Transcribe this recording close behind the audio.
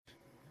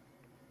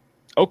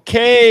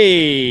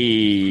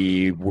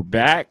Okay, we're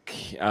back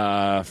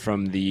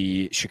from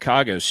the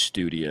Chicago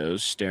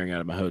studios, staring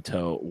out of my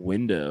hotel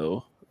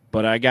window.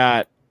 But I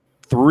got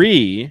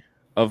three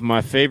of my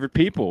favorite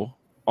people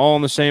all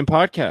on the same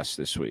podcast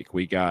this week.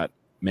 We got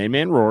Main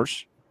Man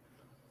Roars,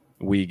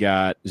 we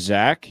got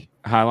Zach,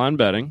 Highline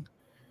Betting,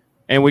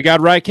 and we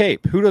got Rye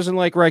Cape. Who doesn't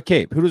like Rye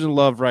Cape? Who doesn't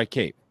love Rye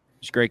Cape?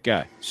 He's a great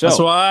guy. So that's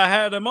why I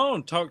had him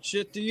on. Talk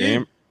shit to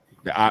you.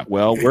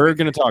 Well, we're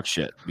going to talk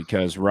shit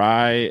because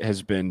Rye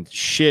has been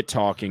shit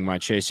talking my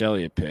Chase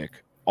Elliott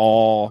pick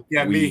all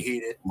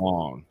week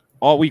long.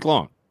 All week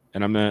long.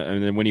 And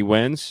then when he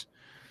wins,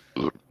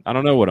 I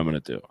don't know what I'm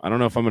going to do. I don't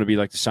know if I'm going to be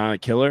like the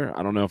silent killer.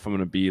 I don't know if I'm going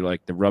to be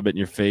like the rub it in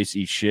your face,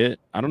 eat shit.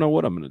 I don't know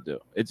what I'm going to do.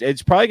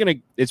 It's probably going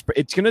to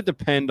it's going to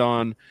depend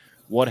on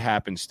what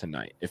happens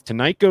tonight. If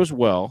tonight goes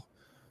well,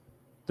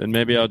 then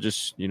maybe I'll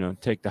just,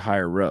 take the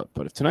higher road.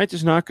 But if tonight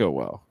does not go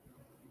well,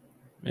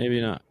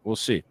 maybe not. We'll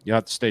see. You'll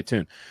have to stay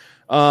tuned.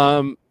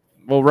 Well,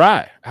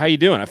 Rye, how you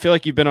doing? I feel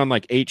like you've been on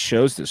like 8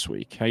 shows this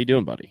week. How you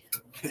doing, buddy?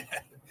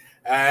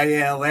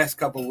 Yeah, last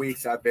couple of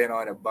weeks I've been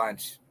on a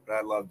bunch, but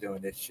I love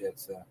doing this shit.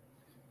 So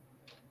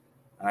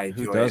I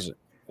enjoy Who does it?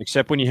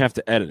 Except when you have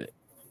to edit it,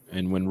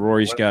 and when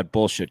Rory's got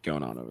bullshit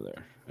going on over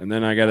there, and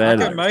then I got to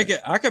edit.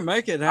 I can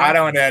make it. I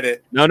don't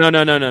edit. No.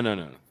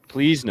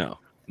 Please, no.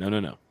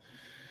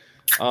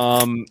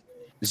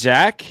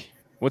 Zach,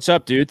 what's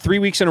up, dude? 3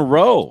 weeks in a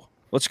row.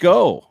 Let's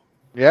go.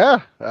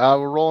 Yeah,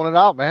 we're rolling it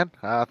out, man.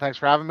 Thanks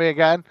for having me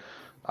again.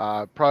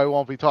 Probably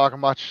won't be talking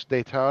much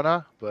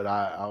Daytona, but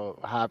I'm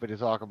happy to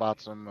talk about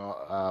some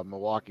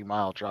Milwaukee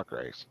Mile Truck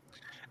Race.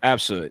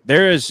 Absolutely.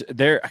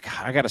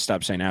 I got to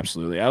stop saying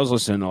absolutely. I was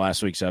listening to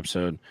last week's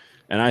episode,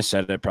 and I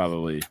said it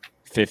probably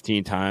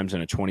 15 times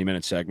in a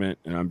 20-minute segment,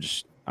 and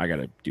I got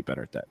to do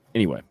better at that.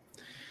 Anyway,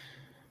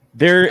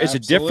 there is a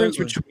difference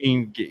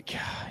between –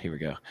 here we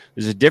go.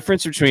 There's a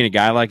difference between a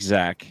guy like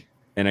Zach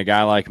and a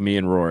guy like me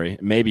and Rory,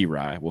 maybe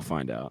Rye, we'll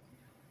find out.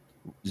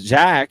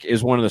 Zach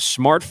is one of the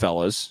smart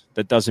fellas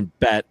that doesn't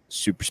bet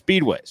super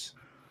speedways.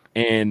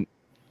 And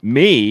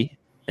me,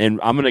 and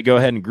I'm going to go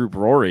ahead and group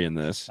Rory in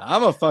this.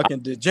 I'm a fucking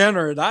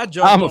degenerate. I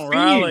jumped on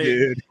Riley.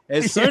 Dude.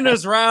 As soon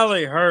as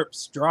Riley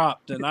Herbst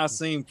dropped and I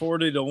seen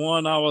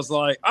 40-1, I was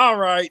like, all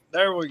right,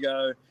 there we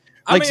go.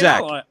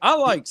 I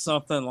like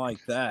something like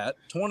that.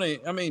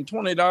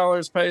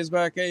 $20 pays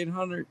back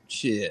 $800.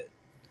 Shit.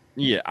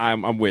 Yeah,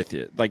 I'm with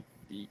you. Like,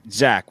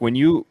 Zach, when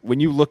you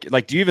look,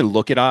 like, do you even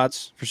look at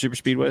odds for super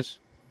speedways?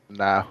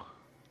 No.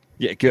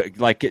 Yeah,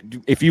 like,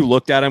 if you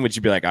looked at them, would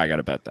you be like, I got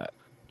to bet that?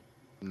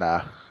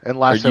 Nah.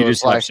 Unless or you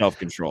just have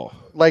self-control.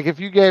 Like, if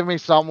you gave me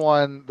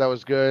someone that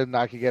was good and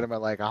I could get him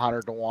at like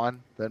 100-1,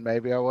 then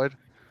maybe I would.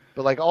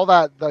 But like all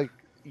that, like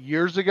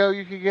years ago,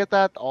 you could get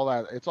that. All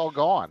that, it's all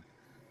gone.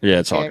 Yeah,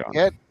 it's all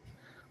gone.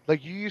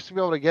 Like you used to be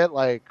able to get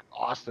like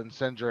Austin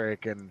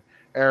Cindric and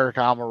Eric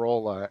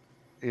Almirola,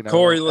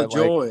 Corey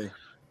LaJoie.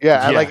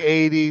 At like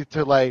 80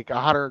 to like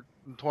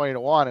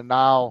 120-1, and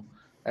now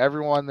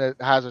everyone that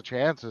has a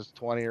chance is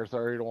 20 or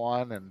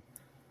 30-1, and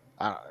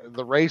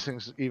the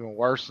racing's even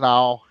worse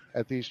now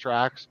at these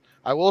tracks.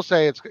 I will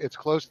say it's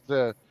close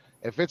to,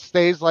 if it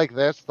stays like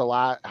this,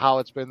 how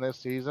it's been this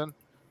season,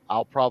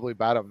 I'll probably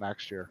bet them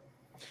next year.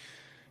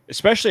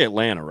 Especially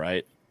Atlanta,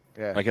 right?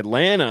 Yeah. Like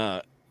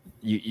Atlanta,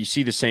 you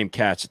see the same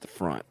cats at the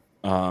front.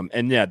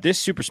 And yeah, this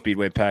super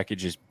speedway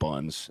package is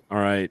buns. All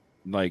right.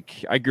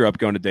 Like, I grew up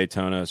going to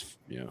Daytona. If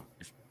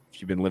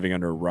you've been living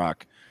under a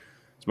rock,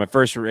 it's my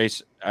first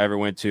race I ever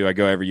went to. I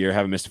go every year.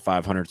 Haven't missed a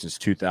 500 since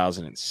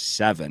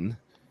 2007.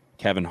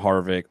 Kevin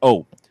Harvick.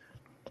 Oh,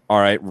 all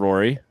right,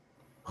 Rory.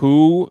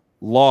 Who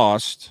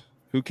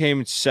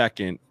came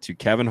second to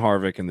Kevin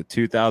Harvick in the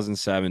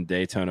 2007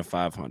 Daytona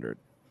 500?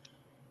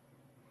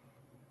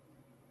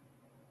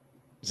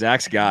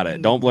 Zach's got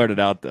it. Don't blurt it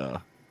out,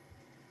 though.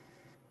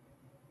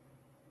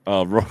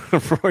 Oh,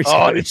 Roy's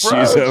got his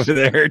shoes over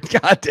there.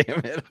 God damn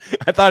it.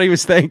 I thought he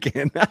was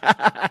thinking. All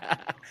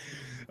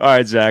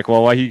right, Zach.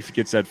 Well, while he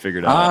gets that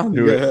figured out. I'm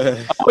good.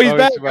 He's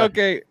back.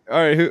 Okay. All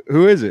right.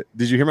 Who is it?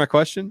 Did you hear my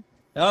question?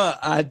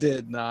 I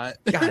did not.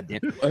 God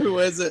damn. Who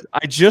is it?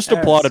 I just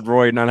applauded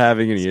Roy not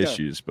having any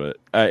issues, but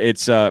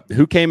it's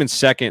who came in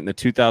second in the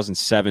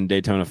 2007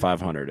 Daytona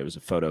 500. It was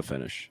a photo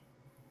finish.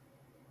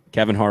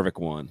 Kevin Harvick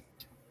won.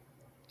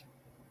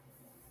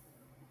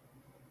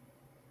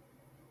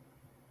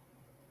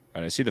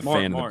 All right, I see the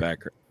fan in the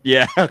background.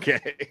 Yeah, okay.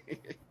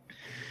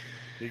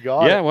 You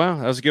got it. Yeah, well,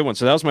 that was a good one.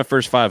 So that was my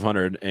first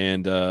 500,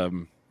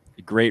 and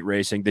great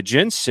racing. The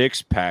Gen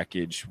 6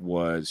 package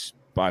was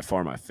by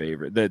far my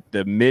favorite.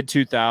 The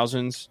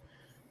mid-2000s,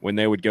 when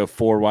they would go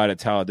 4 wide at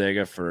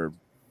Talladega for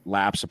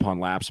laps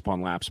upon laps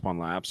upon laps upon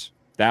laps,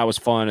 that was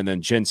fun. And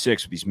then Gen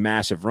 6 with these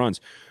massive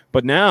runs.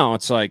 But now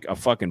it's like a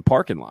fucking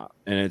parking lot,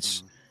 and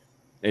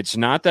it's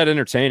not that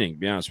entertaining, to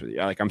be honest with you.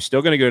 Like, I'm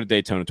still going to go to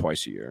Daytona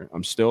twice a year.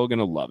 I'm still going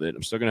to love it.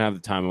 I'm still going to have the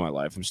time of my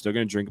life. I'm still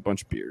going to drink a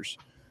bunch of beers.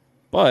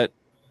 But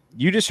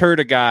you just heard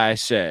a guy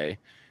say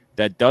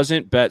that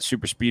doesn't bet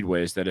super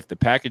speedways that if the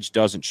package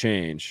doesn't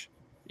change,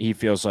 he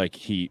feels like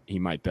he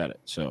might bet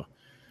it. So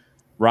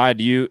Rye,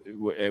 do you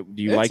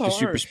like the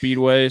super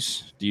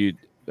speedways?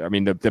 I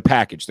mean the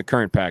package, the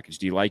current package?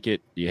 Do you like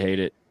it? Do you hate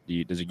it?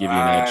 Does it give you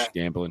an edge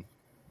gambling?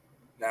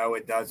 No,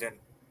 it doesn't.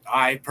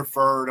 I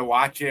prefer to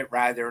watch it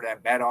rather than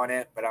bet on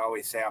it, but I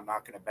always say I'm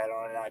not going to bet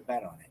on it. I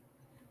bet on it.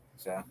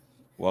 So,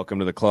 welcome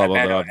to the club.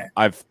 Although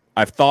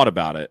I've thought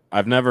about it.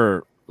 I've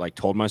never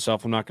told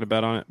myself I'm not going to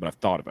bet on it, but I've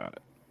thought about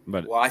it.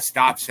 But I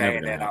stopped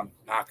saying that I'm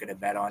not going to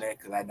bet on it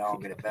because I know I'm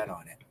going to bet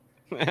on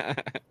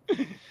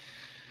it.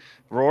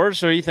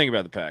 Roars, what do you think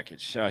about the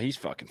package? Oh, he's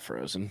fucking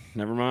frozen.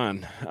 Never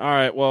mind. All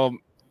right. Well,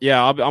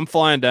 yeah, I'm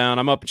flying down.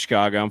 I'm up in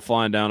Chicago. I'm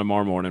flying down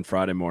tomorrow morning,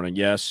 Friday morning.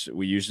 Yes,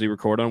 we usually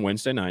record on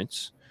Wednesday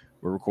nights.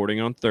 We're recording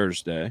on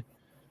Thursday.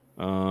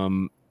 We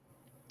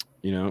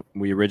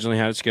originally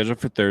had it scheduled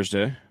for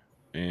Thursday,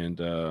 and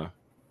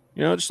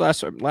just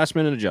last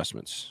minute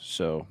adjustments.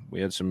 So we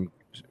had some.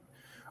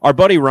 Our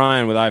buddy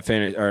Ryan with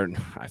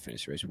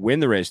iFantasy Race,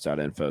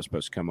 WinTheRace.info is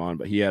supposed to come on,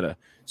 but he had a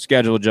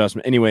schedule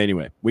adjustment.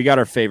 Anyway, we got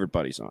our favorite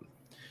buddies on.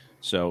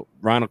 So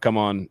Ryan will come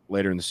on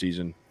later in the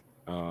season.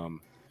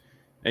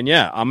 And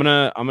yeah, I'm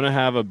gonna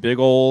have a big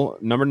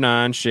old number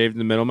 9 shaved in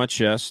the middle of my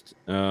chest.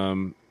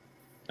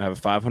 I have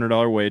a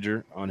 $500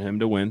 wager on him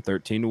to win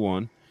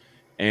 13-1.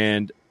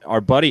 And our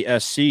buddy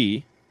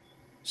SC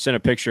sent a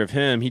picture of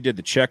him. He did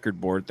the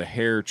checkerboard, the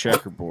hair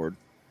checkerboard.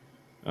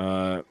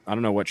 I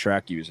don't know what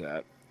track he was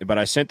at, but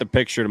I sent the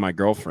picture to my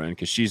girlfriend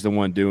because she's the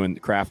one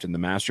crafting the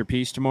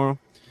masterpiece tomorrow.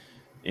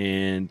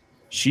 And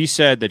she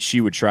said that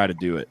she would try to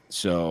do it.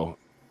 So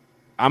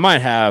I might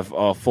have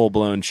a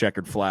full-blown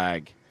checkered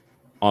flag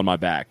on my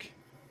back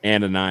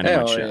and a 9 in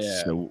my chest.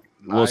 Yeah. So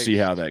we'll see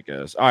how that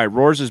goes. All right,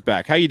 Roars is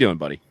back. How you doing,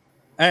 buddy?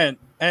 And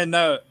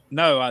no,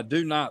 I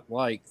do not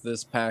like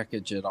this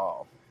package at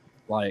all.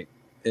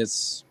 It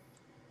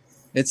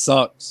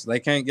sucks. They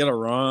can't get a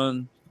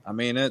run. I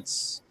mean,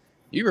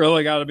 you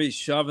really got to be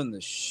getting the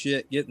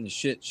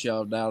shit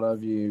shoved out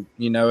of you.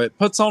 It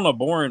puts on a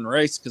boring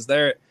race because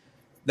they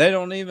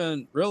don't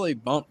even really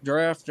bump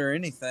draft or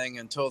anything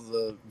until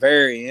the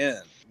very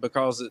end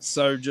because it's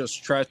so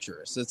just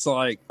treacherous. It's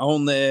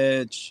on the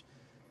edge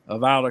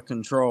of out of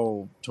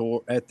control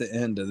at the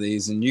end of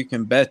these, and you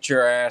can bet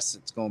your ass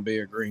it's going to be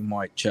a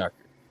green-white checker.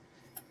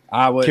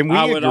 I would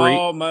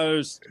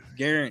almost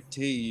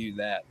guarantee you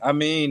that. I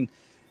mean,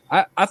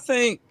 I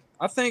think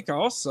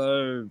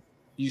also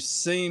you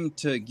seem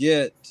to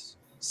get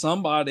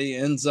somebody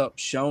ends up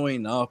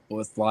showing up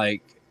with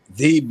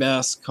the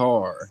best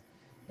car,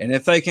 and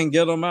if they can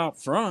get them out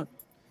front,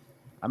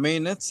 I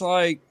mean, it's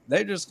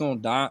they're just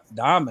going to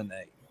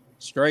dominate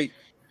straight.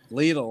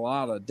 Lead a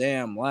lot of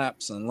damn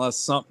laps unless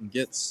something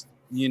gets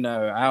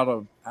out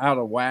of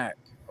whack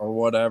or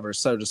whatever,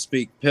 so to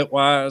speak, pit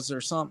wise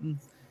or something.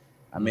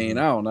 I mean,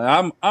 I don't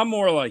know. I'm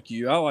more like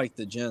you. I like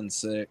the Gen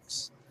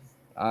 6.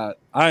 I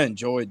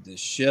enjoyed the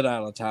shit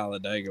out of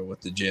Talladega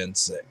with the Gen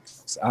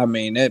 6. I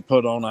mean, it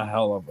put on a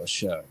hell of a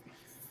show.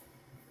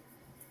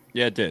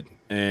 Yeah, it did.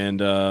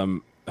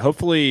 And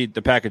hopefully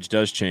the package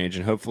does change,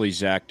 and hopefully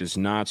Zach does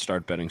not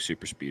start betting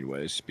super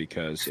speedways,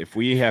 because if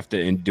we have to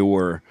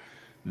endure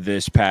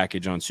this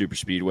package on super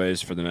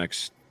speedways for the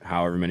next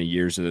however many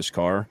years of this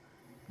car,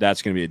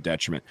 that's going to be a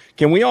detriment.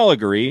 Can we all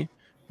agree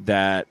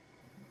that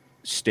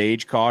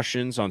stage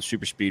cautions on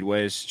super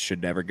speedways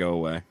should never go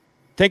away?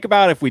 Think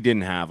about if we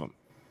didn't have them.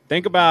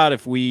 Think about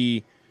if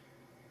we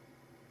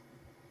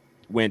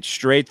went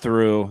straight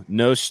through,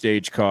 no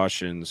stage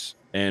cautions,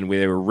 and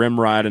they were rim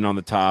riding on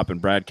the top, and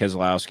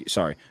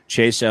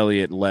Chase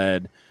Elliott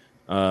led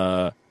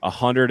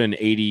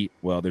 180.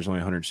 Well, there's only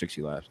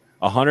 160 laps.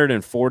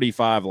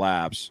 145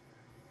 laps.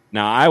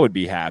 Now, I would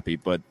be happy,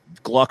 but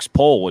Gluck's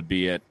poll would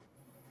be at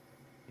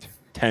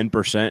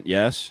 10%,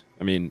 yes?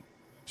 I mean,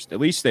 at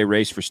least they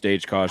race for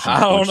stage caution. I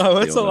don't know.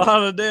 It's a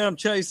lot of damn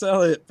Chase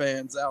Elliott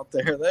fans out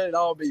there. They'd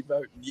all be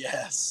voting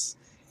yes.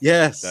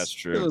 Yes. That's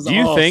true.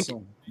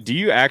 Do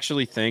you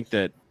actually think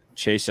that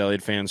Chase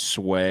Elliott fans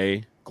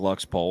sway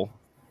Gluck's poll?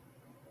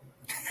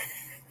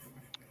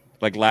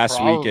 Last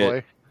week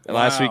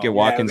at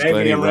Watkins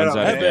Glen, he runs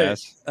out of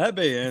gas. That'd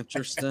be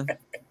interesting.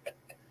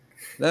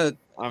 I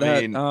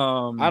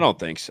don't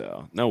think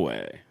so. No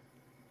way.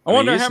 I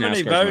wonder how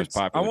many votes.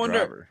 I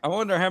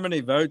wonder how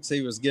many votes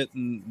he was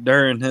getting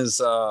during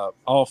his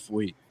off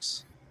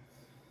weeks.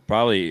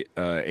 Probably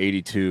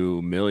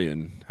 82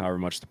 million, however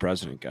much the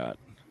president got.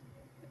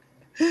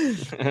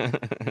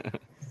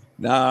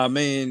 Nah, I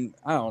mean,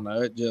 I don't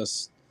know.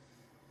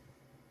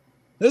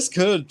 This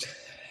could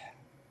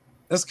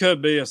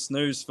be a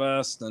snooze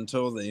fest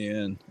until the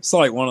end. It's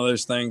like one of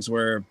those things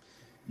where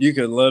you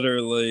could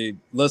literally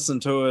listen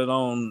to it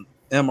on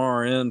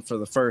MRN for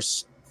the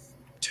first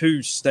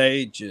 2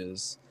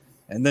 stages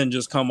and then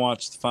just come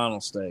watch the final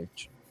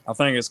stage. I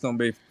think it's going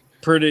to be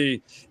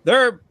pretty.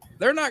 They're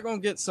not going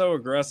to get so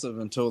aggressive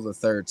until the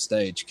 3rd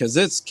stage because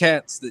it's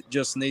cats that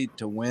just need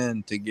to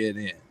win to get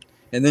in.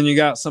 And then you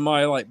got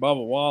somebody like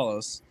Bubba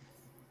Wallace.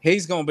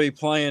 He's going to be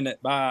playing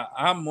it by,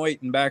 I'm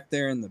waiting back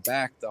there in the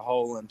back the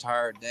whole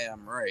entire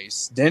damn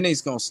race.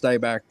 Denny's going to stay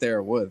back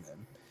there with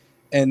him.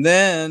 And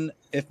then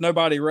if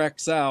nobody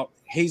wrecks out,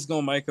 he's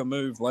going to make a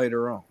move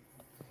later on.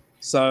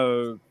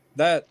 So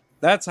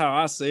that's how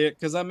I see it.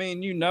 Because I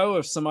mean,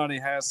 if somebody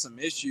has some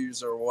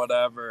issues or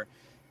whatever,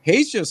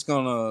 he's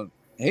gonna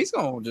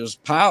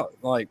just pile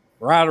like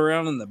ride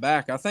around in the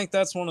back. I think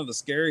that's one of the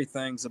scary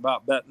things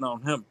about betting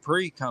on him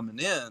coming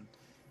in.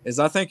 Is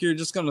I think you're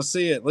just going to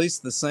see at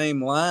least the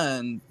same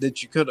line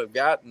that you could have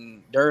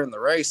gotten during the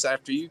race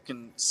after you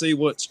can see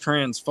what's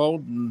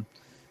transfolding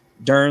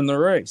during the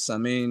race. I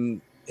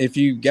mean, if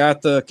you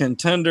got the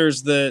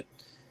contenders that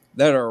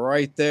are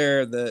right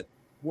there,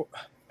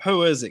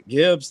 who is it?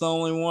 Gibbs, the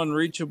only one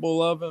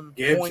reachable of him?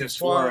 Gibbs and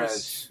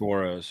Suarez.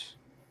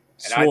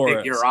 And I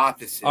think you're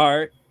opposite. All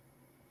right.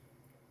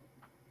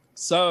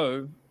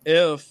 So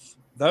if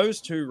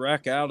those two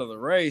wreck out of the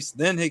race,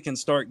 then he can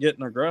start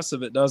getting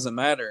aggressive. It doesn't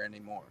matter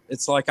anymore.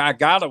 It's like, I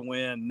got to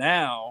win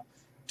now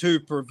to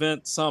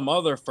prevent some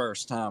other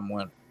first-time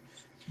winner.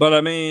 But,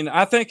 I mean,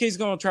 I think he's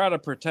going to try to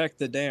protect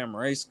the damn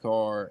race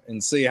car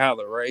and see how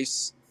the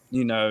race,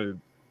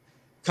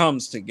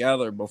 comes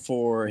together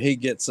before he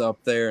gets up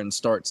there and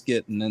starts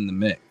getting in the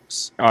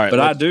mix. All right, but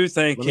I do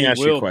think he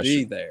will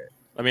be there.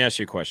 Let me ask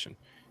you a question.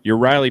 Your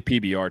Riley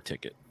PBR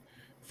ticket,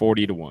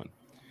 40-1.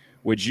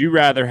 Would you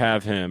rather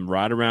have him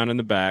ride around in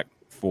the back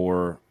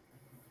for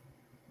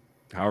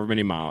however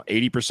many miles,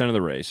 80% of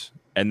the race,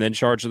 and then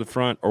charge to the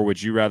front, or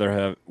would you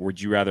rather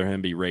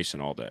him be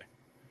racing all day?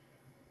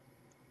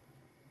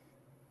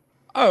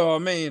 Oh, I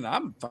mean,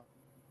 I'm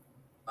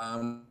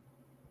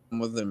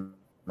with him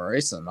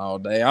racing all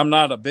day. I'm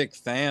not a big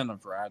fan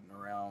of riding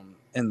around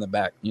in the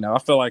back. I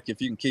feel like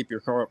if you can keep your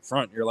car up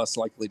front, you're less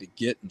likely to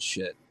get in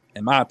shit,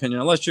 in my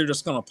opinion, unless you're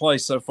just going to play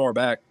so far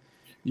back.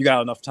 You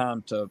got enough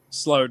time to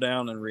slow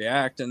down and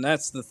react. And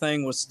that's the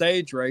thing with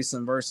stage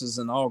racing versus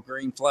an all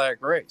green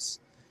flag race.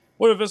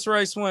 What if this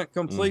race went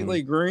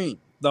completely green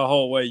the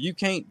whole way? You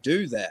can't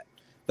do that.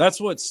 That's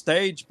what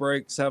stage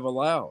breaks have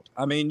allowed.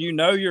 I mean,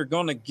 you're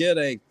going to get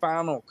a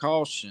final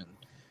caution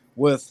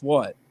with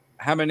what?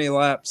 How many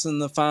laps in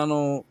the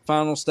final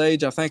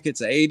stage? I think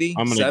it's 80,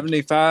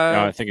 75.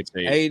 No, I think it's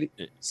 80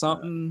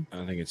 something.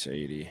 I think it's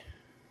 80,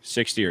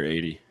 60 or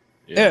 80.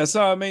 Yeah,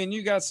 so I mean,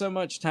 you got so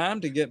much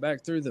time to get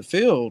back through the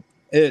field.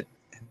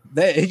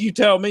 You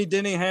tell me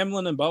Denny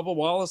Hamlin and Bubba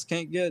Wallace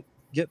can't get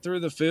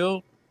through the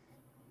field?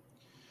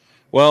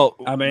 Well,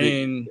 I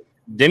mean,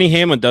 Denny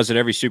Hamlin does it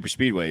every super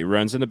speedway. He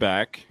runs in the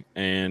back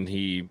and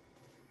he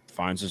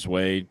finds his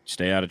way,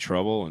 stay out of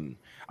trouble. And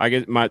I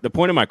guess the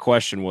point of my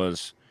question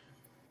was,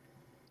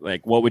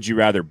 like, what would you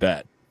rather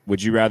bet?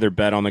 Would you rather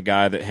bet on the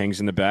guy that hangs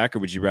in the back, or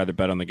would you rather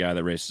bet on the guy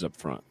that races up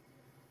front?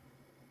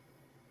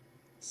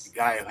 The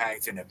guy who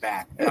hangs in the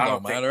back. It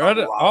don't matter.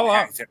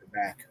 Hangs in the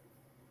back.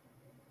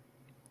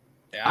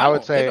 Yeah, I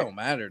would say it don't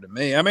matter to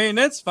me. I mean,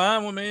 it's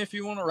fine with me if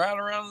you want to ride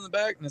around in the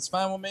back, and it's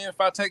fine with me if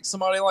I take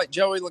somebody like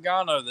Joey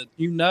Logano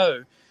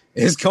that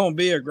is going to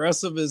be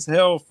aggressive as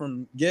hell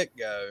from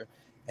get-go.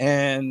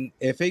 And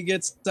if he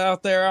gets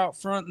out there out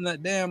front in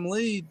that damn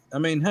lead, I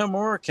mean, him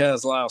or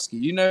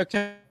Keselowski,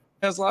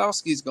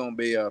 Keselowski's going to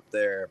be up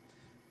there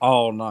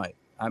all night.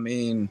 I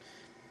mean,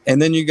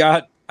 and then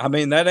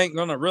that ain't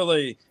going to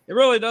really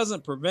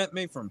doesn't prevent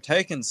me from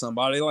taking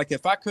somebody. Like,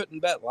 if I couldn't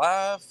bet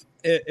live,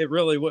 it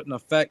really wouldn't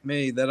affect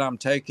me that I'm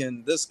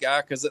taking this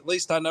guy, because at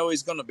least I know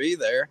he's going to be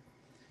there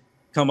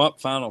come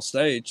up final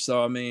stage.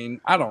 So, I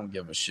mean, I don't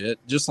give a shit,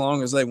 just as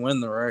long as they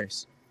win the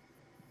race.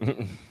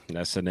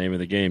 That's the name of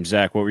the game.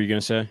 Zach, what were you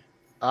going to say?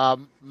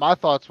 My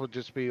thoughts would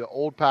just be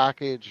old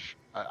package.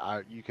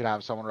 You could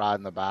have someone ride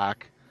in the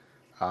back,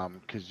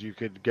 because you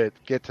could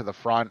get to the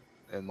front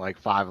in like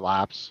 5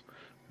 laps.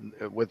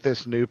 With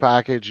this new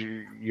package,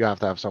 you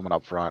have to have someone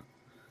up front.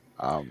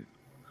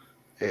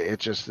 It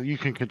just, you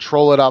can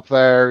control it up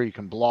there. You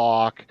can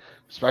block,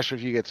 especially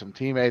if you get some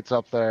teammates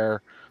up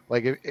there.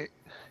 Like,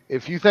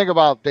 if you think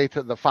about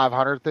the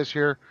 500 this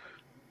year,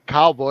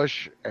 Kyle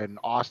Busch and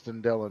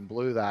Austin Dillon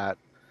blew that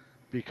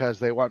because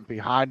they went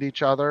behind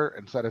each other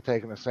instead of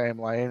taking the same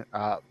lane.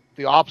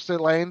 The opposite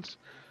lanes,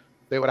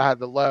 they would have had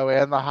the low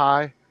and the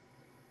high,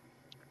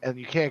 and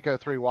you can't go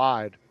 3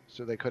 wide,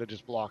 so they could have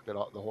just blocked the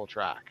whole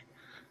track.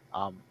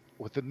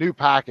 With the new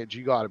package,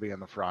 you got to be in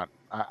the front.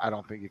 I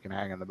don't think you can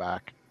hang in the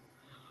back.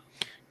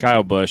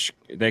 Kyle Busch,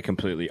 they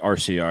completely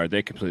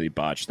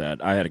botched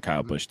that. I had a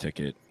Kyle Busch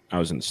ticket. I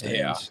was in the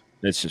stands.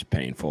 Yeah. It's just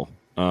painful.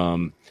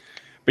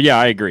 But yeah,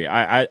 I agree.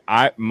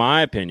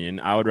 My opinion,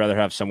 I would rather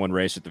have someone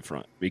race at the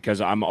front, because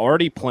I'm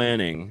already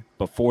planning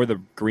before the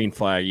green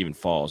flag even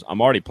falls.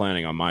 I'm already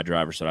planning on my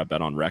drivers that I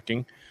bet on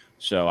wrecking.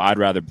 So I'd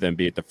rather them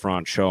be at the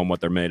front, show them what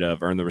they're made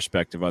of, earn the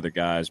respect of other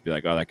guys, be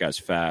like, oh, that guy's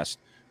fast.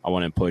 I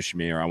want him to push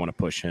me, or I want to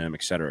push him,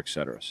 et cetera, et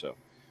cetera. So,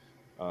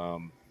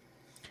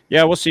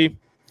 yeah, we'll see.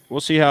 We'll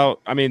see how.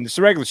 I mean, it's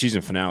the regular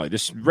season finale.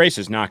 This race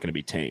is not going to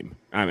be tame.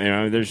 I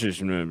mean, there's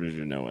just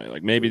no way.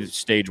 Like, maybe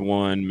stage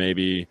 1,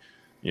 maybe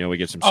we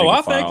get some.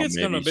 I think it's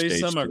going to be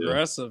some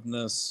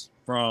aggressiveness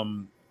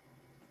from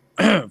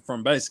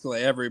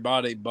basically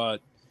everybody, but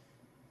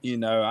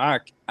I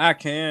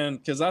can,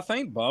 because I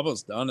think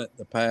Bubba's done it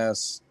the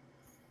past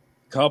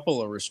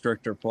couple of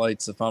restrictor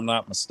plates, if I'm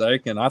not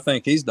mistaken. I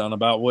think he's done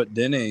about what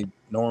Denny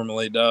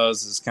normally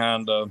does, is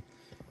kind of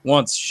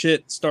once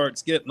shit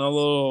starts getting a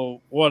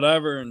little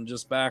whatever and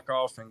just back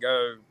off and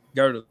go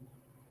to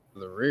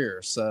the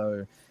rear.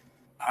 So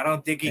I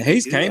don't think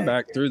he's came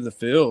back through the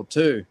field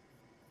too.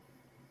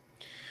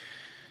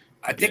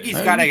 I think he's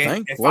got to.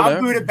 If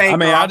I'm Buda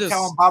Baker, I'm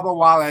telling Bubba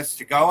Wallace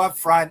to go up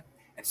front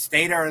and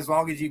stay there as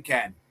long as you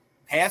can.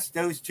 Pass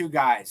those two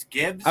guys,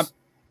 Gibbs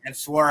and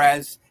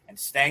Suarez, and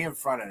stay in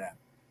front of them.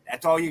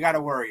 That's all you got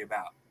to worry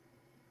about.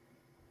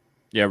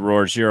 Yeah,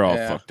 Roars, you're all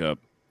fucked up.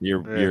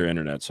 Your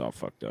internet's all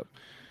fucked up.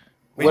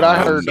 What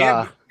I heard,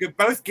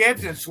 both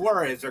Gibbs and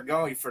Suarez are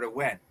going for the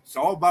win.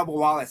 So all Bubba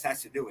Wallace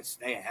has to do is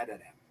stay ahead of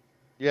them.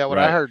 Yeah, what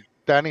I heard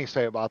Denny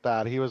say about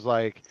that, he was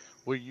like,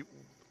 "Well,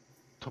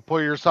 to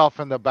put yourself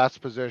in the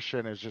best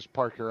position is just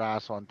park your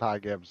ass on Ty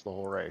Gibbs the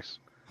whole race.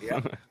 Yeah,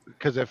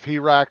 because if he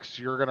wrecks,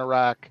 you're gonna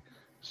wreck.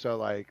 So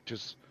like,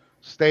 just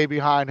stay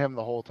behind him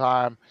the whole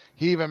time."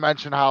 He even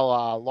mentioned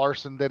how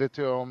Larson did it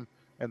to him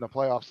in the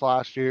playoffs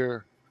last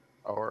year,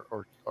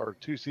 or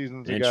 2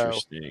 seasons ago.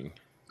 Interesting.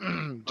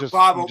 just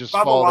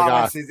Bubba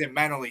Wallace isn't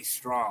mentally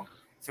strong,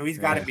 so he's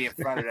got to be in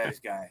front of those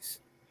guys.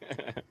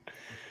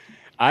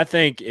 I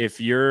think if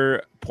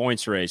you're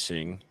points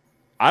racing,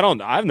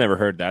 I've never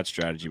heard that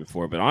strategy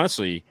before, but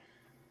honestly,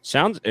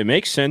 it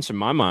makes sense in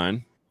my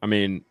mind. I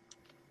mean,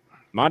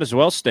 might as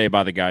well stay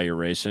by the guy you're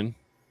racing,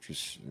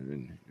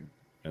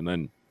 and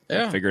then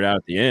figure it out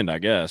at the end, I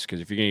guess.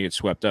 Because if you're gonna get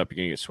swept up, you're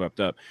gonna get swept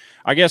up.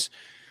 I guess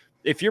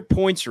if you're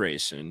points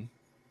racing,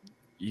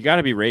 you got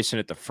to be racing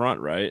at the front,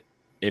 right?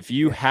 If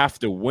you have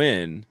to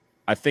win,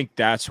 I think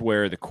that's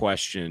where the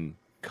question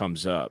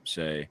comes up.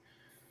 Say,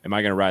 am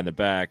I going to ride in the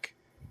back,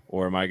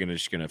 or am I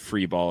just going to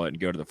free ball it and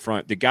go to the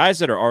front? The guys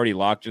that are already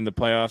locked in the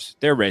playoffs,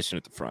 they're racing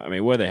at the front. I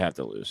mean, what do they have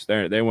to lose?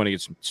 They want to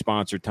get some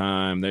sponsor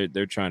time.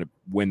 They're trying to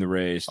win the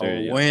race.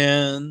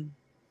 Win.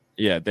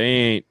 Yeah,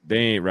 they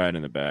ain't riding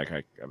in the back.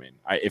 I mean,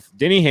 if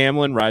Denny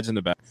Hamlin rides in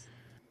the back,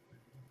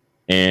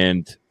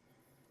 and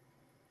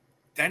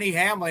Denny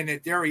Hamlin, in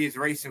theory, is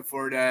racing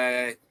for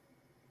the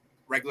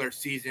regular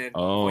season.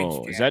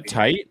 Oh, is that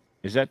tight?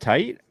 Is that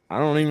tight? I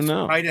don't even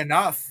know. Tight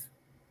enough.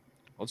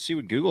 Let's see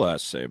what Google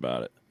has to say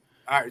about it.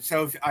 All right,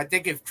 so I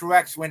think if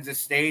Truex wins a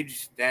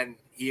stage, then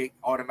he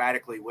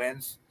automatically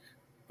wins.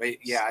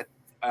 But yeah,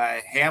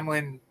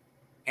 Hamlin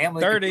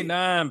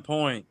 39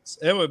 points.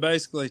 It would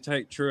basically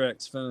take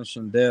Truex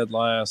finishing dead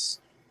last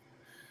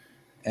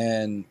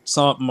and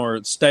something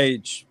or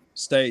stage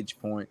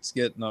points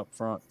getting up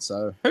front.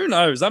 So who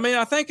knows? I mean,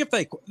 I think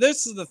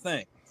this is the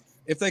thing.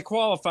 If they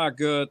qualify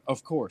good,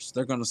 of course,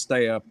 they're going to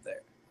stay up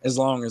there as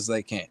long as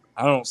they can.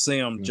 I don't see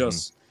them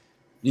just,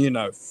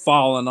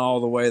 falling all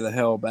the way the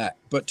hell back.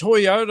 But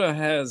Toyota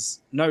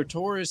has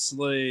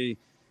notoriously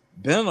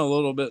been a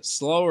little bit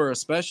slower,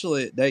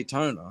 especially at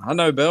Daytona. I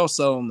know Bell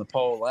set on the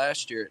pole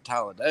last year at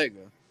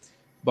Talladega,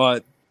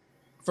 but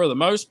for the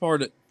most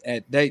part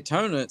at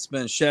Daytona, it's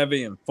been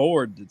Chevy and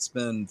Ford that's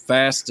been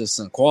fastest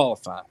in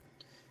qualifying.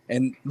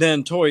 And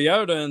then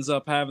Toyota ends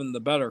up having the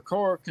better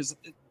car because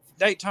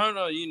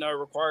Daytona,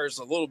 requires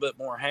a little bit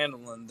more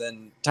handling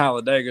than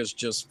Talladega's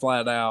just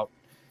flat out.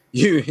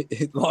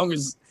 Long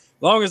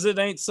as it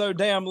ain't so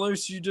damn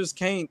loose, you just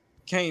can't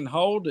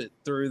hold it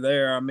through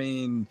there. I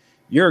mean,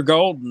 you're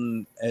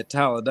golden at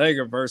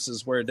Talladega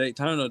versus where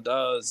Daytona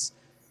does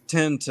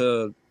tend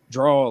to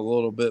draw a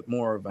little bit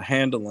more of a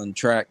handling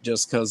track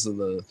just because of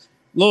the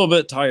little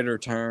bit tighter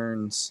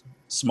turns,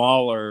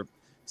 smaller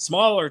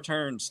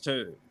turns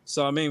too.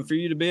 So, I mean, for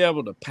you to be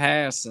able to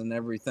pass and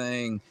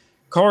everything,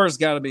 cars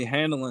got to be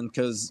handling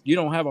because you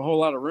don't have a whole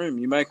lot of room.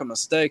 You make a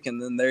mistake,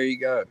 and then there you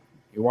go.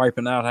 You're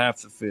wiping out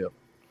half the field.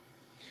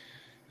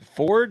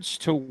 Ford's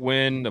to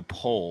win the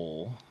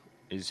pole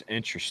is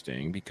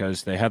interesting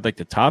because they had like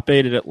the top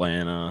 8 at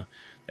Atlanta.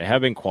 They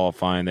have been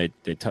qualifying.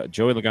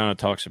 Joey Logano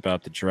talks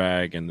about the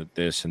drag and the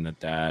this and the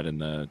that,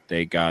 and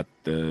they got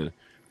the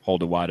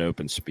hold it wide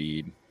open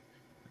speed,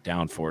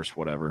 downforce,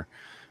 whatever.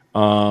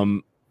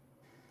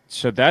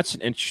 So that's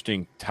an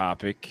interesting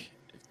topic.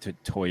 To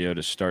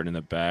Toyota starting in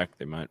the back,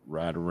 they might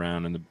ride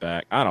around in the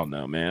back. I don't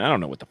know, man. I don't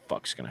know what the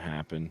fuck's gonna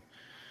happen.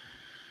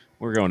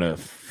 We're going to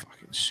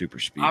fucking super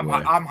speedway.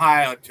 I'm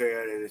high on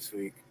Toyota this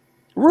week.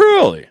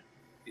 Really?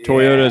 Yeah.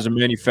 Toyota as a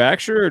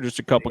manufacturer, or just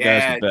a couple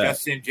guys in the back?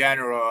 Just in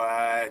general.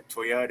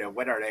 Toyota.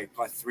 What are they?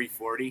 Plus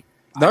 340.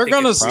 They're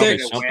gonna stick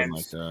something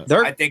like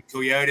that. I think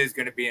Toyota is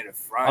going to be in the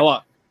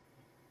front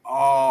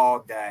all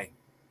day.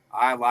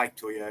 I like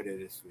Toyota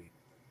this week.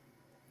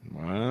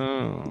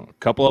 Wow. A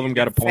couple of them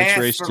got a points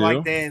race for too.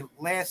 Like the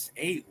last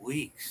 8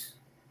 weeks.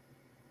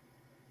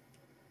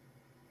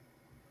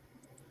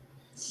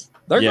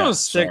 They're going to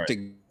stick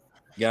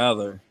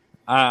together.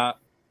 I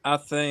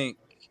think,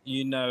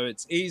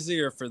 it's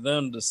easier for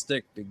them to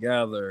stick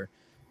together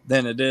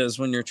than it is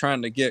when you're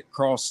trying to get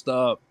crossed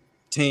up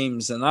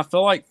teams. And I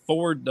feel like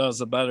Ford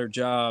does a better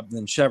job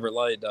than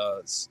Chevrolet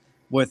does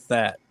with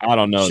that. I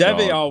don't know.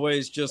 Chevy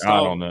always just.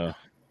 I don't know.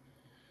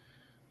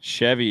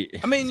 Chevy.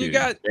 I mean, they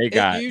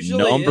got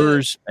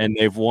numbers, and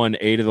they've won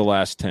 8 of the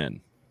last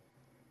 10.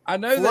 I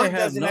know Ford they have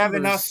doesn't have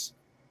enough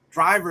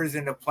drivers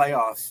in the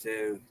playoffs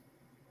to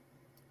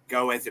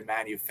go as a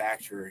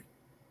manufacturer.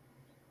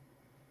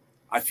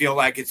 I feel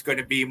like it's going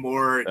to be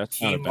more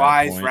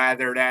team-wise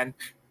rather than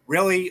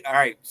really. All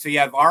right, so you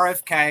have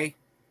RFK.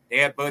 They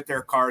have both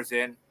their cars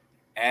in.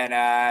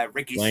 And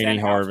Ricky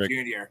Stenhouse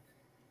Jr.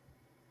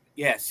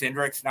 Yeah,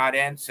 Cindric's not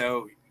in,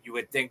 so you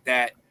would think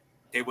that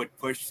they would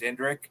push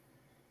Cindric.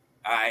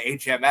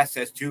 HMS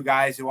has 2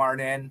 guys who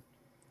aren't in.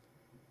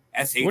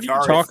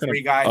 SHR has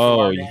 3 guys who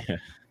aren't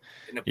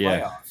in the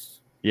playoffs.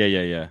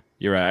 Yeah.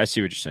 You're right. I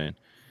see what you're saying.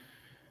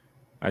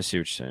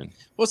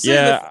 Well, see,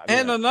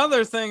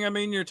 another thing, I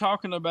mean, you're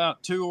talking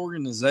about 2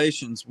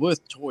 organizations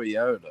with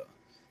Toyota,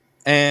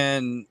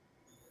 and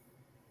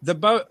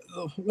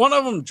one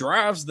of them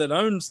drives that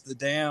owns the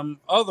damn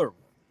other one.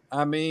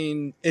 I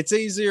mean, it's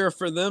easier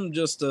for them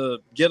just to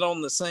get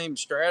on the same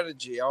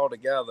strategy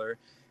altogether,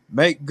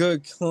 make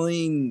good,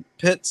 clean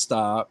pit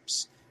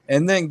stops,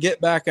 and then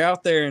get back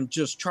out there and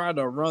just try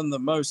to run the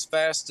most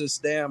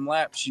fastest damn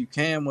laps you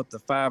can with the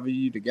 5 of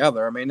you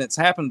together. I mean, it's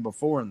happened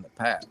before in the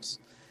past.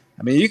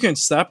 I mean, you can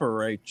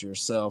separate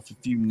yourself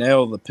if you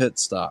nail the pit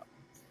stop.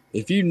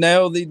 If you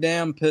nail the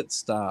damn pit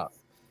stop,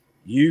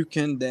 you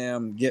can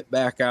damn get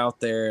back out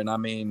there. And I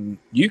mean,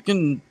 you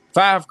can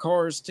 5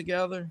 cars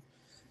together.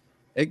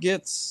 It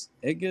gets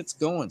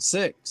going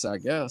 6, I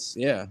guess.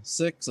 Yeah,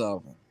 6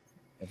 of them.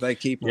 If they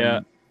keep them. Yeah,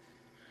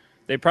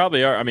 they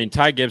probably are. I mean,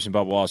 Ty Gibbs and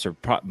Bubba Wallace are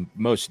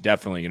most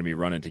definitely going to be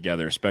running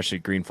together, especially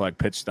green flag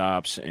pit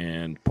stops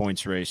and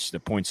points race, the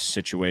points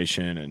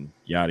situation, and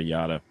yada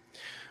yada.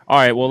 All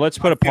right, well, let's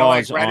put a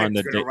pause on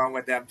the. Going to run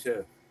with them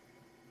too.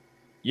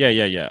 Yeah.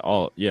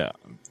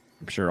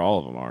 I'm sure all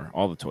of them are.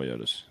 All the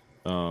Toyotas.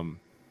 All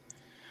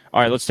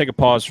right, let's take a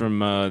pause from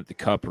the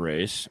Cup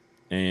race,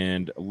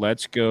 and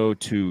let's go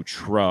to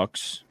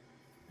trucks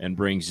and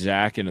bring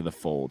Zach into the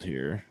fold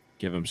here.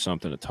 Give him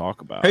something to talk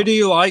about. Who do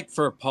you like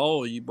for a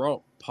poll? You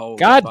brought poll.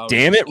 God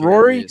damn it,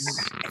 Rory.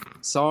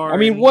 Sorry. I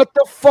mean, what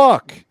the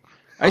fuck?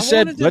 I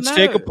said, let's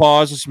take a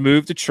pause. Let's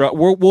move to truck.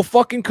 We'll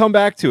fucking come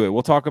back to it.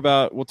 We'll talk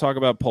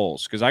about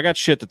polls because I got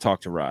shit to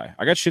talk to Rye.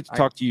 I got shit to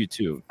talk to you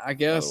too. I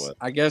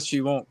guess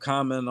you won't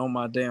comment on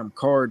my damn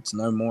cards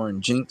no more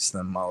and jinx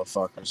them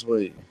motherfuckers, will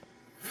you?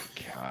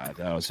 God,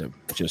 that was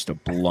just a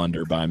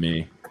blunder by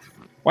me.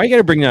 Why you got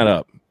to bring that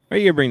up?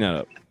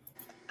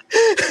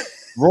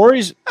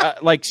 Rory's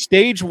like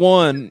stage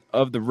 1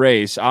 of the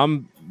race.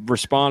 I'm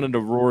responding to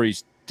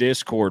Rory's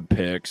Discord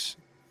picks.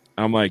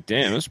 I'm like,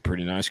 damn, that's a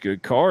pretty nice,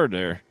 good card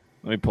there.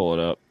 Let me pull it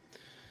up.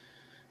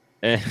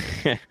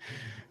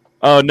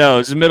 Oh, no,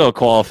 it's the middle of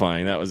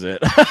qualifying. That was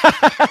it.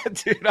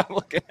 Dude, I'm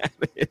looking at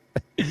it.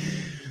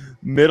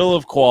 Middle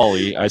of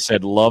quali, I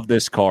said, love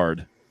this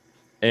card.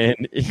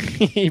 And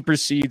he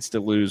proceeds to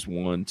lose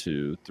 1,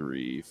 2,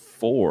 3,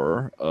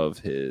 4 of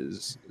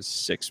his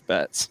 6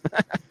 bets.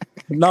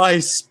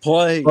 Nice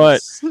play.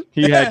 But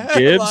he had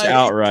Gibbs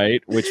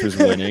outright, which was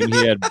winning.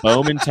 He had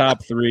Bowman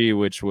top 3,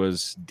 which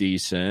was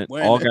decent.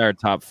 Allgaier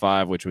top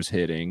 5, which was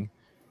hitting.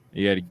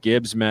 He had a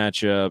Gibbs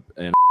matchup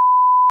and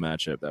a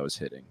matchup that was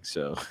hitting.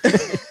 So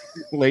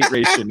late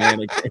race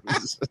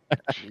shenanigans.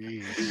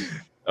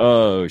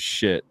 Oh,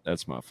 shit.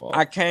 That's my fault.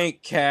 I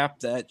can't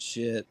cap that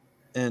shit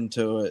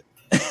into it.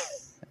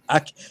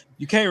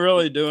 You can't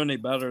really do any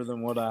better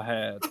than what I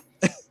had.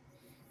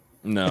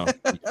 No,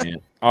 you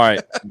can't. All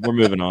right, we're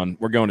moving on.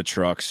 We're going to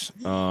trucks.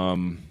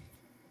 All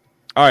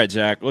right,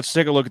 Zach, let's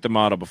take a look at the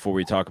model before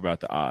we talk about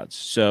the odds.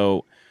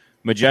 So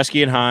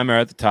Majeski and Heim are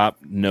at the top.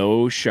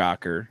 No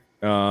shocker.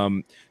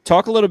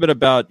 Talk a little bit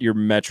about your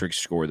metric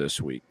score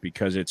this week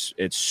because it's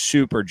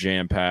super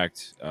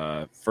jam-packed.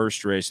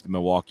 First race, the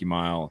Milwaukee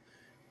Mile,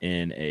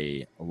 in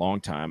a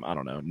long time. I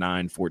don't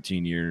know,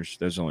 14 years.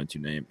 There's only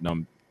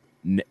 2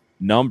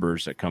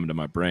 numbers that come to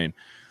my brain.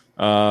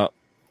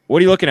 What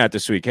are you looking at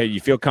this week? Hey,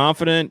 you feel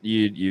confident?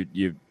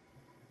 You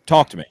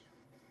talk to me.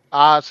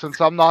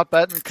 Since I'm not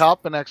betting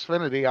Cup and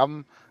Xfinity,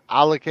 I'm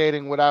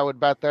allocating what I would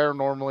bet there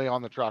normally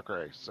on the truck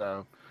race.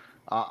 So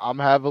I'm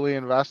heavily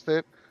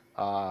invested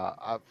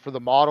for the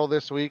model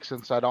this week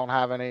since I don't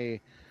have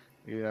any,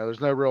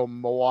 there's no real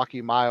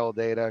Milwaukee Mile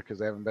data because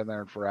they haven't been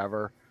there in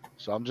forever.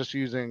 So I'm just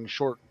using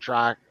short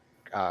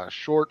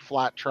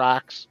flat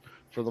tracks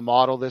for the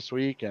model this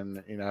week, and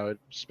it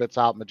spits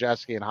out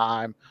Majeski and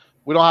Heim.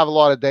 We don't have a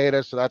lot of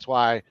data, so that's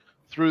why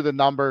through the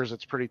numbers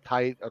it's pretty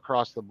tight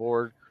across the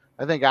board.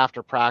 I think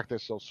after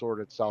practice it'll sort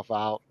itself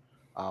out.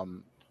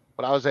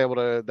 But I was able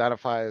to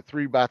identify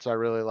 3 bets I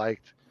really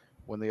liked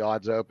when the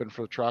odds opened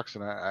for the trucks,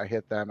 and I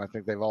hit them. I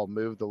think they've all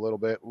moved a little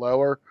bit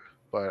lower,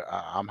 but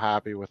I'm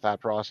happy with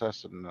that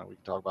process, and we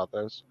can talk about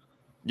those.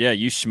 Yeah,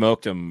 you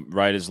smoked them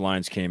right as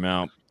lines came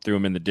out. Threw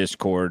them in the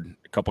Discord.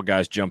 A couple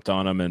guys jumped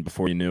on them, and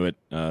before you knew it,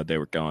 they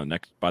were gone.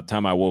 By the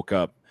time I woke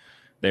up,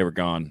 they were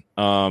gone.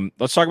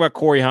 Let's talk about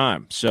Corey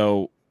Heim.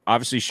 So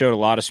obviously showed a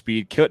lot of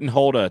speed. Couldn't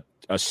hold a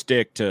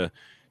stick to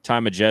Ty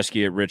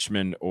Majeski at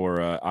Richmond or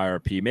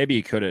IRP. Maybe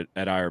he could at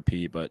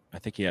IRP, but I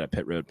think he had a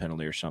pit road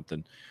penalty or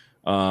something.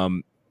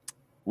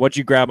 What'd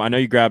you grab? I know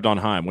you grabbed on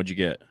Heim. What'd you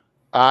get?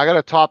 I got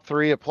a top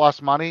 3 at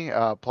plus money,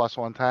 plus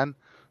 110.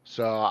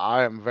 So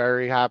I am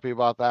very happy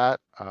about that.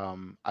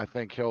 I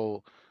think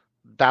he'll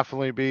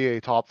definitely be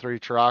a top 3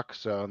 truck.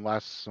 So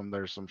unless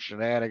there's some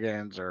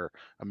shenanigans or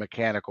a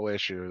mechanical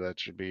issue,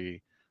 that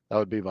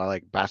would be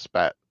my best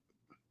bet.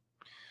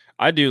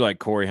 I do like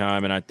Corey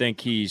Heim, and I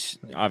think he's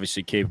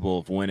obviously capable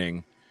of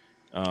winning.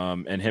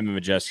 And him and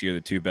Majeski are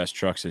the 2 best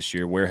trucks this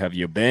year. Where have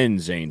you been,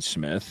 Zane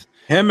Smith?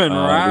 Him and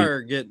Rye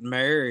are getting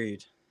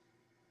married.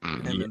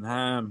 Him and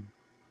Heim.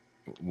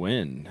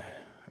 When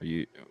are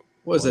you?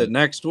 Was it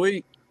next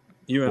week?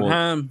 You and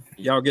Heim,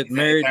 y'all getting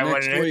married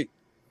next week?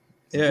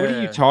 Yeah. What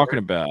are you talking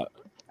about?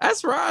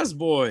 That's Rye's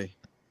boy.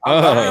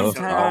 Oh,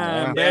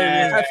 time,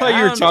 yeah. I thought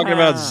you were talking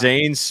about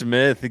Zane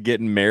Smith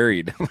getting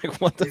married.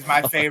 What the? He's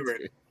my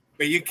favorite.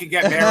 But you can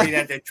get married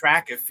at the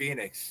track at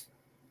Phoenix.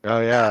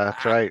 Oh yeah,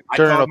 that's right. I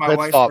told my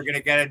wife we're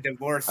gonna get a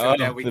divorce so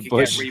that we can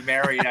get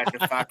remarried at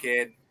the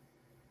fucking.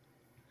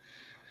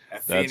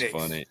 That's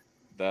funny.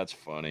 That's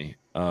funny.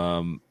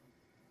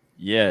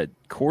 Yeah,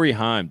 Corey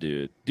Heim,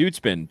 dude's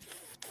been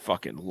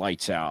fucking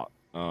lights out.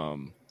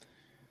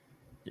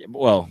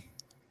 Well,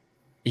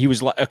 he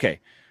was like, okay.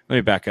 Let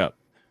me back up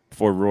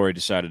before Rory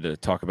decided to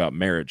talk about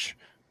marriage.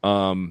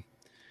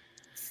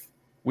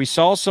 We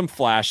saw some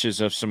flashes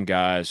of some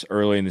guys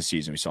early in the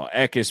season. We saw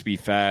Eckes be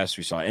fast.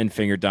 We saw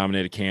Enfinger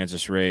dominate a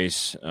Kansas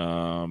race.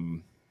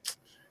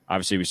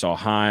 Obviously, we saw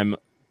Heim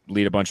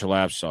lead a bunch of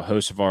laps. We saw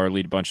Hocevar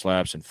lead a bunch of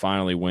laps and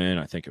finally win.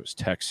 I think it was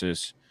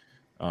Texas.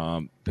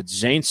 But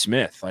Zane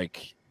Smith,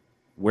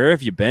 where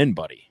have you been,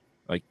 buddy?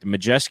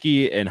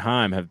 Majeski and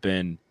Heim have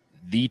been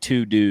the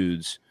 2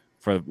 dudes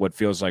for what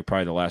feels like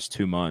probably the last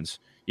 2 months,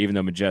 even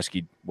though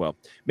Majeski, well,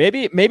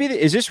 maybe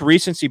is this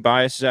recency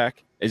bias,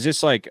 Zach? Is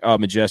this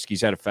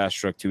Majeski's had a fast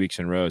truck 2 weeks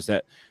in a row? Is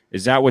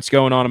that what's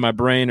going on in my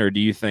brain, or do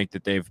you think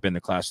that they've been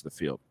the class of the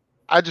field?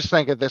 I just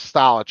think at this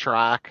style of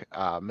track,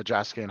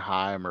 Majeski and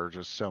Heim are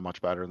just so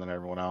much better than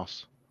everyone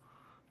else.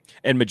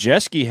 And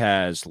Majeski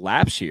has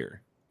laps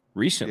here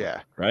recently,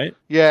 right?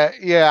 Yeah.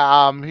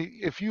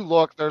 If you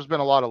look, there's been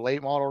a lot of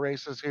late model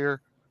races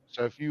here.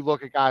 So if you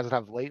look at guys that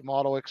have late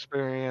model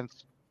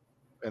experience,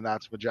 and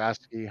that's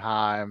Majeski,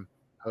 Heim,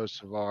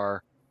 Hocevar,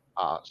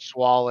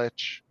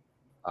 Swalich,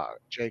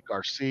 Jake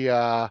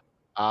Garcia,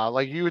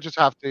 you would just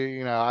have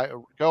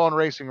to, go on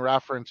Racing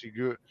Reference.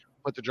 You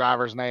put the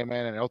driver's name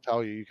in, and it'll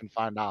tell you. You can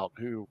find out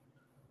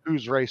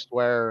who's raced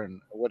where and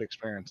what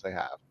experience they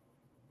have.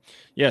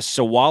 Yes,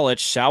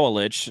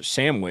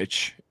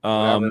 Sandwich.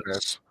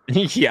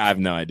 Yeah, I have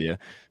no idea.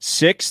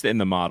 6th in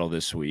the model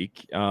this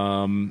week.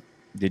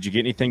 Did you get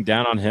anything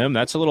down on him?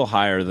 That's a little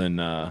higher than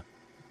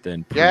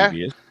previous.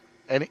 Yeah,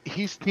 and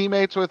he's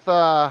teammates with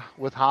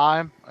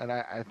Heim, and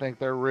I think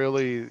they're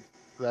really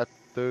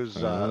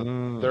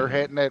they're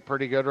hitting it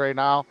pretty good right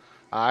now.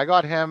 I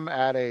got him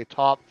at a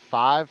top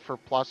 5 for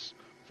plus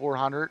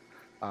 400.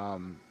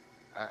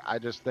 I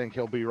just think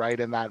he'll be right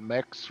in that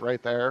mix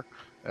right there.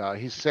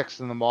 He's 6th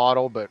in the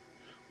model, but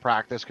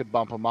practice could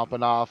bump him up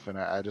enough, and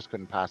I just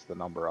couldn't pass the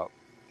number up.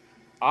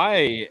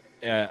 I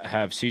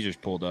have Caesars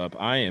pulled up.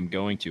 I am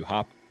going to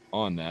hop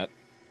on that.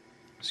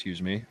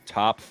 Excuse me.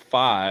 Top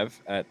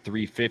 5 at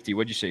 350.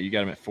 What'd you say? You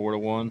got him at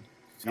 4-1?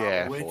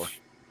 Yeah, 4.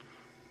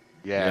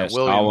 Yeah,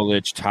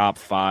 Swalich, top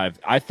 5.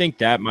 I think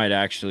that might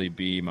actually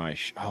be my.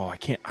 I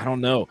don't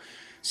know.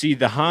 See,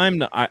 the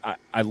Heim.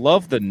 I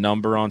love the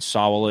number on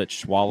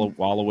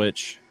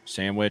Swalich,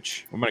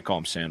 Sandwich. I'm gonna call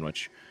him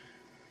Sandwich.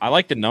 I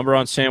like the number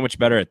on Sandwich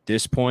better at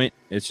this point.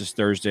 It's just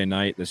Thursday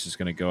night. This is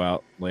going to go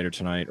out later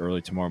tonight,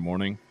 early tomorrow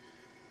morning.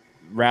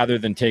 Rather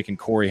than taking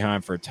Corey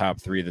Heim for a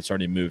top 3 that's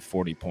already moved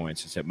 40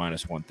 points, it's at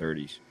minus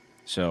 130.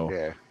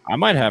 So I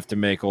might have to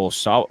make old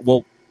solid.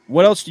 Well,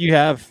 what else do you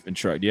have in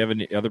truck? Do you have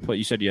any other play?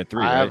 You said you had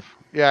 3, right?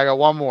 I got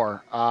one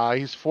more.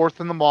 He's 4th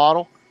in the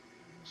model.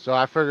 So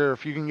I figure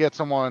if you can get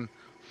someone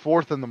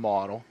 4th in the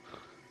model,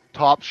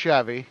 top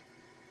Chevy,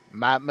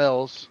 Matt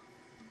Mills,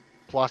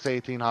 plus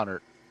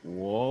 1,800.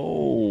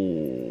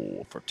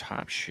 Whoa, for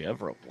top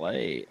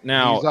Chevrolet.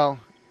 Now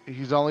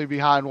he's only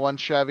behind one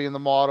Chevy in the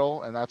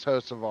model, and that's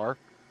Hocevar.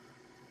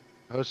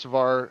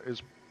 Hocevar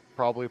is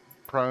probably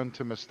prone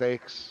to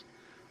mistakes,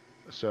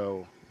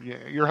 so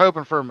you're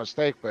hoping for a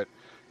mistake, but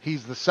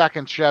he's the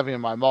 2nd Chevy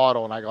in my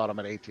model, and I got him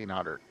at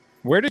 1,800.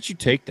 Where did you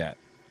take that?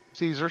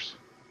 Caesars.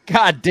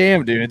 God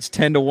damn, dude, it's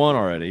 10-1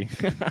 already.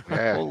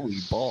 Yeah. Holy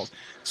balls.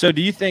 So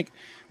do you think,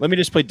 let me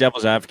just play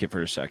devil's advocate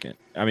for a second.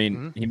 I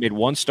mean, he made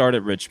 1 start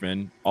at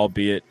Richmond,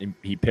 albeit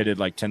he pitted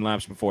 10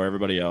 laps before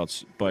everybody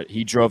else, but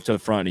he drove to the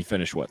front and he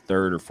finished, 3rd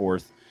or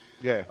 4th?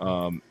 Yeah.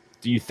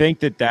 Do you think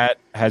that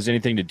has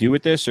anything to do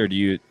with this, or do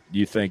you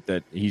think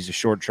that he's a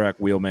short track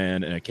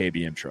wheelman and a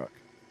KBM truck?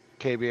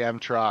 KBM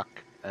truck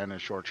and a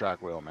short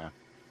track wheelman.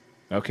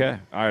 Okay.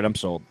 All right, I'm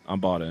sold. I'm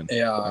bought in.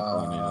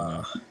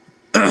 Yeah.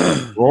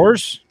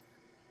 Roars?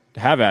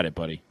 Have at it,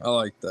 buddy. I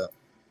like that.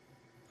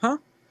 Huh?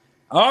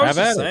 I was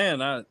just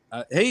saying,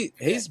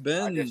 he's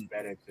been. I just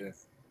bet it too.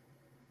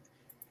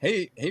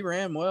 He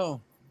ran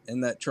well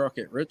in that truck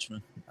at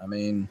Richmond. I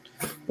mean,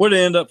 what did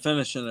he end up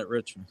finishing at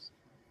Richmond?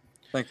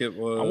 I think it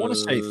was. I want to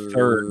say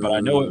 3rd, but I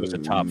know it was a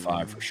top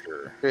 5 for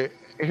sure.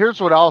 Here's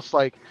what else.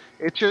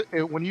 It's just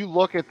when you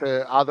look at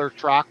the other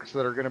trucks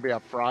that are going to be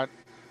up front,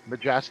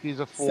 Majeski's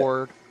a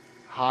Ford,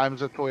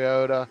 Heim's a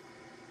Toyota,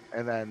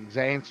 and then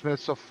Zane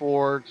Smith's a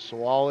Ford,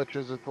 Swalich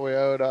is a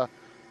Toyota.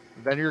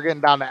 Then you're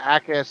getting down to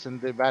Akis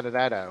and De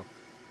Benedetto.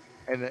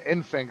 And the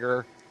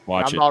Infinger,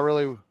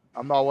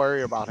 I'm not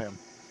worried about him.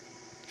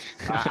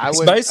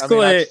 It's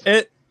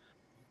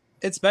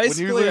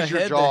basically a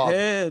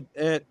head-to-head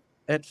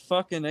at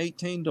fucking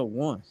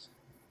 18-1.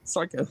 It's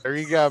like there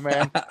you go,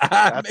 man.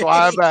 That's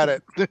why I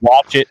bet it.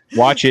 Watch it,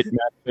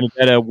 Matt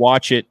Benedetto.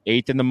 Watch it.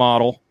 8th in the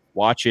model.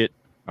 Watch it.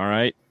 All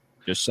right,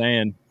 just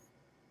saying.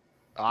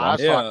 I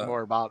was talking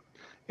more about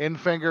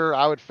Infinger.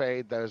 I would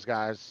fade those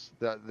guys,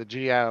 the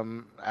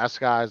GMS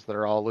guys that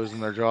are all losing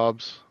their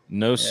jobs.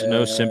 No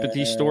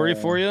sympathy story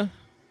for you.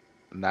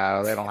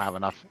 No, they don't have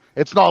enough.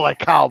 It's not like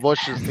Kyle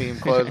Busch's team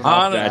closing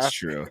off. That's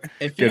true.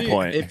 Good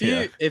point.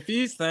 If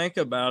you think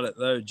about it,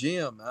 though,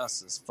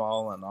 GMS has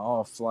fallen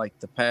off like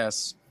the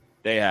past.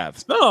 They have.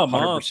 It's been a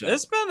month. 100%.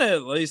 It's been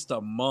at least a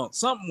month.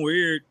 Something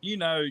weird. You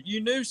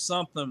knew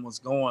something was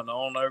going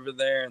on over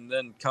there, and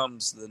then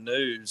comes the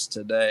news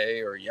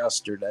today or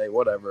yesterday,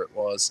 whatever it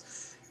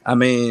was. I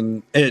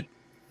mean,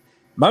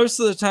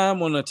 most of the time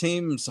when a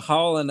team's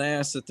hauling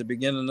ass at the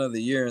beginning of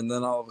the year and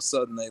then all of a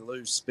sudden they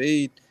lose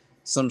speed,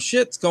 some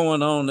shit's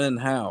going on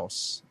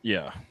in-house.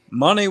 Yeah.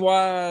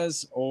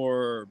 Money-wise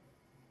or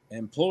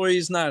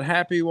employees not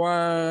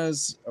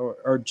happy-wise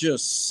or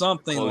just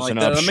something closing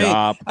like that.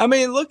 Shop. I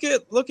mean, look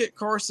at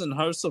Carson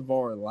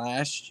Hocevar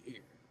last year.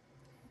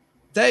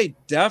 They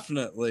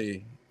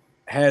definitely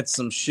had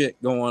some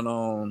shit going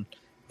on.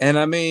 And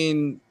I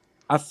mean,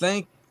 I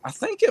think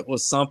it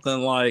was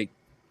something like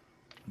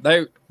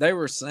they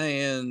were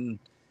saying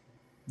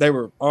they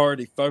were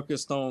already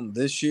focused on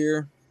this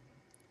year,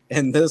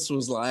 and this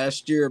was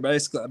last year,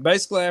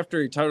 basically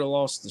after he totally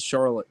lost the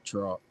Charlotte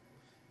truck,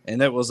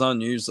 and it was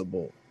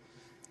unusable.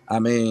 I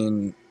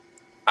mean,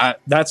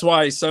 that's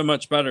why he's so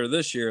much better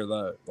this year,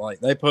 though. Like,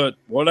 they put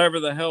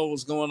whatever the hell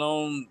was going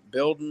on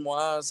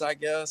building-wise, I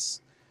guess,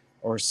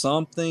 or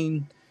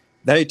something,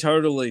 they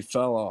totally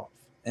fell off.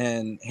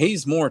 And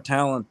he's more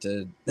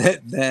talented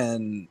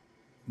than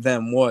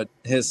what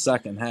his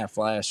second half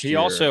last year. He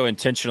also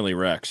intentionally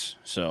wrecks,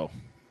 so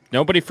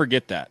nobody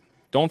forget that.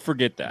 Don't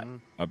forget that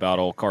about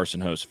old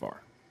Carson Hocevar.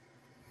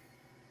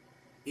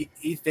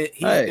 He's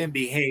been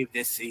behaved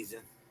this season.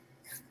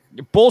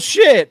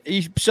 Bullshit.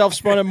 He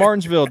self-spun at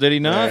Martinsville, did he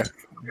not?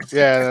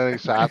 Yeah, he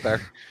sat there.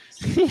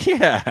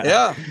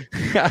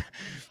 Yeah.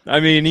 I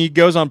mean, he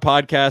goes on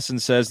podcasts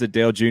and says that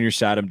Dale Jr.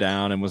 sat him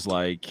down and was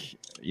like,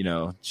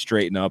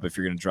 straighten up if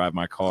you're going to drive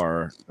my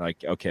car.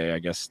 Like, okay, I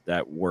guess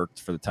that worked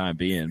for the time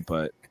being,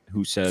 but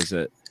who says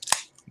that,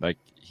 like,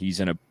 he's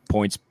in a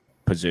points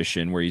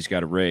position where he's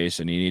got a race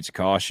and he needs a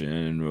caution?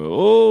 And,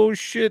 oh,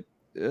 shit.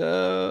 I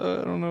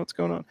don't know what's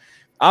going on.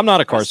 I'm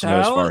not a Carson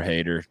Hocevar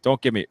hater. Don't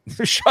give me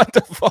shut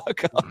the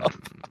fuck up.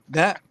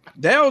 That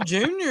Dale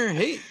Jr.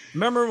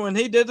 Remember when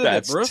he did it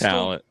at Bristol?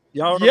 Talent.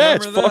 Y'all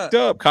remember it's that? Fucked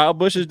up. Kyle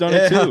Busch has done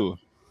it too.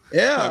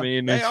 Yeah, I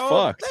mean, it's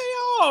fucked. They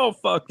all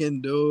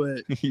fucking do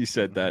it. He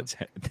said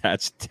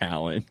that's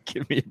talent.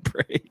 Give me a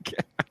break.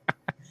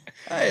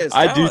 Hey,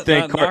 I do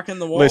think knocking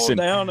the wall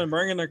down and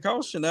bringing their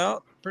caution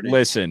out.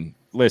 Listen.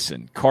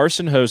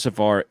 Carson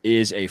Hocevar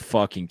is a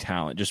fucking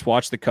talent. Just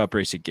watch the Cup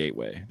race at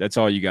Gateway. That's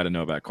all you got to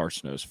know about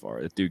Carson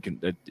Hocevar. That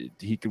dude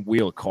he can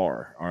wheel a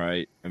car. All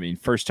right. I mean,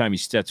 first time he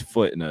sets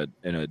foot in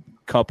a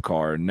Cup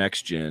car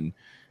next gen,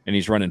 and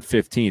he's running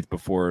 15th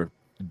before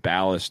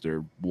ballast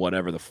or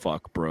whatever the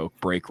fuck broke,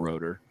 brake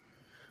rotor.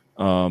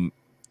 I'm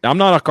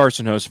not a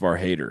Carson Hocevar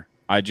hater.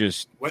 I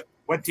just what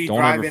do you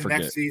drive in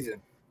next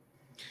season?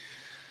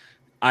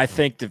 I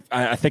think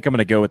I'm going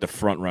to go with the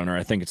front runner.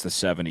 I think it's the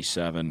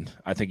 77.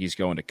 I think he's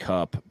going to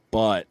Cup,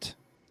 but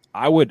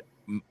I would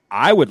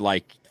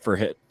like for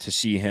him to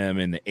see him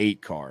in the 8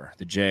 car,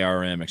 the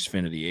JRM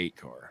Xfinity 8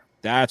 car.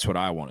 That's what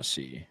I want to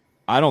see.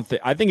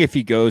 I think if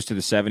he goes to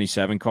the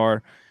 77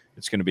 car,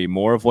 it's going to be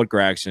more of what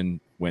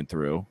Gragson went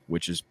through,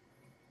 which is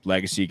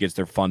Legacy gets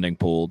their funding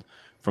pulled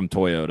from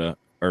Toyota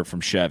or from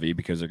Chevy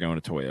because they're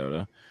going to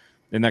Toyota.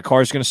 And that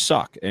car is going to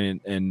suck.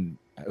 And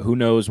who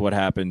knows what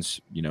happens,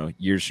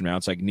 years from now.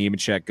 It's like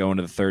Nemechek going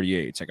to the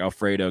 38. It's like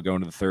Alfredo going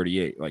to the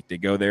 38. Like, they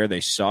go there,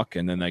 they suck,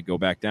 and then they go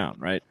back down,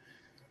 right?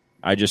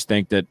 I just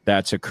think that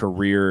that's a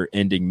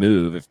career-ending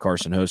move if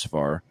Carson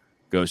Hocevar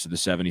goes to the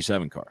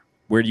 77 car.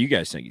 Where do you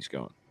guys think he's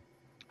going?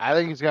 I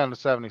think he's going to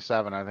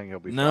 77. I think he'll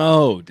be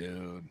fine.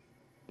 Dude.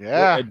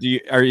 Yeah.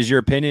 Is your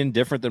opinion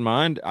different than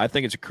mine? I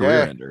think it's a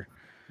career ender.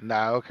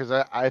 No, because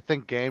I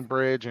think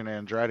Gamebridge and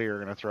Andretti are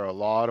going to throw a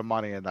lot of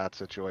money in that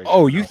situation.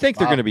 Oh, you think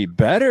they're going to be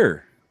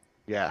better?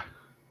 Yeah.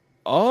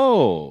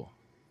 Oh.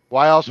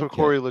 Why else would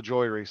Corey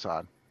LaJoie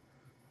resign?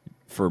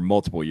 For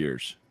multiple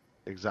years.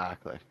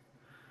 Exactly.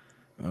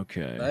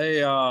 Okay.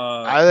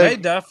 They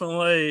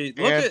definitely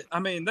look at. I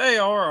mean, they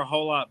are a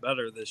whole lot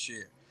better this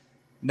year.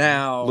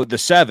 Now the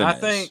 7. I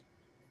think.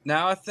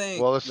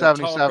 Well, the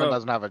 77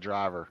 doesn't have a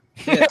driver.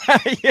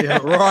 Yeah,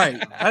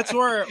 right. That's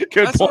where.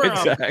 Good point,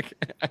 Zach.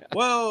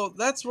 Well,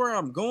 that's where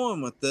I'm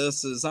going with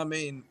this. Is I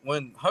mean,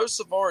 when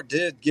Hocevar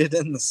did get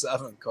in the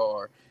 7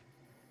 car,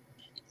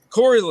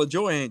 Corey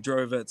LaJoy ain't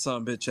drove that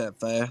son bitch that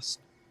fast.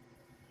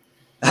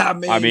 I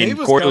mean,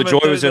 Corey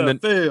LaJoy was in the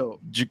field.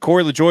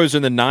 Corey LaJoy was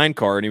in the 9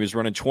 car and he was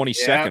running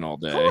 22nd all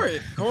day.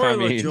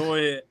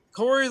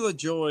 Corey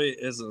LaJoy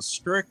is a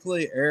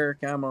strictly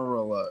Eric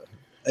Amarillo,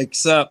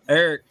 except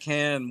Eric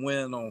can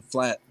win on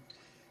flat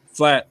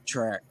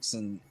tracks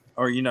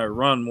or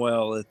run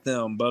well at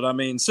them. But I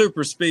mean,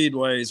 super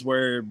speedways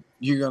where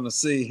you're going to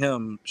see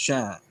him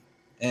shine,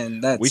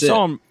 and we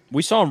saw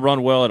him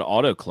run well at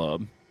Auto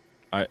Club.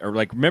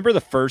 Remember the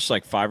first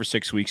 5 or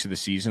 6 weeks of the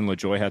season,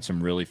 LaJoy had some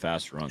really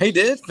fast runs. He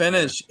did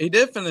finish. He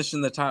did finish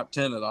in the top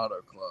 10 at Auto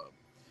Club,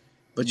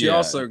 but you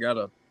also got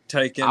to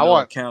take into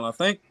account. I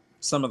think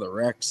some of the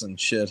wrecks and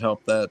shit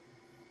helped that.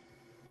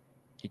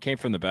 He came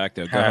from the back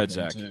though. Go ahead,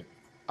 Zach.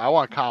 I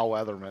want Kyle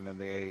Weatherman in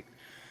the 8.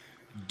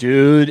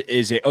 Dude,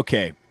 is it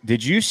okay?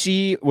 Did you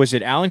see? Was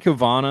it Alan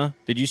Cavana?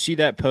 Did you see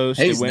that post?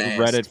 It went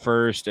Reddit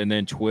first and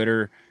then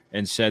Twitter.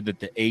 And said that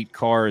the 8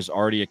 car is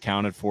already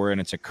accounted for, and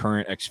it's a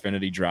current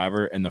Xfinity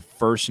driver. And the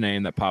first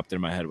name that popped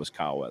in my head was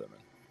Kyle Weatherman.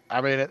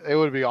 I mean, it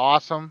would be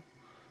awesome.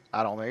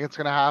 I don't think it's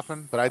going to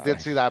happen, but I did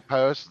see that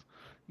post.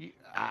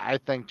 I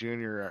think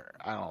Junior,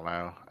 I don't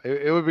know.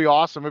 It would be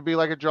awesome. It'd be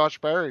like a Josh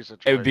Berry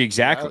situation. It would be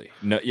exactly.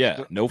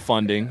 No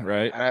funding,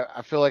 right?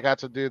 I feel like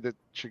that's a dude that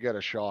should get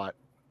a shot.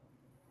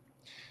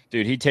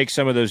 Dude, he takes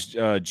some of those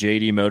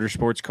JD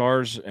Motorsports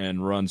cars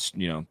and runs,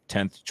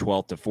 10th,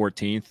 12th to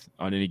 14th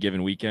on any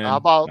given weekend. How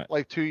about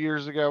 2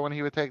 years ago when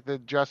he would take the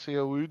Jesse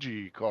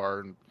Owuji car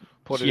and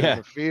put it in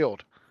the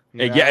field?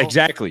 Yeah,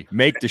 exactly.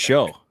 Make the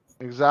show.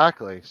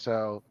 Exactly.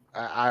 So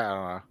I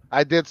don't know.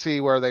 I did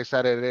see where they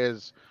said it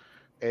is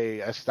a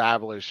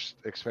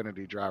established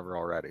Xfinity driver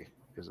already.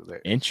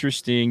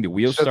 Interesting. The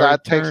wheels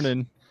start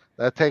turning.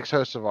 That takes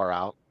Hocevar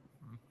out.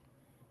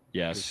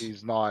 Yes.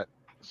 He's not.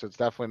 So it's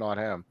definitely not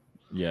him.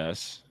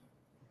 Yes.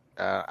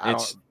 Go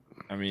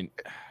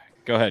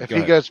ahead.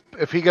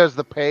 If he goes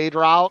the paid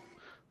route,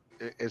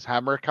 is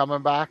Hemmer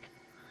coming back?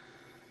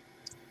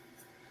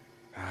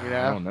 I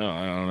don't know.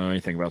 I don't know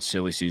anything about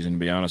silly season, to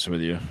be honest with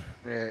you.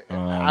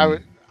 Yeah,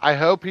 I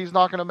hope he's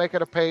not going to make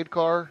it a paid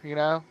car,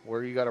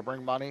 where you got to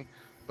bring money,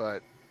 but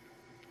it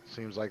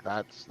seems like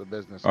that's the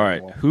business. All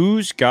right.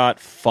 Who's got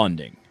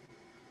funding?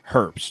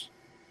 Herps.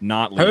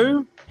 Not Lee.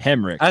 Who?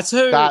 Hemrick. That's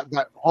who.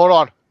 Hold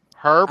on.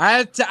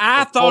 Herps.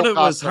 I thought it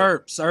was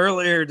Herps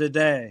earlier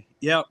today.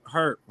 Yep,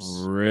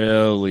 Herps.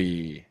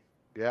 Really?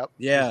 Yep.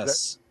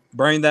 Yes.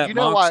 Bring that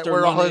monster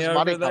where all money his over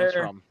money there. comes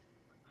from.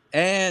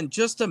 And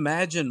just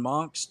imagine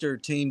Monster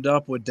teamed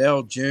up with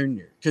Dale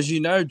Jr. because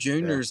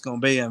Jr. is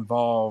going to be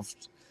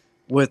involved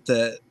with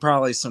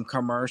probably some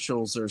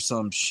commercials or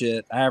some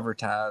shit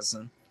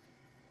advertising.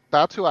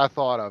 That's who I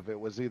thought of. It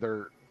was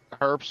either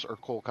Herps or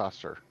Cole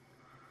Custer.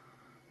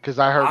 Because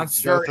I heard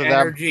Monster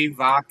Energy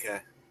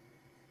Vodka.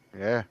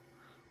 Yeah.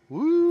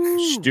 Woo.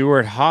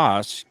 Stuart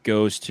Haas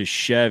goes to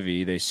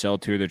Chevy. They sell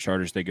 2 of their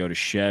Chargers. They go to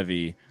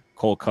Chevy.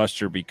 Cole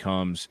Custer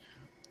becomes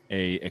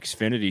a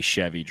Xfinity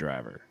Chevy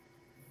driver.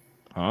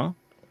 Huh?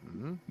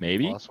 Mm-hmm.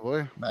 Maybe?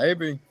 Possibly.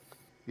 Maybe.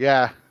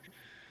 Yeah.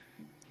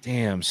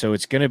 Damn. So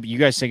it's going to be, you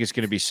guys think it's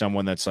going to be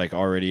someone that's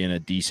already in a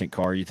decent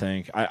car, you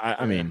think?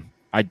 I mean,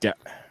 I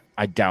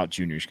doubt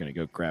Junior's going to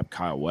go grab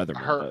Kyle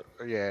Weatherman.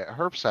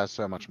 Herps has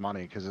so much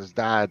money because his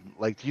dad,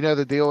 do you know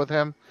the deal with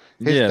him?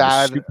 His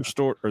dad, the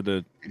superstore or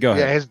the go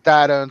ahead. Yeah, his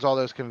dad owns all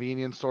those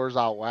convenience stores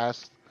out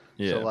west.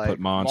 Yeah, so put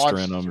Monster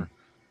in them,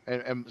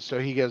 and so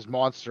he gives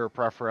Monster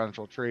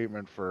preferential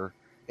treatment for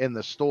in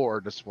the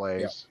store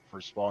displays for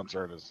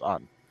sponsoring his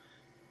son.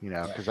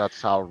 Because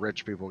that's how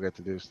rich people get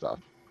to do stuff.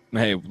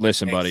 Hey,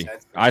 listen, buddy.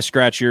 I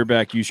scratch your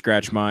back, you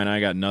scratch mine.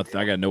 I got nothing.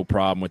 I got no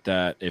problem with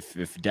that.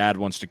 If Dad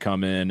wants to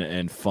come in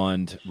and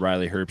fund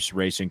Riley Herbst's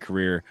racing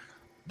career,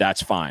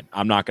 that's fine.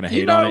 I'm not going to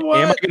hate on it.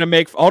 Am I going to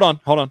make? Hold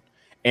on.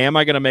 Am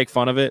I going to make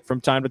fun of it from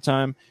time to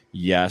time?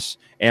 Yes.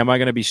 Am I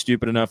going to be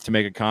stupid enough to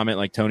make a comment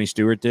like Tony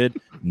Stewart did?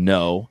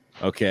 No.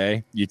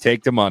 Okay. You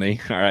take the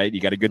money. All right.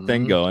 You got a good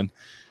thing going.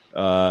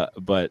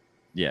 But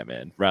yeah,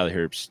 man, Riley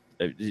Herbst.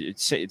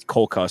 It's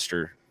Cole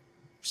Custer,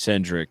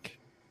 Cendric,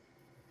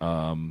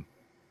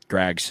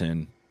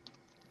 Gragson.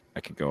 I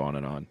could go on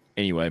and on.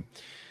 Anyway,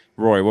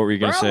 Roy, what were you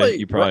going to say?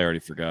 You probably already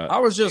forgot. I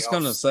was just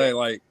going to say,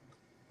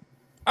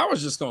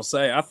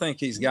 I think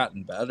he's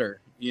gotten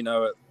better,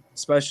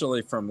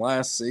 especially from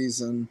last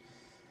season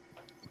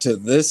to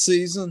this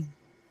season.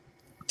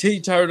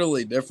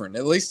 Totally different.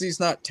 At least he's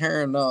not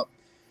tearing up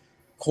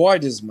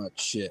quite as much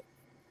shit.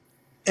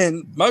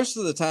 And most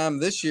of the time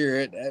this year,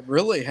 it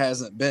really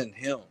hasn't been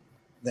him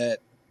that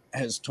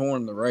has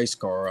torn the race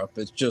car up.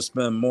 It's just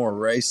been more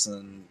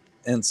racing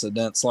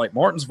incidents. Like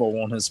Martinsville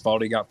wasn't his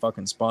fault. He got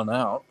fucking spun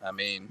out. I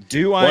mean,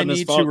 do I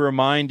need to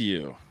remind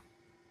you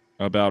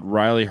about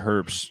Riley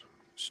Herbst's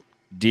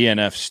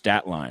DNF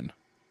stat line?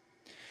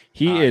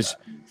 He is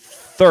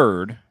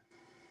third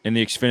in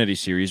the Xfinity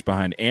Series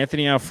behind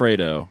Anthony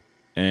Alfredo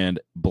and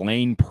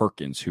Blaine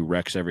Perkins, who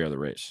wrecks every other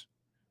race.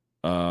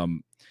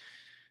 And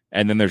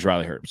then there's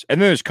Riley Herbst.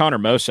 And then there's Connor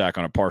Mosack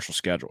on a partial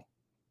schedule.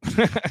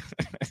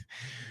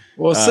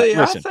 Well, see,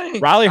 listen,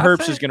 Riley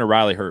Herbst is going to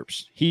Riley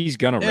Herbst. He's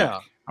going to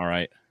wreck. All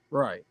right.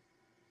 Right.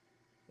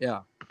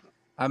 Yeah.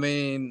 I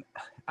mean,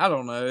 I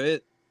don't know.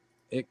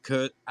 It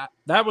could.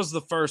 That was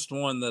the first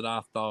one that I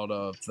thought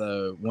of,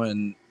 though,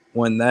 when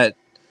that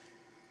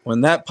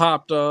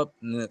popped up,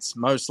 and it's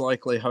most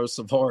likely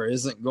Hocevar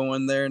isn't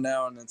going there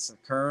now, and it's the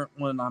current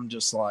one. I'm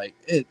just like,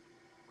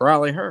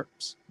 Riley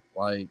Herbst.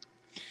 Like,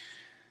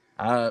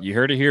 you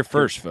heard it here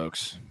first,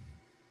 folks.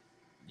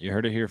 You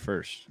heard it here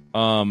first.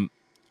 All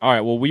right.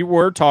 Well, we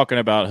were talking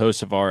about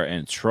Hocevar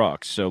and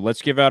trucks, so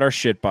let's give out our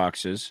shit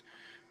boxes.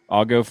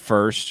 I'll go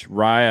first.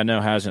 Rye, I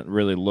know, hasn't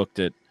really looked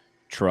at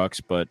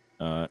trucks, but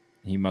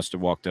he must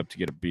have walked up to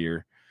get a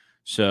beer.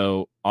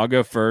 So I'll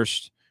go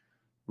first.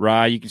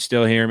 Rye, you can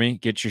still hear me.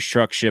 Get your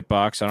truck shit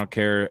box. I don't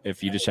care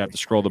if you just have to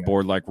scroll the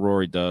board like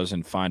Rory does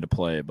and find a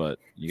play, but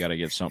you got to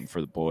get something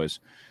for the boys.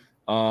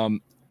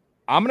 I'm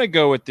going to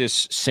go with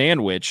this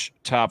sandwich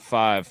top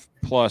 5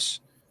 plus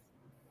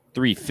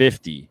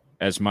 350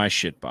 as my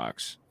shit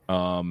box.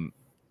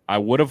 I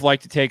would have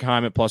liked to take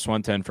Heim at plus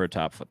 110 for a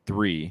top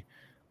 3,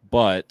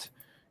 but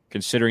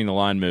considering the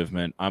line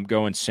movement, I'm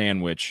going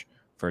sandwich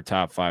for a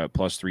top 5 at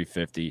plus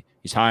 350.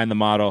 He's high in the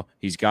model.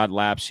 He's got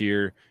laps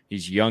here.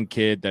 He's a young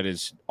kid that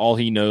is all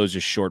he knows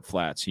is short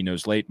flats. He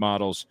knows late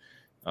models.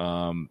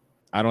 I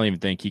don't even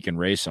think he can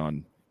race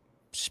on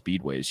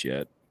speedways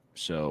yet.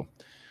 So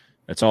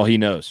that's all he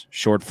knows.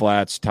 Short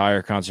flats,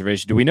 tire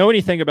conservation. Do we know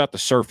anything about the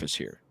surface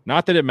here?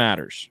 Not that it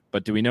matters,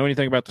 but do we know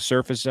anything about the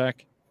surface,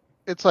 Zach?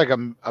 It's like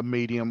a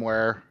medium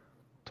wear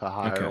to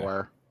higher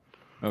wear.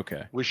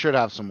 Okay. We should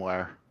have some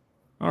wear.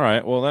 All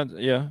right. Well,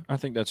 I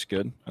think that's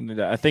good.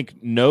 I think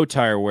no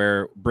tire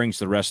wear brings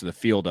the rest of the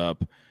field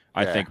up.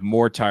 I think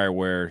more tire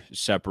wear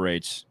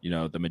separates, the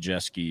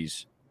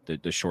Majeskis,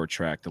 the short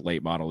track, the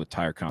late model, the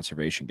tire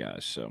conservation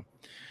guys. So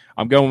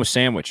I'm going with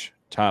sandwich,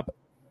 top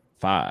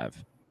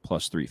 5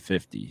 plus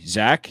 350.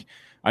 Zach,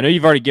 I know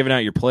you've already given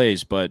out your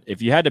plays, but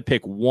if you had to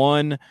pick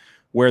one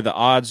where the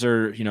odds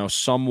are,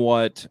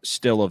 somewhat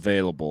still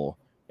available,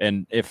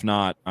 and if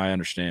not, I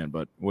understand,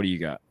 but what do you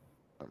got?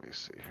 Let me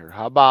see here.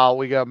 How about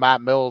we go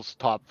Matt Mills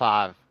top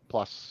 5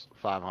 plus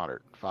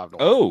 500, 5 to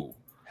 1. Oh,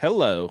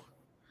 hello.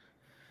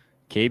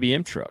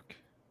 KBM truck.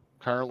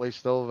 Currently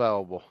still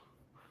available.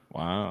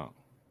 Wow.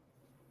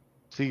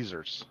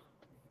 Caesars.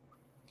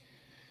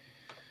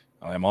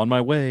 I'm on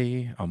my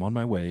way.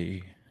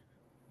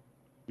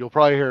 You'll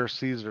probably hear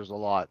Caesars a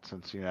lot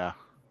since,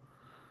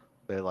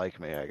 they like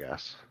me, I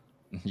guess.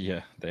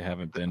 Yeah, they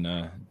haven't been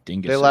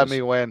dinguses. They let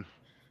me win.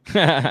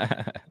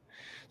 So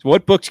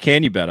what books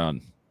can you bet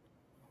on?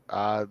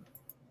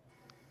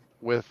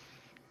 With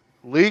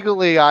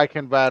legally, I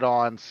can bet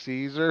on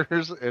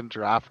Caesars and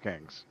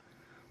DraftKings.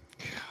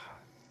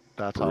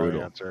 That's brutal. how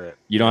I answer it.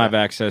 You don't have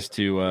access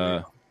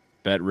to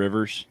Bet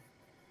Rivers?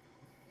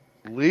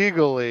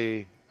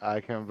 Legally,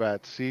 I can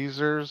bet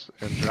Caesars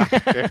and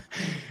DraftKings.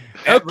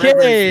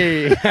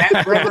 Okay.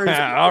 Bet Rivers,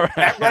 all right.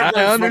 Bet Rivers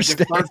I understand. was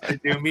the first to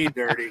do me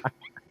dirty.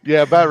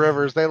 Yeah, Bet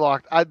Rivers, they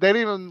locked. They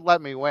didn't even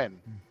let me win.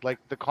 Like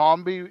the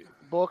Combi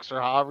books,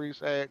 or however you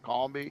say it,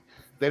 Combi,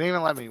 they didn't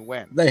even let me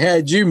win. They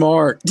had you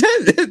marked.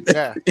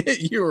 Yeah.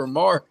 You were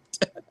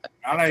marked.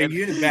 I don't know.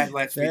 You the bet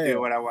lets me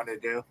do what I want to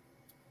do.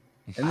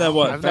 And then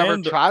what? I've never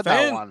tried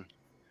that one.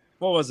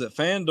 What was it?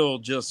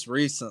 FanDuel just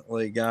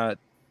recently got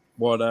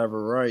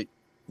whatever, right?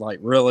 Like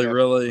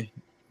really.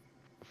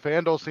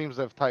 FanDuel seems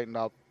to have tightened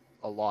up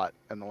a lot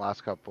in the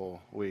last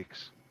couple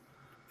weeks.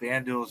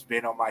 FanDuel's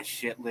been on my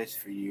shit list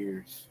for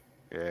years.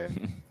 Yeah.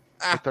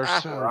 But they're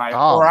so or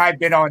dumb. I've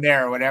been on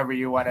there, whatever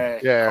you want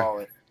to call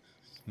it.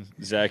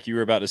 Zach, you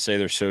were about to say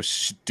they're so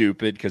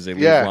stupid because they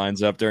leave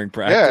lines up during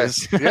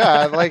practice.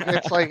 Yeah,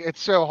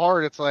 it's so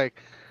hard. It's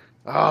like,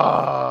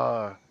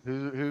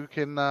 who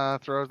can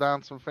throw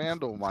down some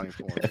FanDuel money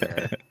for me?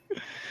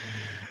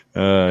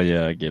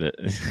 Yeah, I get it.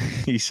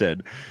 He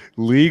said,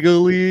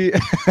 legally.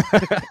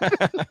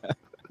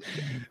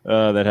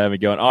 That had me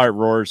going. All right,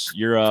 Roars,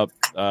 you're up.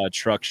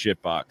 Truck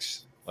shit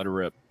box. Let her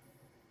rip.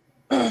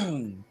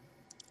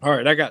 All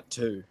right, I got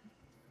 2.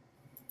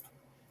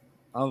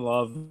 I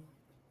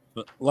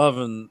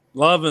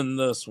loving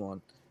this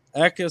one.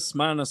 Eckes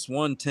minus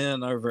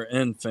 110 over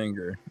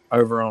Enfinger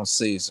over on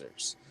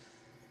Caesars.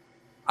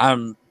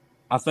 I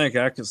think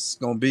Eckes is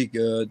going to be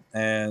good,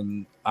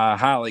 and I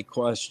highly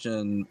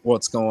question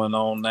what's going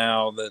on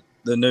now that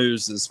the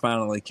news has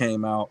finally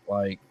came out.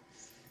 Like,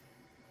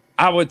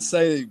 I would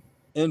say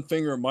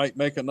Enfinger might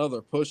make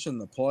another push in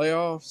the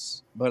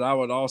playoffs, but I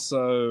would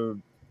also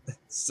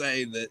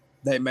say that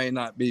they may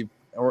not be.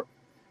 Or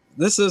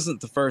this isn't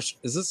the first.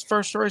 Is this the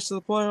first race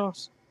of the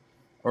playoffs,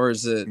 or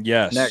is it?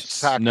 Yes.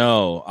 Next.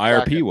 No.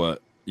 IRP. Second.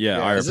 What? Yeah.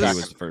 IRP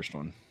was the first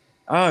one.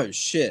 Oh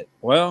shit.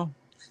 Well.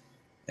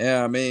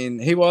 Yeah, I mean,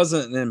 he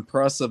wasn't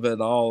impressive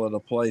at all at a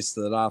place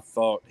that I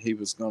thought he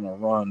was going to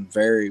run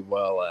very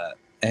well at.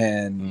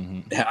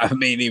 And, I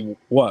mean, he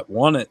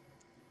won it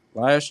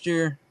last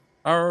year,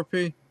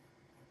 RRP?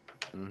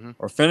 Mm-hmm.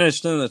 Or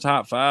finished in the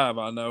top 5,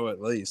 I know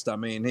at least. I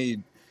mean,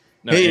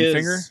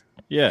 Enfinger?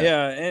 Yeah.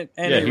 Yeah,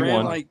 and he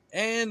ran won.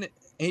 and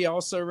he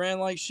also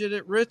ran like shit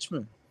at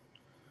Richmond.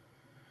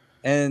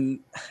 And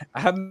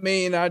I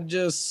mean,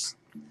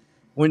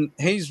 when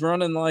he's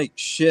running like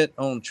shit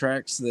on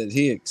tracks that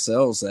he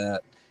excels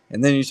at,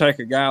 and then you take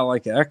a guy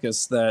like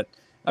Eckes that,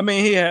 I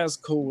mean, he has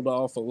cooled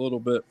off a little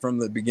bit from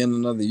the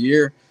beginning of the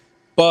year,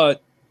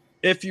 but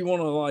if you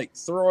want to like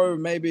throw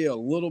maybe a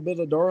little bit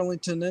of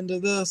Darlington into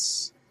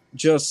this,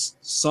 just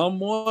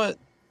somewhat,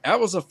 that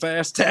was a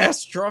fast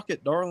ass truck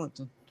at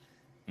Darlington.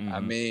 I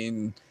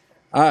mean,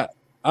 I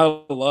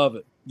love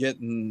it.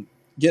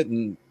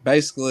 Getting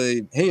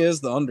basically, he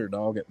is the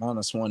underdog at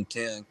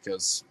 -110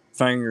 because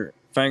Finger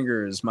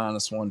is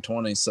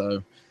 -120.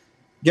 So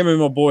give me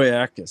my boy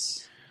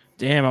Eckes.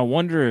 Damn, I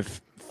wonder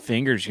if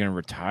Finger's gonna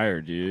retire,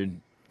 dude.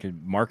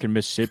 Mark in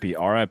Mississippi,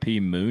 R.I.P.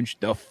 Moonch,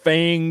 the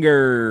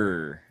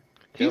Finger.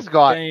 He's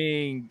got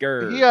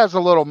Finger. He has a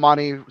little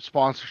money,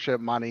 sponsorship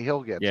money.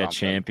 He'll get something.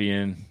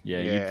 Champion.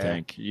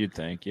 Yeah, you'd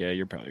think. Yeah,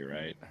 you're probably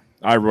right.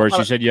 All right, Royce,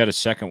 you said you had a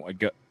second one.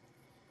 Go.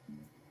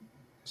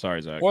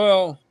 Sorry, Zach.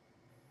 Well,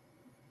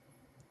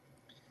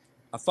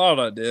 I thought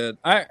I did.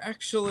 I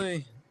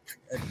actually.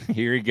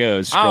 Here he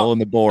goes, scrolling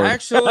the board.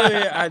 Actually,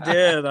 I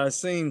did. I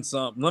seen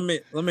something. Let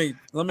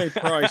me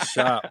price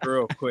shop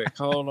real quick.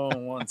 Hold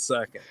on 1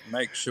 second.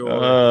 Make sure.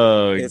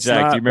 Oh,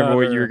 exactly. You remember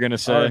what you were gonna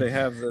say? I already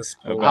have this.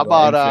 How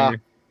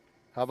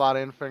about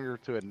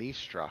Infinger to a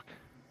niche truck?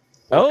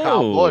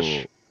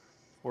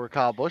 Or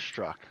Kyle Busch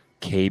truck.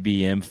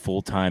 KBM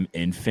full-time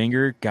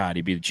Infinger. God,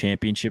 he'd be the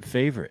championship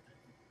favorite.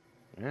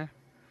 Yeah,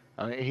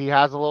 I mean, he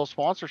has a little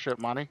sponsorship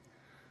money.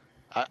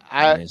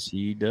 Yes,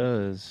 he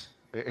does.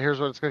 Here's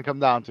what it's going to come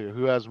down to: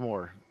 who has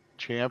more,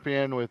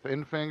 champion with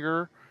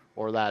Infinger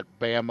or that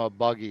Bama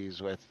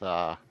buggies with?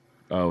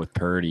 With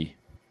Purdy.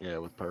 Yeah,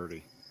 with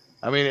Purdy.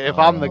 I mean, if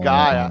I'm the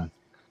guy,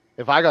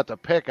 if I got to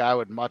pick, I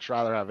would much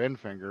rather have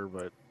Infinger.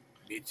 But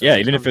yeah,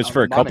 even if it's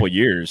for a couple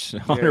years,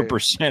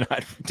 100%.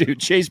 Dude,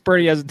 Chase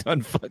Purdy hasn't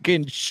done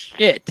fucking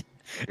shit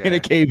in a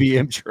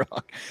KBM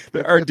truck.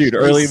 Dude,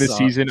 early in the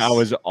season, I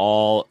was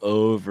all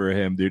over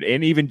him, dude.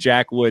 And even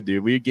Jack Wood,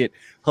 dude. We'd get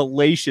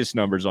hellacious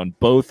numbers on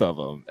both of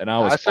them. And I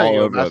was all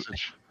over him.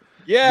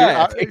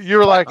 Yeah. You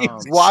were like,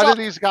 why do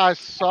these guys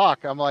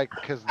suck? I'm like,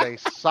 because they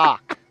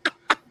suck.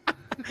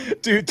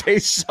 Dude, they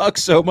suck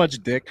so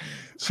much dick.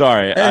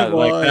 Sorry. That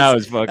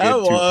was fucking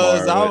too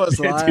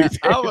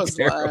far. I was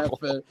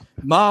laughing.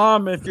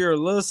 Mom, if you're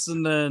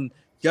listening,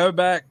 go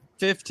back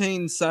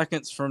 15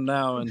 seconds from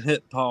now and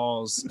hit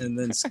pause and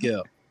then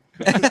skip.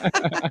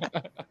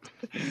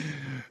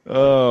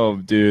 Oh,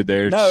 dude,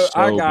 they're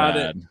so bad.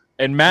 It.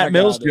 And Matt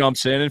Mills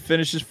jumps in and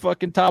finishes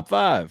fucking top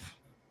 5.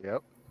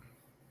 Yep.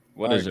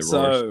 What is it,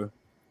 so Royce?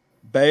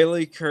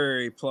 Bailey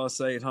Curry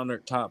plus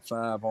 800 top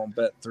 5 on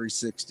Bet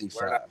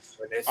 365.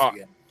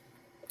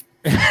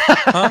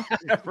 Huh?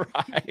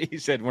 Right. He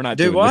said we're not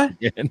doing what?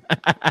 This again.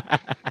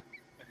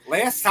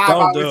 Last time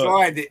I was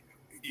on,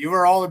 you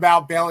were all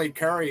about Bailey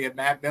Curry and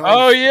Matt Mills.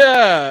 Oh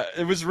yeah,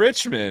 it was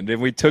Richmond, and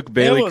we took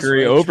Bailey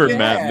Curry over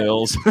Matt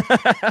Mills.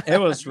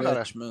 It was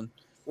Richmond,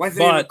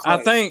 but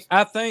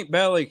I think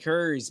Bailey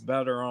Curry's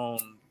better on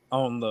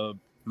the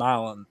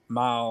mile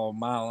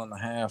and a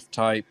half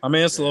type. I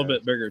mean, it's a little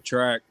bit bigger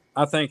track.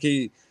 I think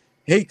he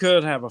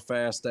could have a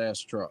fast ass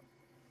truck.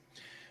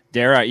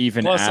 Dare I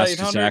even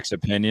ask Zach's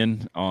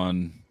opinion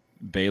on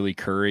Bailey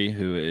Curry,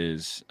 who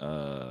is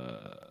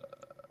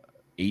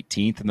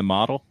 18th in the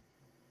model?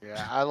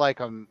 Yeah, I like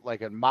them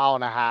like in mile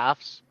and a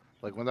halves,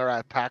 like when they're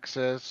at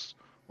Texas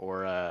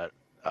or at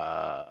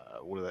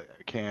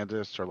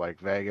Kansas or like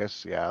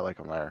Vegas. Yeah, I like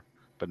them there,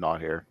 but not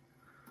here.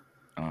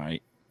 All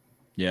right.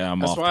 Yeah,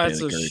 that's why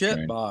it's a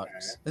shit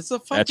box. It's a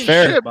fucking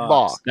shit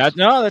box.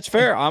 That's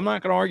fair. I'm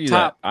not going to argue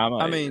that.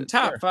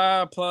 Top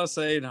 5 plus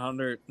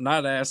 800.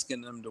 Not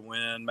asking them to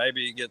win.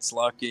 Maybe he gets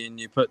lucky and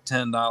you put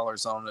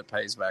 $10 on it,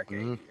 pays back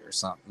 80 or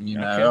something. You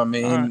know, I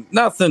mean,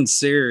 nothing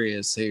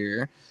serious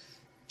here.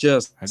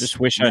 I just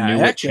wish I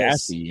knew what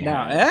chassis.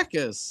 Now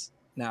Eckes.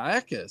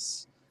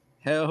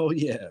 Hell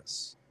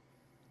yes.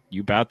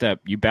 You bout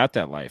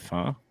that life,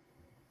 huh?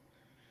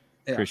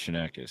 Yeah. Christian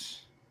Eckes.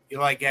 You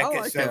like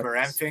Eckes over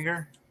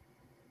Enfinger?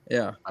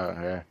 Yeah.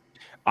 Yeah.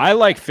 I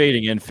like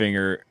fading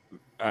Enfinger.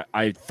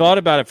 I thought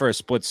about it for a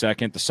split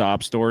second, the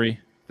sob story,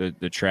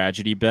 the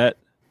tragedy bet,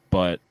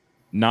 but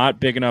not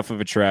big enough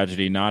of a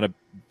tragedy, not a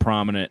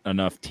prominent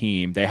enough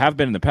team. They have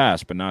been in the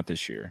past, but not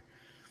this year.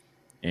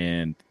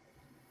 And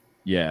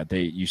yeah,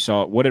 you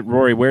saw what did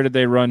Rory? Where did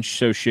they run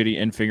so shitty?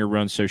 Enfinger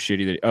runs so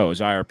shitty that it was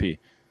IRP.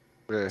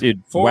 Yeah.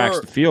 Dude,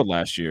 waxed the field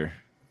last year.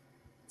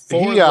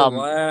 For the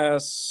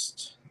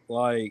last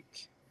like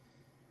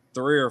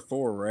 3 or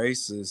 4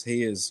 races,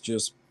 he is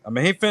just. I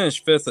mean, he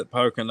finished 5th at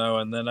Pocono,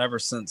 and then ever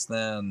since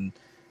then,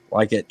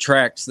 like at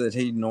tracks that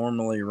he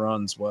normally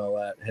runs well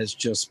at, has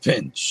just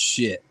been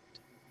shit.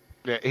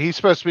 Yeah, he's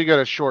supposed to be good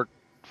at short,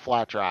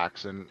 flat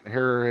tracks, and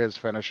here are his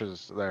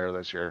finishes there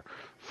this year: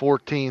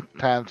 14th,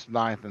 10th,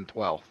 9th, and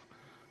 12th.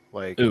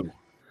 Like, Ooh.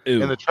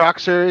 In the truck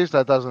series,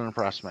 that doesn't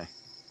impress me.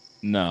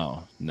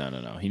 No.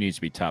 He needs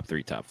to be top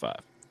 3, top 5.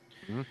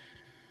 Mm-hmm.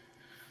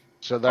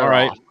 So all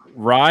right,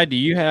 Rye, do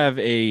you have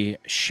a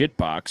shit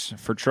box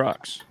for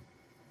trucks?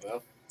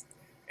 Well,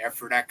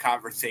 after that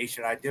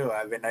conversation, I do. I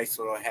have a nice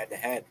little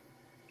head-to-head.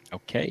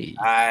 Okay.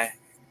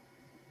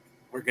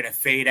 We're going to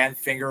fade end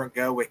finger and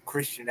go with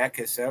Christian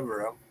Eckes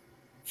over him.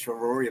 I'm sure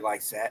Rory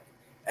likes that.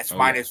 That's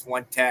minus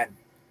 110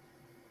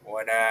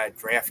 on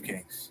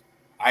DraftKings.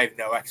 I have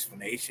no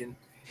explanation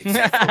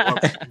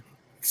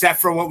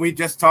except for what we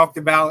just talked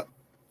about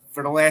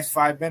for the last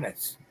 5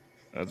 minutes.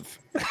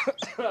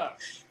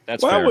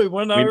 That's fair. We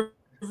went over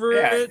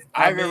it.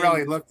 I haven't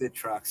really looked at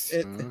trucks.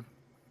 It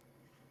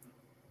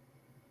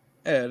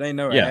ain't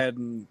no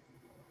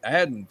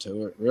adding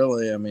to it,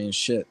 really. I mean,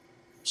 shit.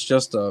 It's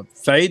just a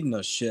fade in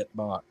a shit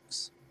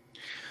box.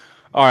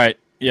 All right.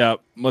 Yeah,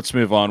 let's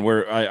move on.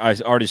 I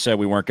already said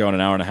we weren't going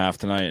an hour and a half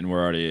tonight, and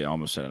we're already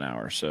almost at an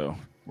hour, so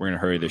we're going to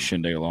hurry this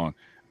shindig along.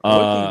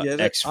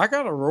 I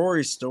got a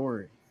Rory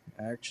story,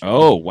 actually.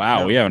 Oh,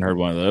 wow. We haven't heard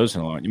one of those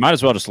in a long. You might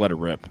as well just let it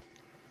rip.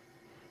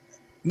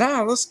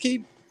 Nah, let's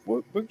keep.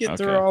 We'll get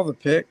through all the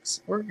picks.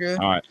 We're good.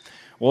 All right.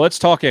 Well, let's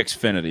talk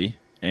Xfinity,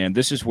 and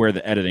this is where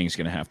the editing is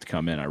going to have to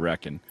come in, I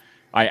reckon.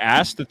 I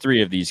asked the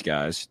three of these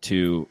guys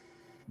to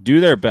do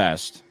their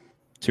best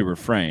to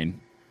refrain,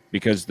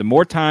 because the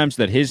more times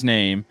that his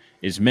name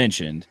is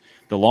mentioned,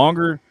 the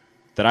longer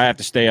that I have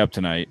to stay up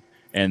tonight,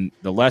 and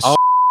the less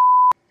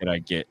that I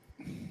get.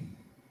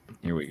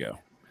 Here we go.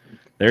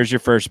 There's your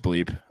first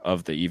bleep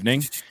of the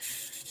evening.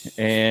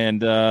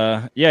 And,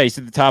 he's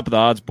at the top of the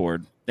odds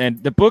board.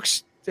 And the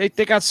books, they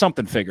got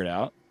something figured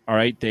out. All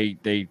right.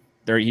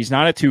 He's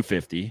not at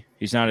 250.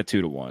 He's not at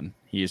 2-1.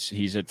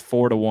 He's at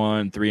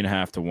 4-1,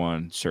 3.5 to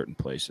 1, certain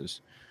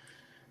places.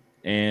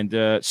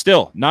 And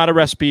still not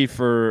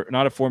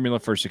a formula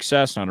for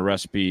success, not a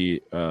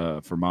recipe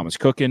for Mama's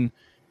cooking,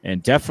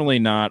 and definitely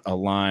not a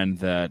line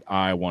that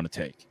I want to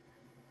take.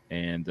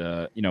 And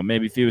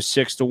maybe if he was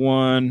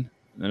 6-1,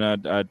 then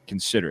I'd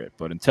consider it.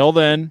 But until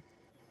then,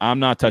 I'm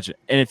not touching it.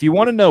 And if you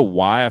want to know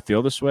why I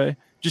feel this way,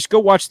 just go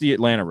watch the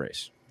Atlanta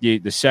race, the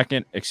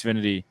second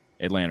Xfinity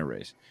Atlanta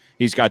race.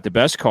 He's got the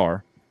best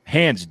car,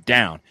 hands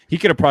down. He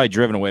could have probably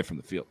driven away from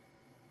the field,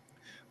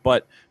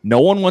 but no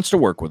one wants to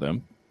work with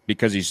him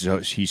because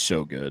he's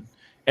so good.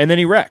 And then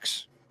he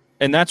wrecks,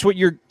 and that's what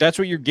you're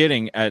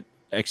getting at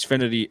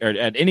Xfinity or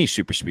at any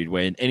super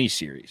speedway in any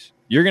series.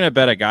 You're gonna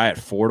bet a guy at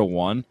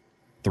 4-1,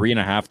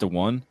 3.5 to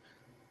 1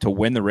 to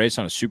win the race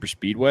on a super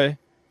speedway.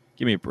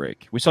 Give me a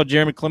break. We saw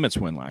Jeremy Clements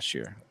win last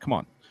year. Come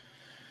on.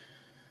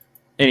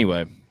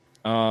 Anyway,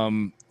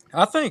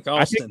 I think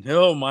Austin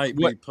Hill might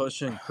be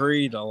pushing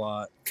Creed a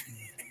lot.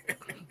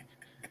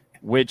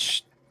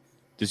 Which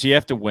does he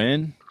have to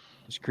win?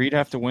 Does Creed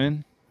have to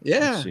win?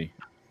 Yeah. Let's see.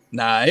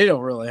 Nah, he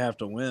don't really have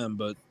to win,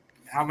 but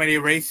how many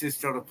races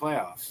till the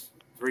playoffs?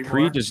 3 more?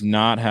 Creed does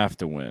not have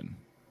to win.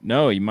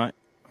 No, he might.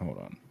 Hold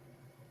on.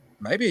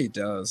 Maybe he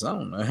does. I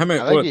don't know. How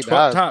many?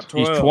 Top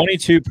 12. He's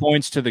 22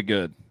 points to the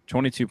good.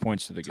 22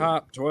 points to the good.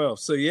 Top 12.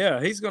 So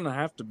yeah, he's going to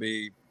have to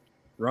be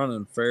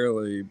running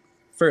fairly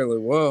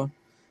well.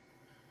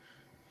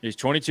 He's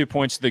 22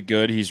 points to the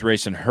good. He's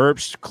racing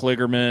Herbst,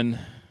 Kligerman,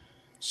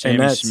 Sammy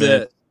and that's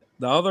Smith. It.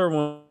 The other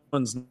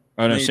ones.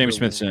 Oh no, Sammy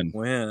Smith's in.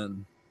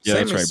 Win. Yeah,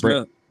 Sammy that's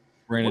right.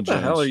 Brandon what the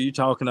Jones. hell are you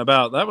talking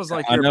about? That was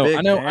like your big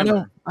I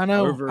know.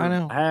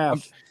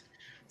 Half.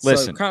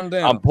 Listen, calm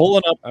down. I'm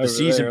pulling up the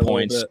season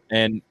points,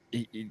 and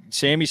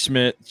Sammy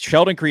Smith,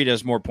 Sheldon Creed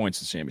has more points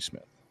than Sammy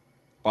Smith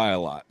by a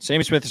lot.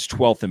 Sammy Smith is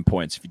 12th in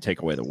points if you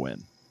take away the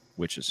win,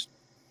 which is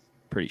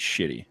pretty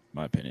shitty, in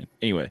my opinion.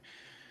 Anyway,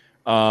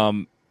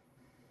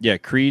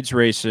 Creed's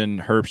racing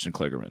Herbst and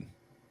Kligerman,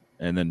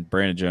 and then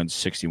Brandon Jones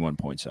 61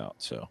 points out.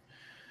 So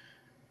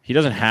he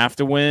doesn't have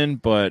to win,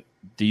 but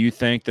do you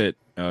think that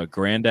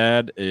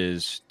Granddad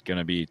is going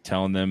to be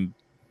telling the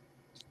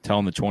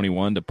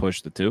 21 to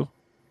push the 2?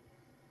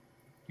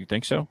 You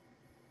think so?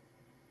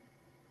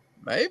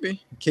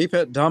 Maybe. Keep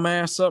that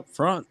dumbass up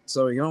front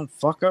so he don't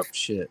fuck up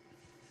shit.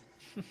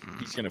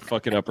 He's going to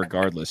fuck it up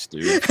regardless,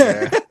 dude.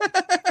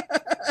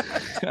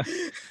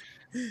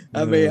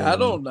 I mean, I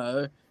don't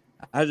know.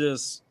 I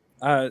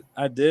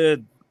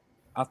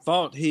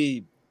thought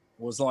he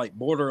was like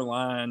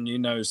borderline,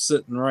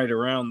 sitting right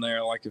around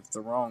there. Like if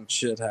the wrong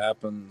shit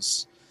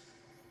happens,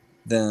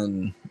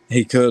 then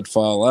he could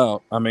fall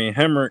out. I mean,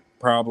 Hemrick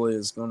probably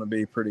is going to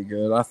be pretty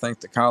good. I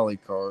think the Collie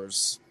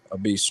cars will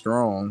be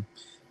strong.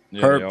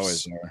 Yeah, they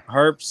always are.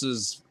 Herbst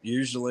is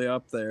usually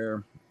up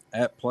there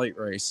at plate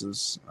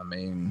races. I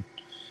mean,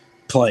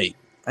 plate.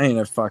 Ain't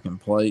a fucking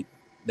plate.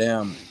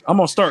 Damn. I'm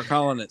going to start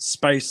calling it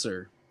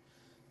Spacer.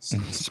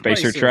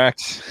 Spacer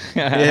tracks.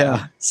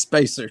 Yeah,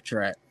 Spacer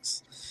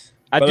tracks.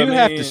 I do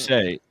have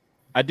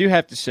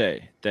to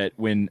say that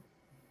when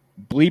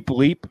Bleep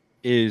Bleep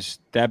is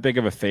that big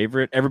of a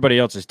favorite, everybody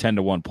else is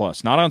 10-1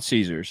 plus. Not on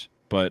Caesars,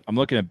 but I'm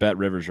looking at Bet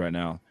Rivers right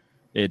now.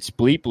 It's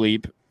Bleep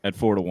Bleep at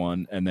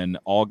 4-1, and then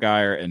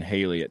Allgaier and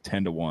Haley at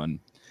 10-1.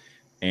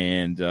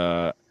 And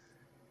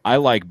I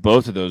like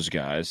both of those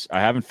guys.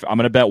 I'm going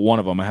to bet one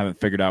of them. I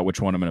haven't figured out which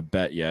one I'm going to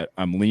bet yet.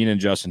 I'm leaning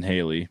Justin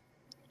Haley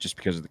just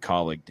because of the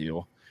colleague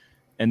deal.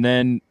 And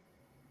then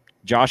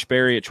Josh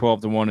Berry at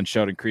 12-1 and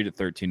Sheldon Creed at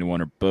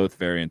 13-1 are both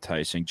very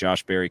enticing.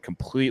 Josh Berry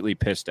completely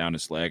pissed down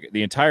his leg.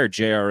 The entire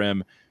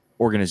JRM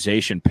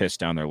organization pissed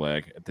down their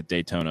leg at the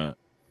Daytona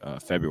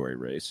February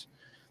race.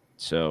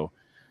 So,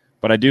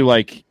 but I do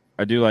like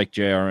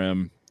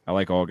JRM. I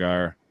like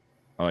Allgaier.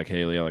 I like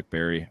Haley. I like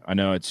Berry. I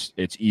know it's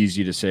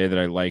easy to say that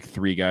I like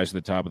 3 guys at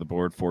the top of the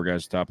board, 4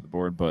 guys at the top of the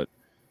board, but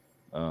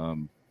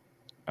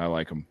I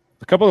like them.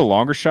 A couple of the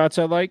longer shots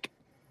I like.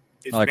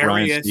 Is I like Berry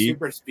Ryan a Steve.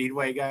 super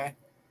speedway guy?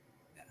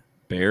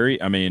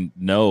 Berry, I mean,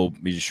 no,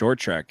 he's a short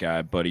track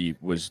guy, but he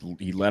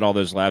led all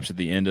those laps at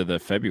the end of the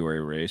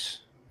February race.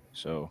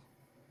 So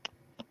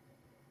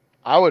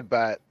I would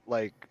bet,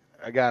 like,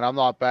 again, I'm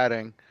not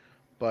betting,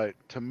 but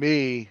to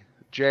me,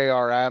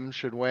 JRM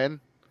should win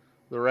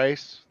the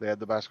race. They had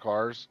the best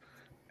cars,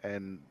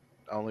 and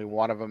only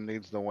one of them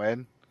needs to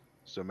win.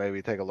 So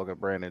maybe take a look at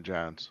Brandon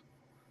Jones.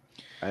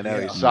 I know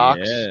he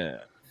sucks,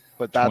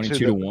 but that's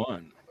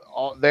 22-1.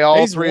 All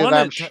 3 of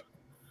them.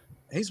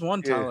 He's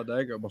won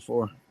Talladega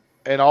before.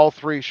 And all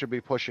 3 should be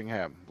pushing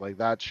him. Like,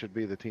 that should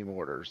be the team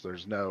orders.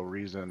 There's no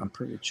reason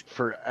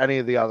for any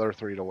of the other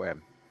 3 to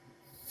win.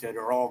 So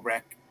they're all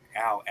wrecked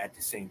out at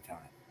the same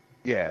time.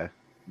 Yeah,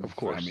 of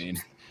course. I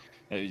mean,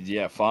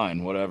 yeah,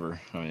 fine,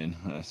 whatever. I mean,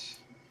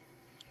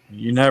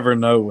 you never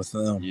know with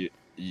them.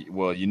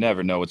 You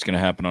never know what's going to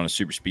happen on a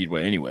super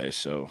speedway anyway.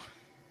 So,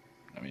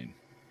 I mean,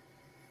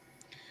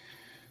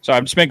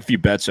 I'm just making a few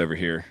bets over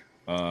here.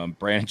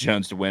 Brandon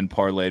Jones to win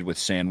parlayed with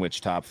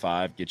Sandwich top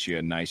 5 gets you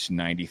a nice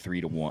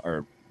 93-1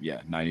 or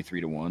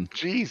 93-1.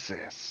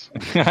 Jesus,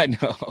 I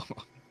know.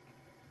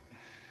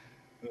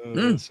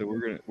 So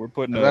we're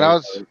putting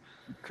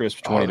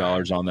crisp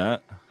 $20 on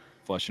that,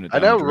 flushing it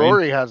down. I know the drain.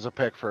 Rory has a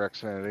pick for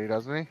Xfinity,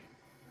 doesn't he?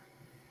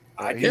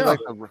 He like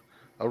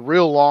a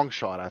real long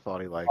shot. I thought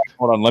he liked.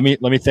 Hold on, let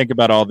me think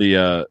about all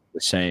the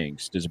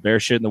sayings. Does a bear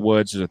shit in the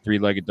woods? Does a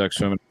 3-legged duck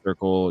swim in a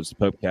circle? Is the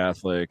Pope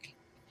Catholic?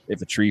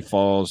 If a tree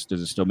falls,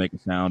 does it still make a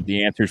sound?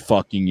 The answer is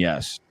fucking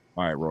yes.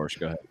 All right, Rorsch,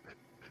 go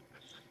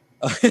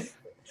ahead.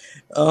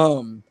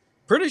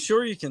 Pretty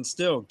sure you can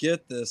still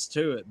get this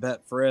too at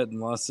Betfred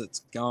unless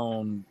it's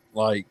gone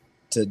like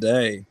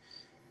today.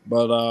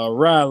 But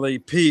Riley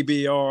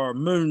PBR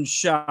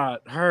Moonshot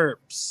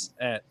Herps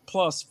at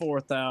plus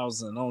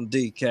 4,000 on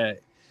DK.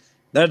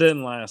 That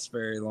didn't last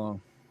very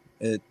long.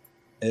 It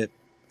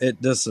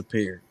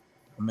disappeared.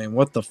 I mean,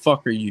 what the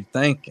fuck are you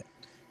thinking?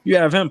 You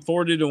have him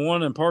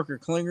 40-1 and Parker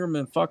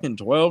Klingerman fucking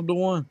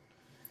 12-1.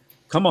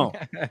 Come on,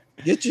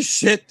 get your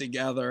shit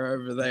together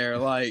over there.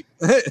 Like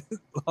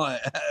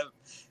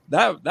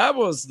that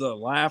was the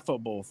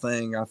laughable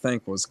thing. I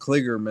think was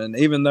Klingerman,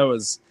 even though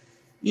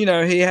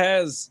he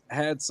has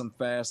had some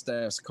fast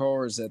ass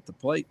cars at the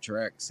plate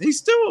tracks.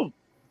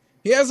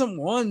 He hasn't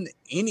won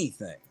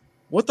anything.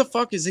 What the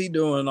fuck is he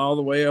doing all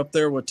the way up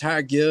there with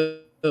Ty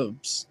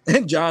Gibbs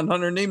and John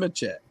Hunter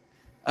Nemechek?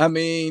 I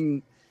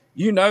mean,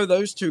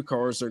 those 2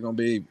 cars are going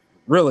to be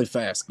really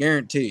fast,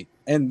 guaranteed.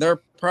 And they're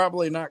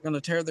probably not going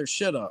to tear their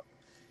shit up.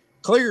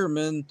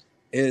 Kligerman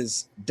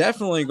is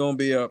definitely going to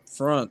be up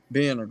front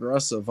being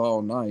aggressive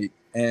all night.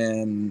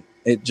 And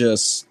it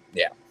just,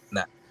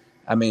 nah.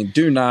 I mean,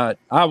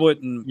 I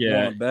wouldn't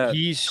want to bet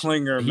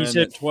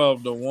Kligerman at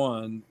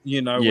 12-1,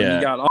 when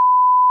you got all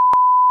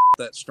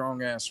that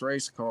strong-ass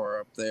race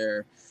car up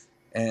there.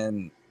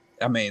 And,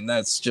 I mean,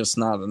 that's just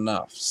not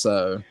enough.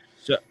 So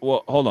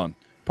well, hold on.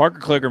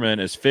 Parker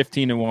Kligerman is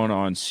 15-1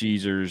 on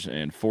Caesars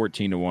and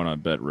 14-1 on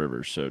Bet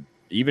Rivers. So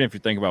even if you're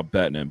thinking about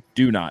betting him,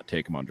 do not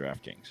take him on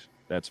DraftKings.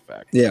 That's a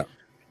fact. Yeah,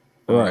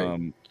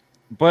 right.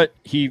 But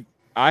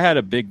I had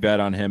a big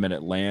bet on him in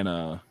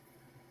Atlanta.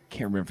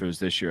 Can't remember if it was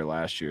this year or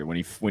last year when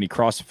he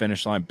crossed the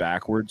finish line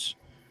backwards.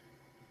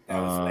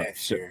 That was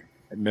last year.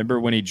 Remember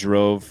when he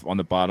drove on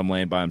the bottom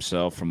lane by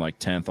himself from like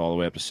 10th all the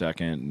way up to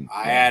 2nd?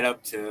 I had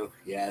up too.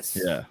 Yes.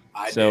 Yeah.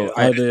 I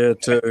did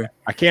too.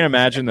 I can't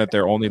imagine that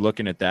they're only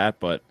looking at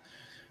that, but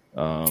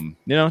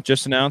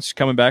just announced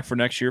coming back for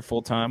next year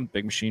full time,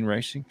 Big Machine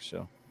Racing.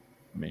 So,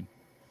 I mean,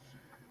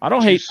 I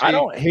don't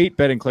hate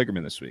betting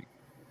Kligerman this week.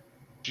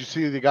 Did you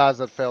see the guys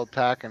that failed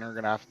TAC and are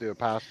going to have to do a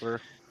pass through?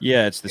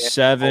 Yeah, it's the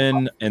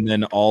 7 and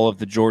then all of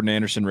the Jordan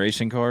Anderson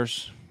racing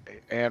cars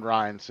and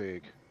Ryan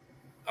Sieg.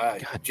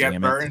 Jeff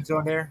Burton's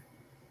on there.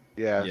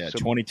 Yeah.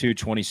 22,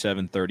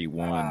 27,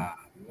 31. I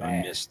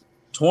missed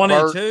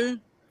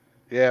 22.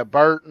 Yeah,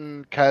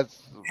 Burton,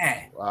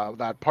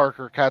 that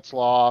Parker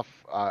Ketzloff,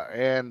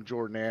 and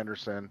Jordan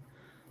Anderson.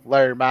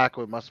 Larry Mack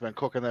must have been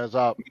cooking those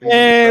up.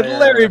 Hey,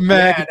 Larry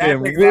Mack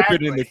has been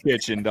whipping in the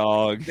kitchen,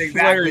 dog. That's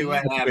exactly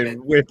what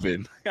happened.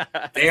 Whipping.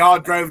 They all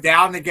drove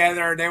down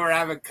together and they were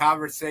having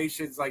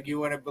conversations like you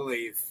wouldn't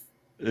believe.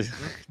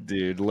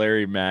 Dude,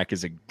 Larry Mack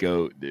is a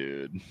goat,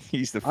 dude.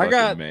 He's the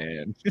fucking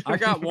man. I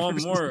got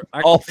one more.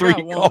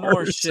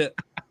 More shit.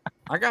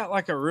 I got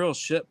like a real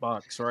shit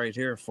box right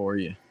here for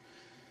you.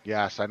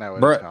 Yes, I know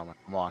it's coming.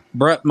 Come on.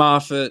 Brett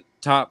Moffitt,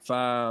 top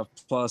 5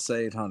 plus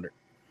 800.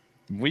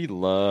 We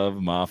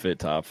love Moffitt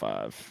top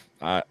 5.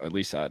 At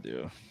least I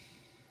do.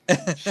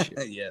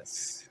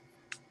 Yes.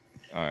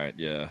 All right,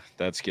 yeah,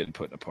 that's getting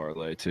put in a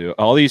parlay too.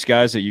 All these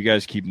guys that you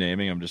guys keep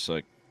naming, I'm just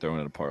like throwing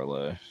in a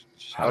parlay.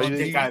 I don't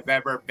think I've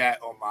ever bet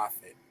on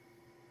Moffitt.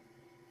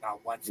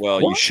 Not once.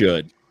 Well, you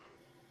should.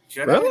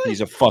 Should really? I?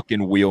 He's a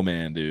fucking wheel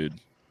man, dude.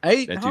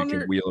 800. That dude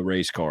can wheel a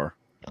race car.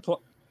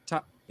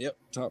 Top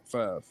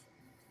 5.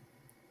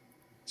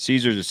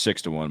 Caesar's is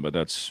 6-1, but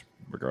that's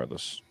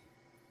regardless.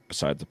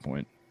 Besides the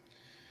point.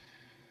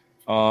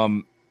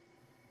 I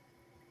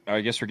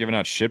guess we're giving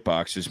out shit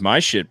boxes. My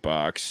shit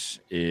box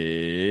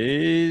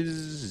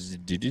is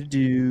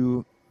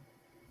dude,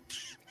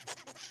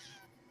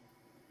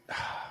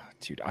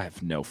 I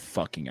have no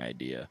fucking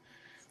idea.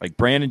 Like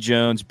Brandon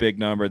Jones, big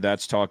number,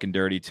 that's talking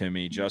dirty to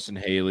me. Justin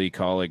Haley,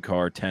 colleague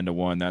car,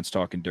 10-1, that's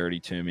talking dirty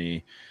to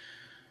me.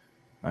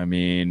 I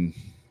mean,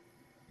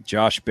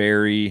 Josh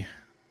Berry,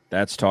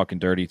 that's talking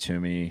dirty to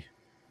me.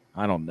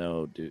 I don't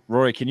know, dude.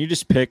 Rory, can you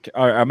just pick?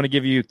 All right, I'm going to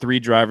give you 3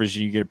 drivers,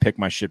 and you get to pick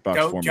my shit box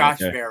for me. Josh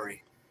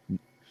Berry.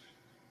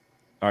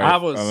 All right,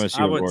 I'm going to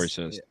see what Rory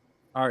says. Yeah.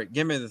 All right,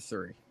 give me the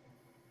 3.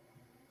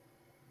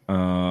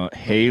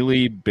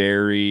 Haley,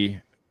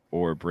 Berry,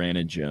 or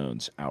Brandon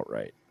Jones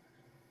outright.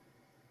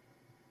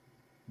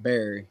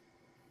 Barry.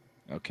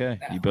 Okay,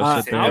 you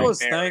both said Barry. I was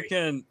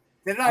thinking.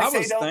 I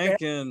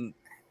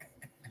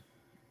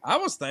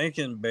was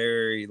thinking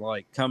Barry,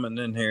 like coming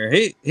in here.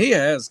 He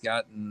has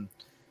gotten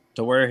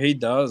to where he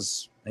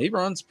runs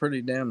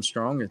pretty damn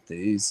strong at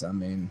these. I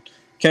mean,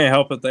 can't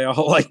help it. They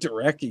all like to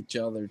wreck each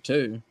other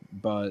too.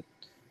 But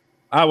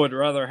I would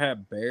rather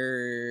have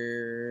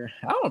Barry.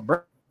 I don't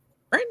know,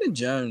 Brandon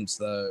Jones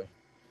though.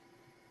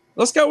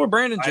 Let's go with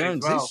Brandon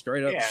Jones. Well. He's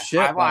straight up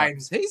shit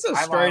box. He's a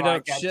straight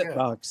up shit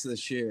box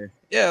this year.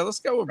 Yeah, let's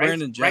go with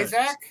Brandon Jones.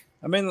 Zach?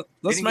 I mean,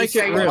 let's make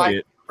it real.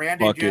 Like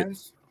Brandon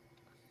Jones?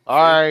 All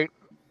right.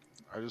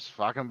 I just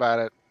fucking bet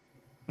it.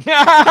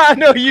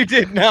 No, you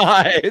did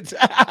not.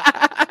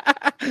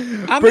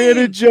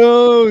 Brandon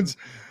Jones.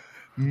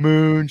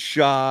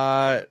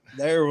 Moonshot.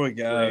 There we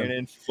go.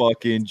 Brandon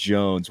fucking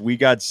Jones. We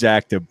got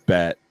Zach to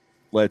bet.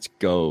 Let's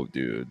go,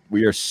 dude.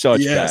 We are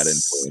such bad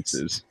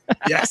influences.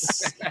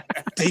 Yes.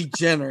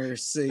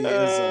 Degeneracy is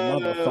a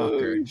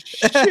motherfucker.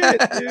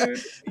 Shit,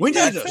 dude. We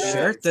need a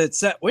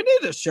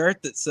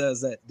shirt that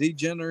says that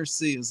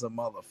degeneracy is a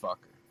motherfucker.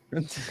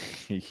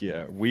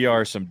 Yeah, we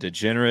are some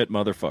degenerate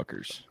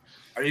motherfuckers.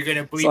 Are you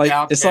gonna bleep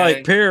out? It's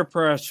like peer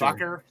pressure.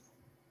 Fucker?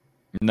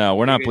 No,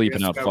 we're not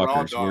bleeping out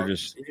fuckers. We're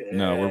just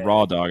we're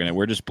raw dogging it.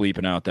 We're just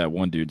bleeping out that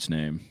one dude's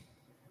name.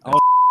 Oh,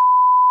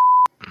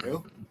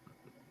 who?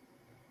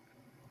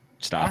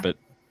 Stop it.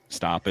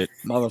 Stop it.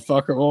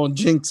 Motherfucker won't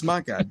jinx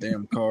my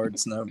goddamn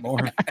cards no more.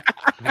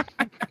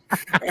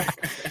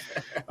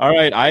 All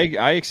right.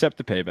 I accept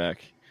the payback.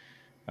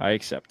 I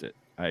accept it.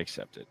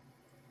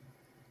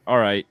 All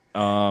right.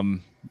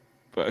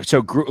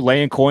 So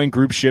laying coin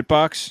group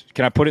shitbox.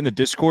 Can I put it in the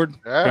Discord?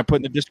 Yeah. Can I put it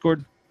in the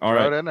Discord? All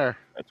right. Right in there.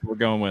 That's what we're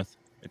going with.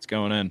 It's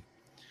going in.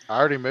 I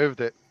already moved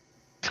it.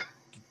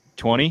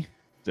 20? Is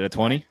it a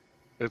 20?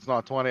 It's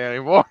not 20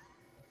 anymore.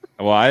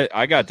 Well,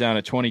 I got down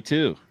at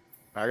 22.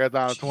 I got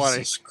down to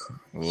 20.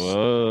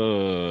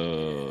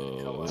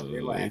 Whoa.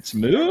 It's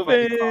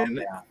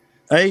moving.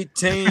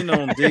 18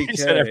 on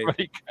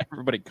DK.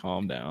 Everybody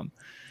calm down.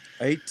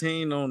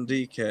 18 on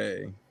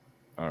DK.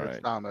 All right.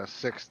 It's down to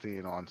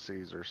 16 on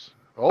Caesars.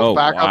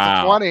 Back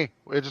up to 20.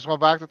 It just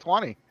went back to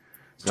 20.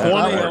 20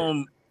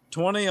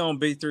 on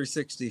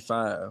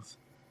B365.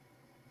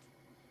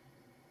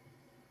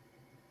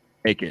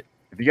 Take it.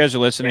 If you guys are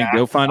listening,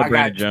 go find a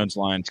Brandon Jones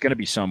line. It's going to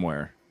be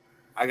somewhere.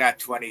 I got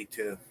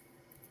 22.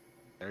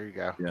 There you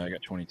go. Yeah, I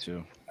got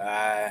 22.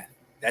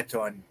 That's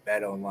on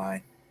Bet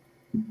Online.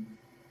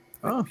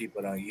 Oh.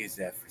 People don't use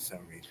that for some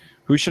reason.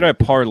 Who should I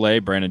parlay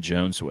Brandon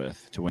Jones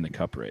with to win the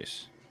Cup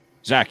race?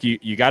 Zach,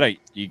 you gotta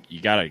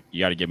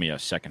give me a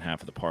second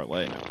half of the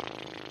parlay.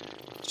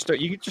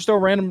 You can just throw a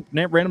random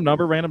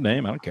number, random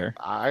name. I don't care.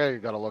 I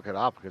gotta look it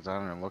up because I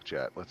haven't even looked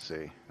yet. Let's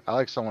see.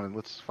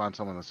 Let's find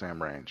someone in the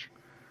same range.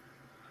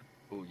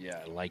 Oh yeah,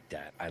 I like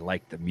that. I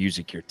like the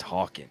music you're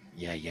talking.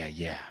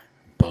 Yeah.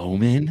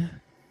 Bowman,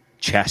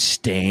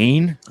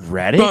 Chastain,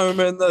 Reddick.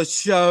 Bowman the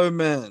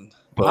showman.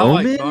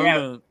 Bowman? Like Bowman.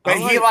 Yeah, but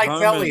he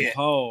likes Elliott.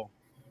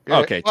 Yeah,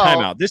 okay, time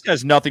out. This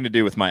has nothing to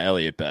do with my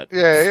Elliott bet.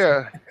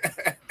 Yeah.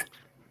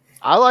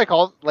 I like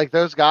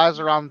those guys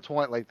around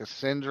 20, like the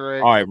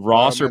Cindric. All right,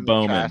 Ross or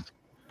Bowman?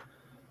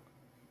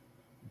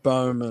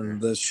 Bowman,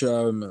 the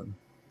showman.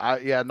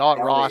 Not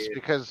Ross,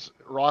 because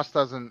Ross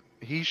doesn't.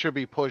 He should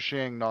be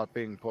pushing, not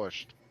being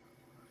pushed.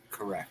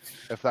 Correct.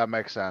 If that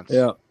makes sense.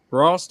 Yeah,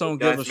 Ross don't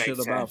give a shit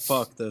about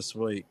fuck this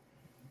week.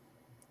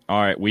 All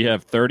right, we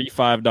have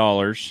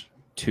 $35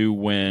 to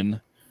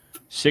win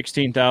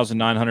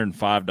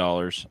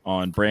 $16,905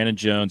 on Brandon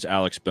Jones,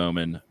 Alex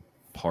Bowman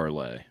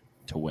parlay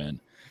to win.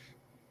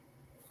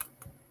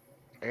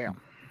 Damn.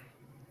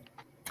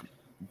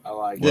 I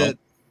like it.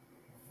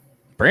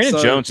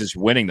 Brandon Jones is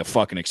winning the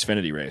fucking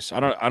Xfinity race. I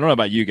don't know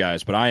about you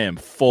guys, but I am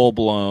full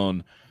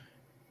blown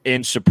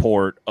in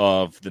support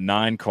of the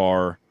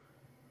 9-car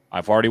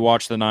I've already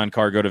watched the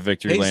 9-car go to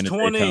victory lane at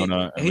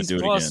Daytona. He's do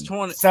plus it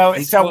again.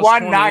 20. So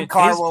one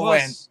 9-car will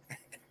win.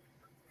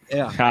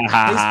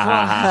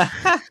 Yeah.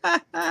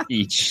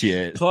 Eat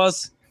shit.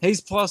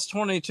 He's plus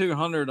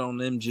 2,200 on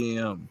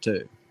MGM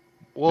too.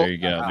 Well, there you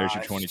go. There's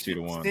your 22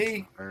 to 1. There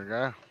you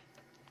go.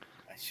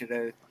 I should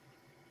have.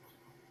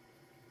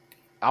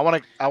 I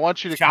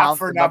want you to count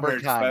the number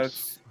of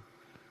times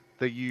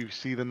that you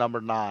see the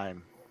number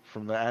 9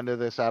 from the end of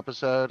this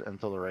episode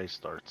until the race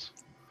starts.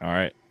 All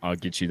right, I'll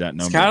get you that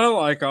number. It's kind of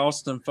like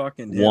Austin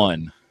fucking Hill.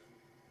 1.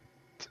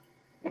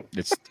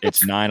 It's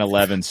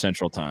 9:11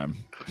 Central Time.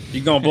 You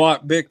gonna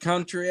block Big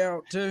Country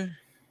out too?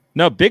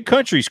 No, Big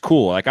Country's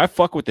cool. Like I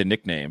fuck with the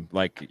nickname.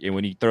 Like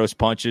when he throws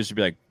punches, it'd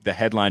be like the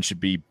headline should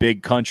be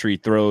 "Big Country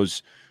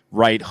throws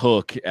right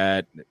hook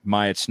at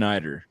Myatt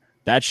Snyder."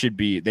 That should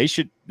be. They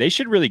should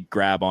really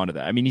grab onto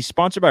that. I mean, he's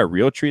sponsored by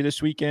Realtree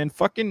this weekend.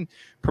 Fucking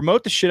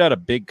promote the shit out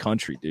of Big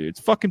Country, dude.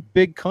 It's fucking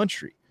Big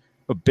Country.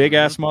 A big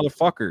ass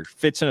motherfucker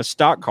fits in a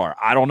stock car.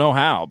 I don't know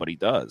how, but he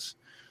does.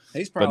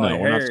 He's probably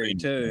hairy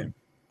too.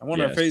 I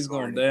wonder if he's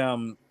going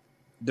to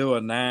do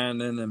a 9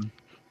 in him,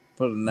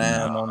 put a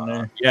 9 on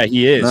there. Yeah,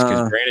 he is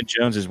because Brandon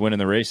Jones is winning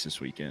the race this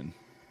weekend.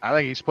 I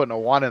think he's putting a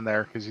 1 in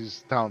there because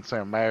he's telling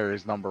Sam Mayer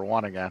he's number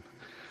 1 again.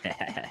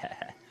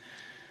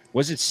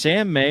 Was it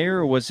Sam Mayer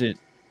or was it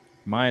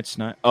Myatt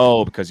Snyder?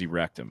 Oh, because he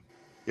wrecked him.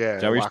 Yeah,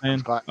 is that what you're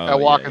saying?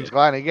 Watkins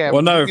Glen again.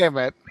 Well, no,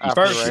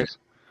 after the race.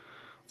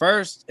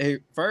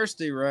 First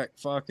he wrecked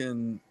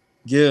fucking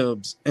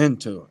Gibbs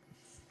into it.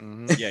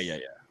 Mm-hmm.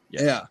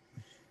 Yeah.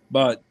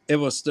 But it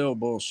was still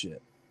bullshit.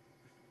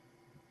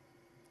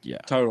 Yeah.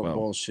 Total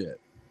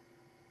bullshit.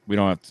 We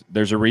don't have to,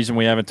 there's a reason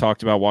we haven't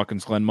talked about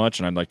Watkins Glen much,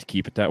 and I'd like to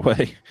keep it that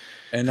way.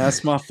 And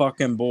that's my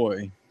fucking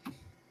boy,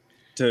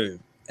 too.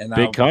 And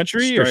Big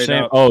Country or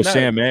Sam?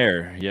 Sam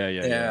Mayer.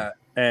 Yeah.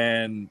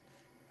 And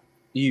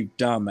you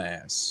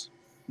dumbass.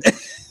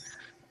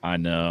 I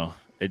know.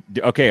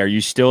 Okay, are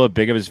you still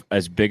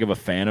as big of a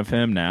fan of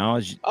him now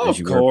as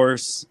you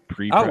course.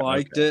 I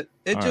liked it.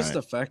 It just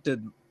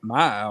affected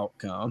my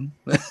outcome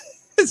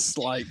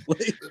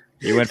slightly.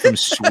 You went from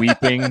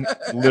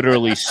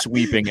literally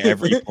sweeping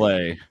every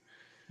play.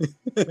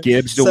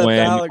 Gibbs to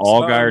win,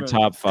 Allgaier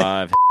top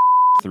 5,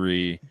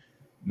 3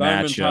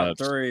 matchups. Top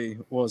 3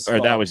 was,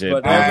 that was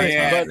it.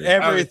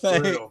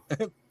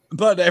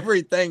 But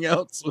everything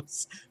else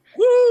was.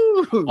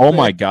 Woo! Oh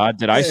my God!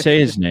 Did I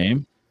say his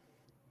name?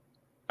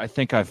 I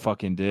think I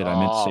fucking did. I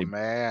meant to say,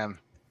 man.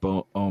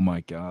 Oh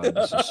my God,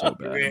 this is so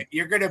bad.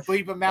 You're gonna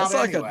bleep him out. It's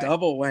like a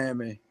double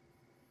whammy.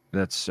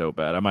 That's so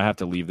bad. I might have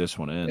to leave this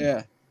one in.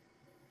 Yeah.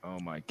 Oh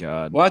my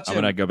God. I'm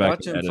gonna go back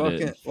and edit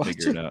it and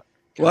figure it out.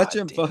 Watch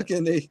him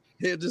fucking.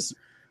 He'll just.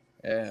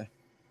 Yeah.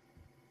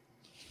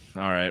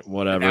 All right.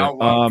 Whatever. Now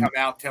won't come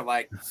out till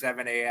like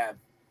 7 a.m.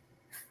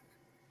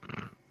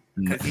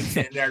 Because he's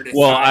sitting there.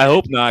 Well, I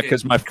hope not,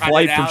 because my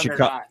flight from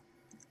Chicago.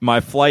 My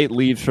flight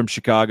leaves from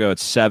Chicago at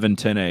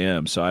 7:10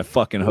 a.m. So I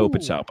fucking hope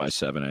it's out by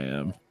 7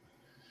 a.m.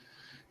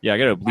 Yeah, I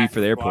got to leave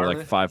for the airport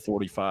like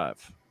 5:45.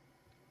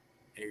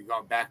 You're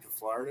going back to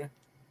Florida?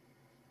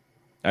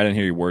 I didn't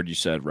hear your word you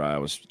said, Rye. I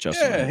was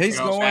just he's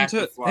going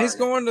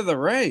to the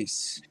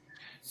race.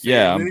 So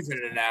yeah, I'm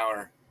losing an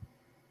hour.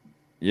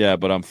 Yeah,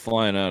 but I'm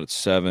flying out at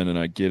 7 and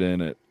I get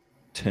in at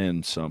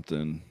 10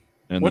 something.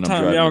 And what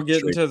time y'all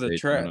getting to the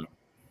track?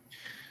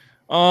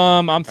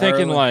 I'm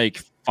thinking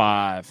like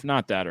 5,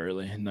 not that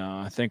early. No,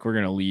 I think we're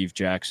gonna leave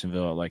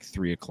Jacksonville at like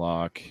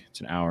 3:00.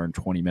 It's an hour and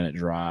 20-minute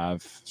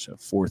drive, so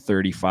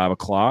 4:30, 5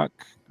 o'clock.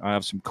 I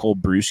have some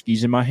cold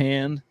brewskis in my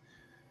hand.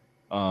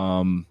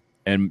 And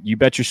you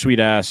bet your sweet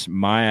ass,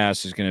 my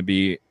ass is gonna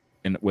be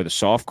with a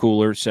soft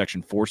cooler,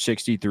 section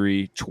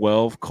 463,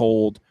 12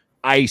 cold,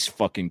 ice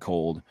fucking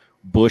cold,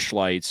 bush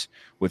lights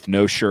with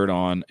no shirt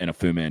on and a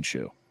Fu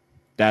Manchu.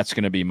 That's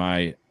gonna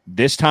be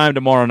this time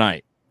tomorrow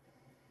night.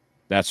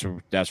 That's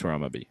where I'm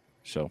gonna be.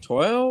 So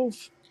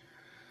 12.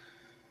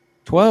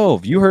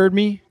 You heard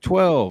me.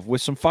 12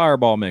 with some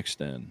Fireball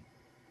mixed in.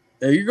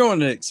 Yeah, you're going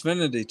to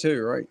Xfinity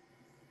too, right?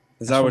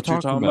 Is that what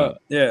you're talking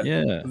about?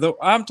 Yeah. Though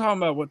I'm talking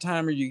about what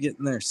time are you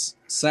getting there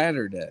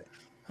Saturday?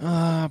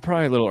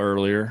 Probably a little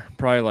earlier.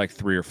 Probably like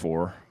 3 or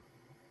 4.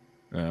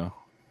 Yeah.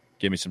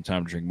 Give me some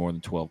time to drink more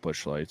than 12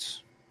 bush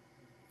lights.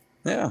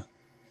 Yeah.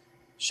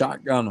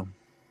 Shotgun them.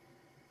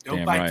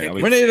 Damn right.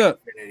 We need to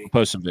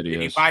post some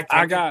videos.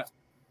 I got.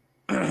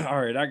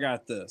 All right, I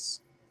got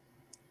this.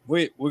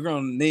 We're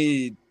gonna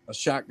need a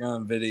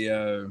shotgun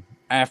video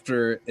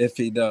after if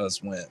he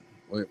does win.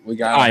 We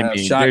got.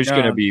 There's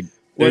gonna be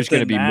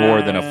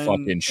more than a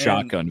fucking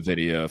shotgun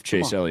video if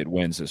Chase Elliott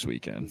wins this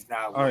weekend.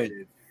 All right,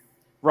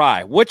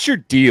 Rye, what's your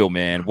deal,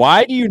 man?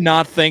 Why do you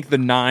not think the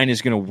 9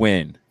 is gonna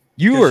win?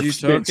 You are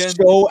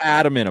so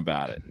adamant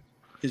about it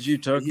because you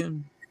took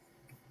him,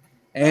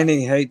 and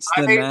he hates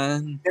the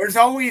 9. There's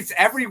always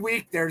every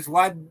week. There's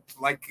one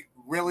like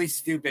really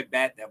stupid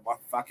bet that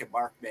fucking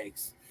Mark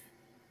makes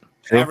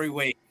every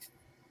week.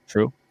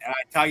 True. And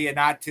I tell you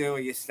not to,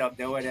 and you still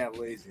do it, and it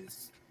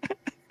loses.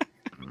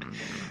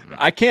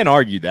 I can't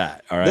argue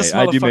that. All right,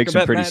 I do make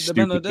some pretty Matt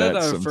stupid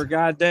bets for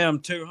goddamn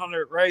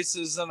 200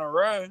 races in a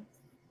row.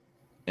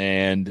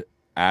 And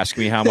ask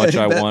me how much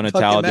I won at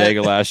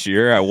Talladega last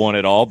year. I won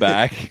it all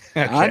back.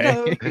 Okay. I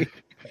know.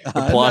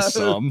 Plus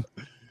some.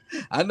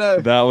 I know.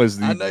 That was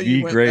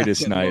the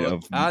greatest night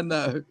of. I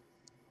know.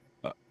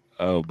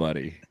 Oh,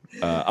 buddy.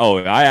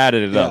 I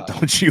added it up.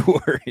 Don't you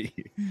worry.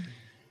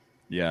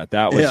 Yeah,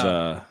 that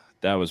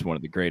was one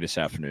of the greatest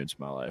afternoons of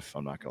my life.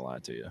 I'm not gonna lie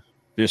to you.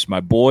 Just my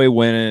boy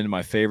winning,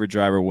 my favorite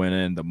driver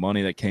winning, the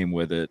money that came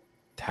with it.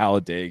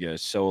 Talladega,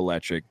 so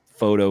electric.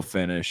 Photo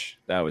finish.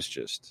 That was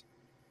just,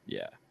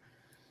 yeah.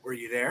 Were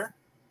you there?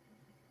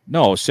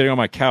 No, I was sitting on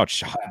my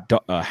couch,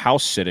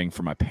 house sitting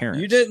for my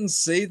parents. You didn't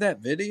see that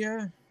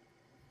video?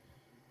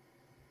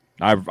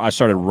 I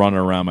started running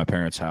around my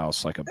parents'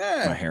 house like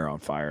my hair on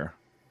fire.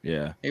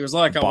 Yeah. He was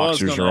like,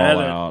 boxers are all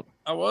out.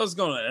 I was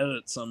gonna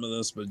edit some of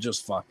this, but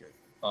just fuck it.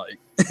 Like,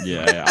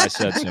 yeah,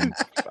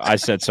 I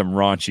said some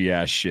raunchy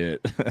ass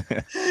shit.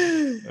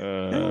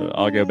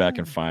 I'll go back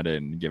and find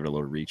it and give it a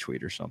little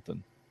retweet or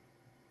something.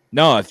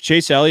 No, if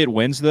Chase Elliott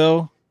wins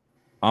though,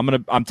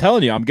 I'm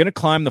telling you, I'm gonna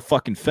climb the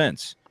fucking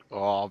fence.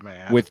 Oh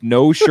man, with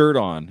no shirt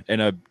on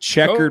and a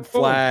checkered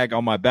flag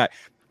on my back.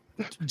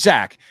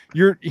 Zach,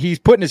 he's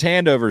putting his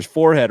hand over his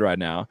forehead right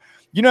now.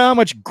 You know how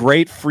much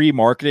great free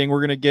marketing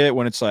we're gonna get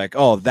when it's like,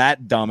 oh,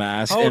 that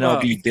dumbass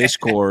MLB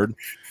Discord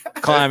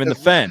climbing the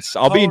fence.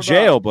 I'll be in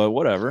jail, but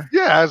whatever.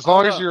 Yeah, as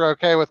long as you're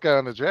okay with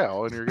going to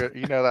jail and you're good,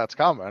 that's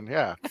coming.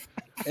 Yeah.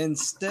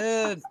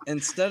 Instead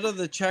of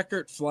the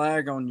checkered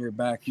flag on your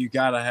back, you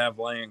gotta have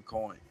land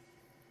coin.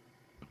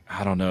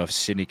 I don't know if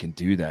Sydney can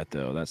do that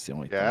though. That's the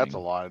only thing. Yeah, that's a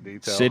lot of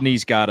detail.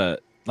 Sydney's gotta,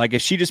 like,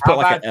 if she just put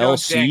like an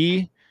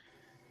LC,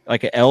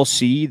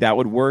 that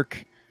would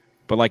work.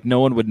 But like no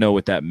one would know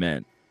what that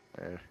meant.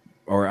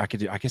 Or I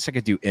guess I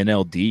could do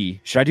NLD.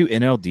 Should I do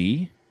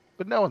NLD?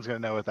 But no one's gonna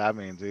know what that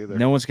means either.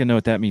 No one's gonna know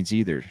what that means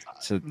either.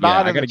 So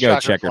yeah, I gotta go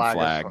checkered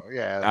flag.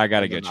 Yeah, I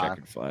gotta go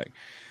checkered flag.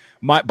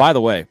 By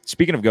the way,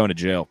 speaking of going to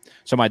jail,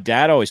 so my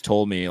dad always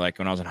told me, like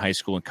when I was in high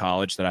school and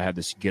college, that I had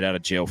this get out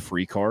of jail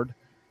free card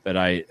that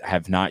I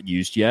have not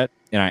used yet.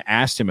 And I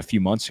asked him a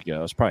few months ago,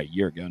 it was probably a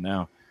year ago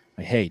now,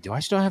 like, hey, do I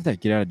still have that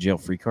get out of jail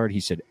free card?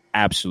 He said,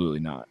 absolutely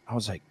not. I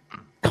was like,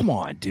 come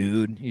on,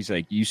 dude. He's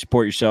like, you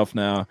support yourself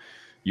now.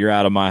 You're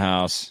out of my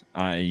house.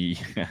 I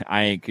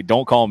ain't,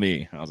 don't call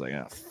me. I was like,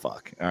 oh,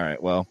 fuck. All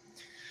right, well,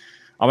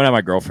 I'm going to have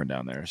my girlfriend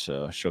down there,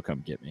 so she'll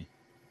come get me.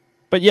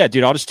 But yeah,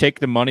 dude, I'll just take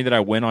the money that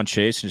I win on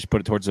Chase and just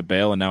put it towards the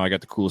bail, and now I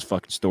got the coolest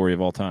fucking story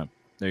of all time.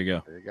 There you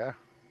go. There you go.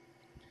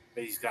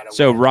 But he's got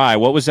so, Rye,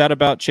 what was that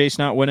about Chase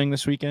not winning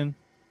this weekend?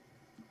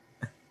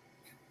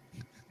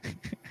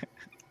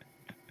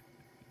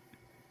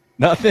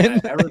 Nothing?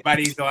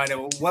 Everybody's on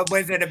it. What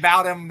was it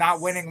about him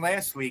not winning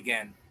last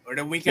weekend? Or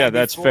the weekend Yeah,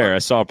 that's before? Fair. I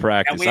saw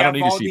practice. I don't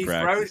need to see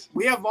practice.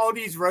 We have all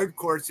these road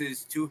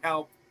courses to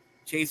help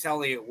Chase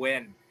Elliott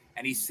win,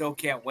 and he still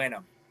can't win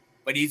them.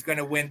 But he's going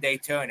to win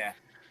Daytona.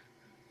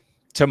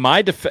 To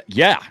my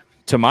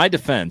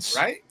defense,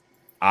 right?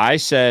 I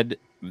said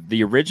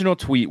the original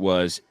tweet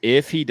was,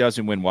 if he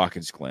doesn't win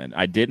Watkins Glen,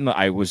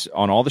 I was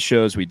on all the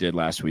shows we did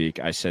last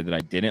week. I said that I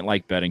didn't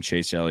like betting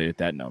Chase Elliott at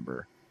that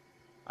number.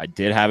 I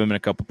did have him in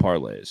a couple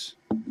parlays.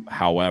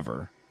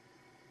 However,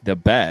 the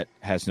bet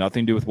has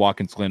nothing to do with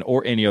Watkins Glen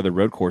or any other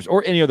road course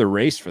or any other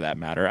race for that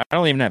matter. I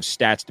don't even have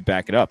stats to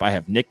back it up. I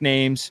have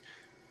nicknames.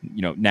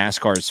 You know,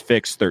 NASCAR's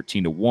fixed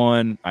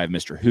 13-1. I have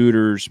Mr.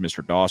 Hooters,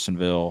 Mr.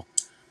 Dawsonville.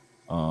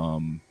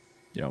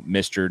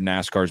 Mr.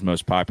 NASCAR's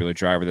most popular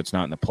driver that's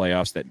not in the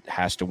playoffs that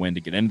has to win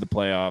to get into the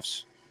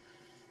playoffs.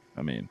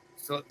 I mean,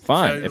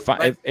 fine.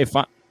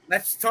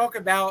 Let's talk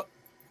about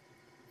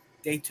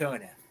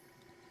Daytona.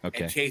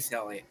 Okay. And Chase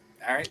Elliott.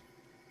 All right.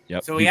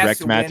 Yep. So he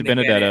wrecked Matt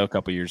DiBenedetto a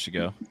couple years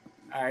ago.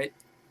 All right.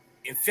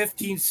 In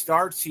 15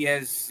 starts, he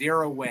has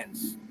 0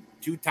 wins,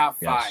 2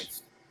 top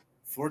 5s,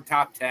 4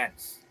 top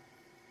 10s.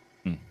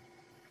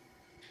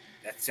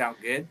 That sound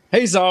good?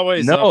 He's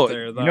always up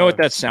there, though. You know what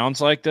that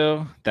sounds like,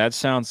 though? That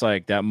sounds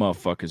like that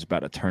motherfucker's about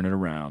to turn it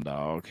around,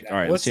 dog. All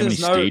right, let's see how many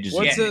stages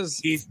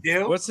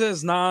what's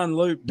his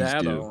non-loop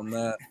data on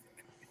that?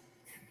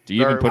 Do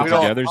you even put it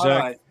together,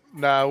 Zach?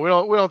 No, we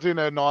don't do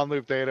no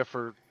non-loop data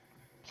for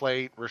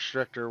plate,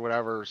 restrictor,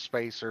 whatever,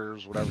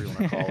 spacers, whatever you want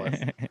to call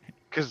it.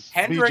 Because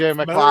BJ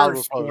McLeod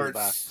was probably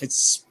best. It's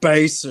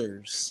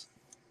spacers.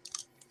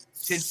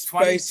 Since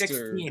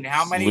 2016,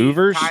 how many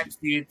times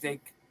do you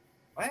think?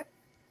 What?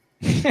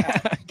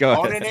 Go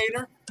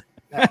Alternator?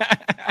 No.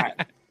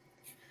 Right.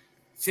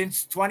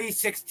 Since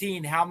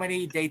 2016, how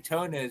many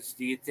Daytonas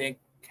do you think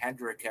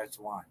Hendrick has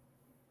won?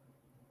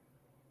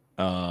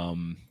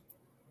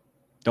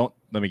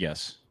 Let me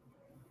guess.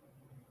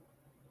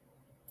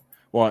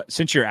 Well,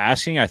 since you're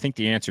asking, I think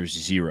the answer is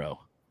 0.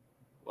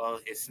 Well,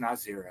 it's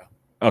not 0.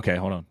 Okay,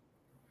 hold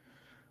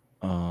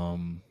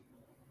on.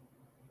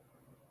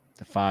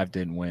 The 5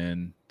 didn't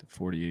win. The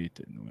 48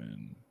 didn't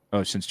win.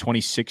 Oh, since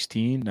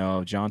 2016?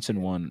 No,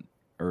 Johnson won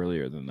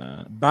earlier than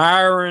that.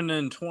 Byron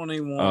in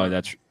 21. Oh,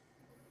 that's.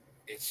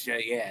 It's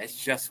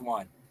just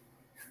 1.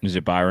 Is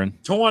it Byron?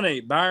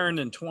 20. Byron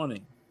and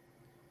 20.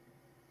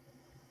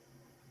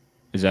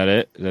 Is that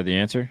it? Is that the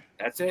answer?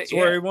 That's it. That's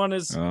where he won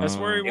his. That's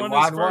where he won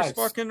his first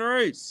fucking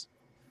race.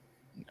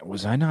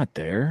 Was I not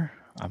there?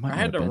 I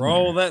had to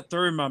roll that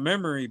through my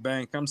memory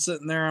bank. I'm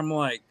sitting there. I'm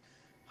like,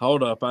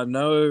 hold up. I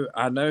know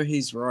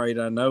he's right.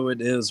 I know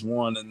it is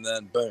one. And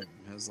then boom,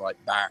 it was like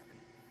Byron.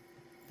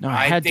 No,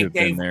 I had to have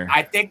been there.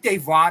 I think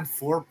they've won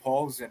 4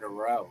 poles in a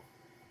row.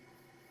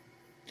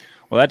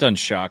 Well, that doesn't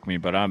shock me,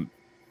 but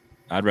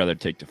I'd rather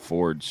take the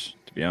Fords,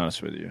 to be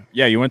honest with you.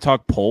 Yeah, you want to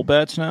talk pole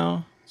bets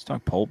now? Let's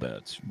talk pole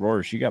bets.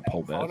 Roars, you got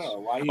pole bets.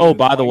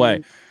 By the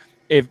way,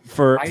 if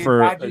for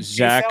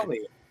Zach,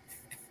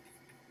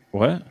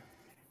 what?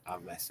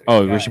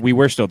 We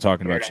were still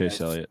talking about Chase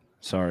Elliott.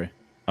 Sorry.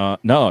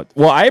 No.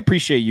 Well, I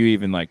appreciate you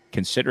even like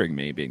considering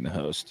me being the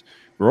host.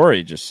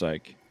 Rory just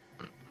like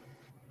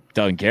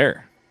doesn't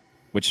care,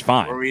 which is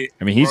fine.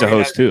 I mean, he's a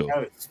host too.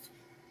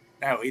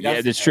 No, he doesn't.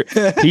 Yeah, that's true.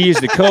 He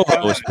is the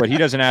co-host, but he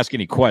doesn't ask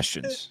any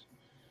questions.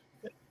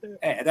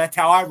 Hey, that's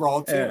how I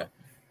roll too. Yeah.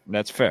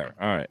 That's fair.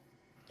 All right.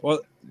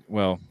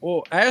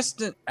 Well.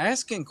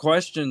 Asking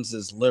questions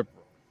is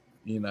liberal,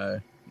 you know.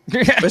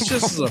 It's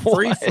just a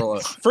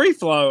free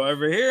flow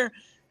over here.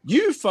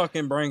 You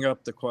fucking bring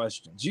up the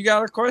questions. You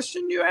got a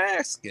question, you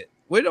ask it.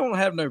 We don't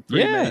have no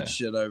pre-made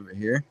shit over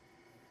here.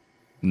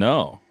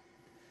 No,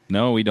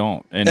 we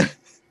don't. And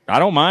I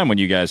don't mind when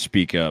you guys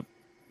speak up,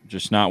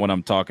 just not when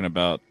I'm talking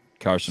about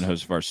Carson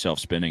Hocevar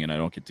self-spinning and I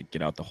don't get to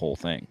get out the whole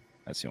thing.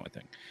 That's the only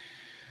thing.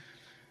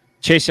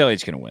 Chase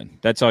Elliott's going to win.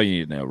 That's all you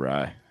need to know,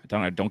 Rye.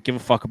 I don't give a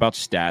fuck about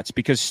stats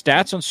because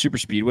stats on super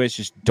speedways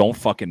just don't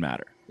fucking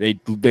matter.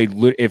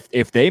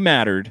 If they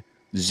mattered,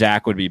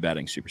 Zach would be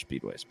betting super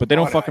speedways, but they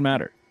don't fucking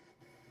matter.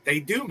 They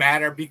do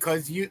matter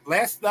because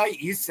last night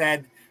you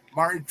said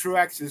Martin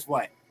Truex is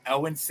what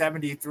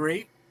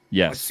 0-73.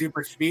 Yes. On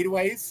super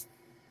speedways.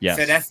 Yes.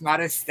 So that's not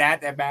a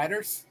stat that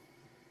matters.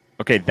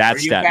 Okay, that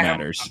stat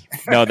matters.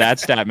 No, that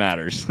stat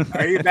matters.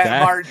 Are you betting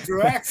Martin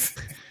Truex?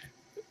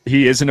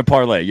 He is in a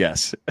parlay,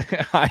 yes.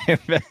 I am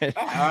betting.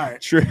 All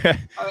right. True.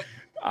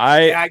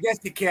 I guess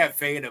you can't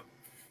fade him.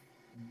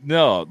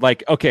 No,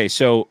 okay,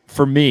 so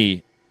for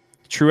me,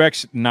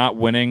 Truex not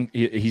winning,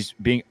 he's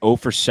being 0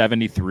 for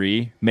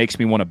 73 makes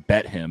me want to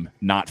bet him,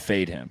 not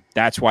fade him.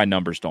 That's why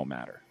numbers don't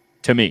matter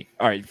to me.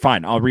 All right,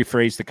 fine. I'll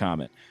rephrase the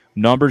comment.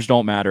 Numbers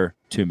don't matter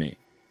to me.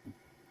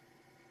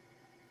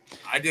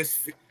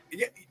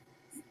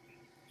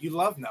 You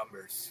love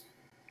numbers.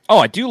 Oh,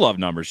 I do love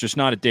numbers, just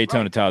not at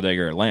Daytona,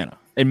 Talladega, or Atlanta.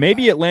 And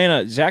maybe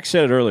Atlanta, Zach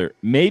said it earlier,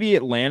 maybe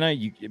Atlanta,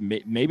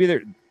 maybe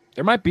there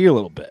might be a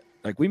little bit.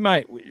 Like we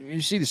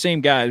see the same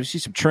guys, we see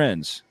some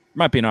trends. There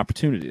might be an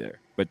opportunity there.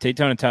 But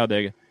Daytona,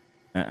 Talladega,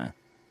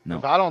 no.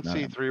 If I don't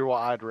see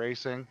 3-wide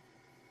racing,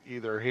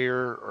 either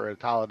here or at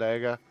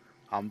Talladega,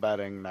 I'm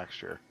betting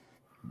next year.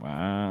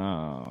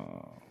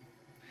 Wow.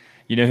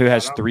 You know who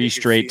has 3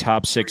 straight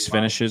top 6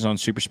 finishes on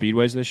super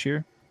speedways this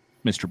year?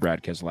 Mr.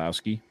 Brad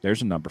Keselowski.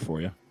 There's a number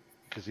for you.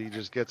 Because he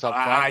just gets up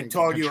front. I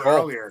told you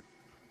earlier.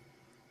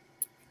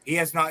 He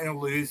has nothing to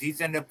lose.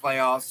 He's in the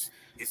playoffs.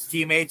 His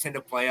teammates in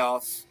the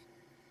playoffs.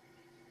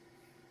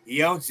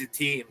 He owns the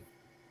team.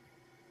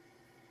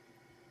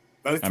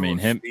 Both him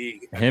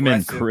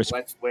and Chris.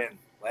 Let's win.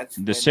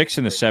 The 6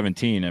 and the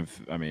 17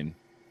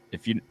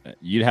 if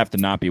you'd have to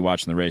not be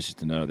watching the races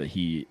to know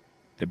that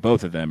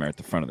both of them are at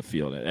the front of the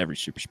field at every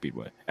super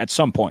speedway at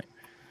some point.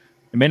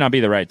 It may not be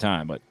the right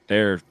time, but they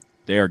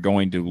are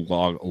going to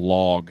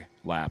log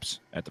laps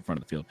at the front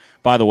of the field.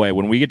 By the way,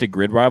 when we get to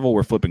Grid Rival,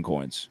 we're flipping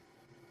coins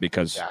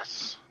because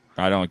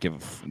I don't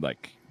give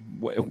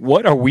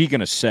what are we going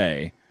to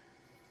say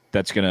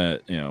that's going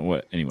to,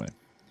 what anyway.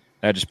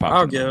 That just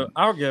popped.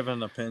 I'll give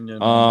an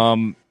opinion.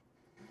 I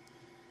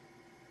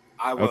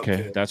will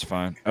okay, too. that's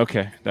fine.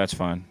 Okay, that's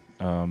fine.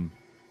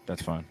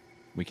 That's fine.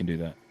 We can do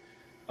that.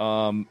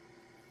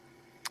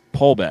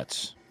 Pole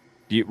bets.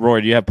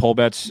 Roy, do you have pole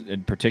bets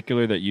in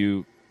particular that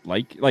you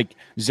like? Like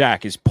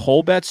Zach, is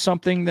pole bets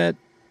something that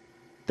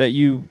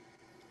you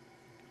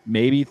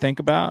maybe think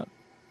about?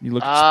 You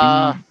look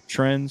at speed,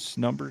 trends,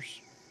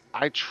 numbers.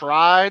 I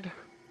tried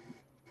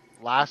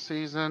last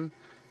season.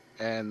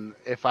 And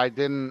if I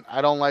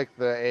don't like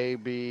the A,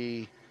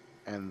 B,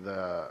 and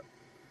the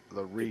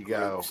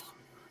rego,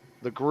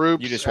 the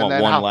groups. You just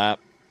want one lap.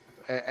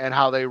 And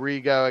how they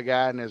rego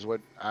again is what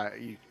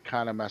you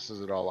kind of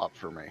messes it all up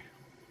for me.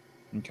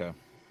 Okay.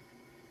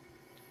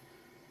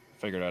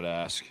 Figured I'd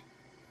ask.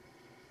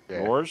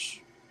 Yeah. Yours?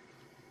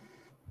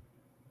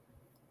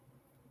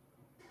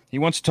 He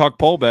wants to talk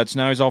pole bets.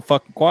 Now he's all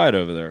fucking quiet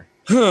over there.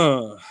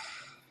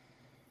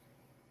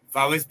 If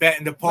I was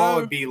betting the pole,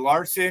 it'd be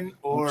Larson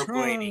or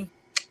Blaney.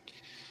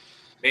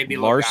 Maybe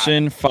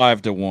Larson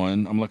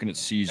 5-1. I'm looking at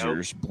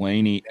Caesars. Nope.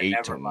 Blaney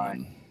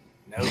 8-1.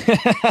 Nope.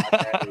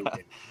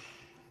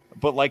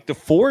 But the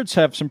Fords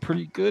have some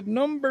pretty good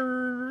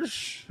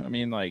numbers. I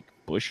mean,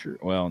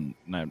 Buescher. Well,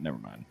 no, never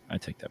mind. I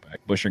take that back.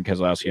 Buescher and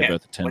Keselowski are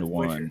both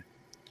 10-1.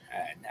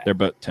 They're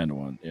both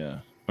 10-1. Yeah.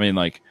 I mean,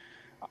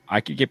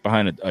 I could get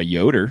behind a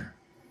Yoder.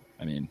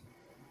 I mean,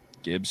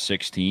 Gibbs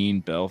 16,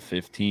 Bell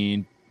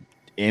 15.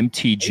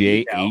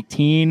 MTJ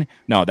 18.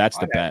 No, that's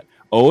the bet.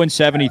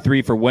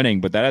 0-73 for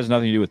winning, but that has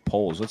nothing to do with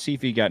polls. Let's see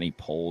if he got any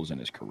polls in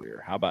his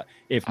career. How about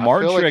if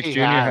Martin Truex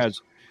Jr.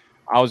 has?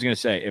 I was going to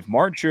say if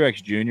Martin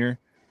Truex Jr.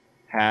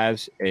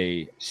 has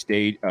a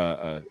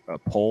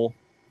poll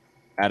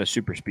at a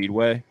super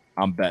speedway,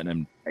 I'm betting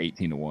him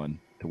 18-1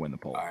 to win the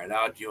poll. All right,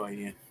 I'll join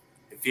you.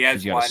 If he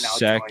has one, I'll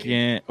second. Join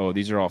you. Oh,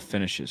 these are all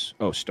finishes.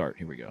 Oh, start.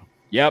 Here we go.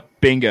 Yep,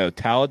 bingo.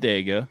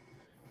 Talladega,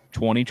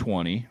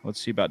 2020. Let's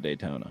see about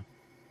Daytona.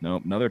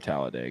 Nope, another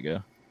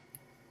Talladega.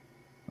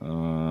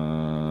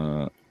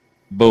 Boom,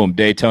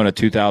 Daytona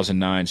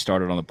 2009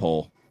 started on the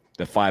pole.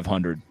 The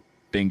 500.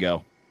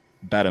 Bingo.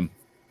 Bet him.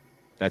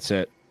 That's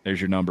it.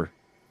 There's your number.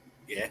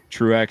 Yeah.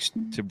 Truex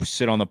to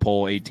sit on the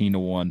pole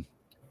 18-1.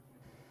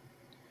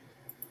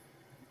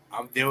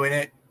 I'm doing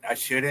it. I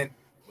shouldn't,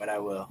 but I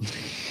will.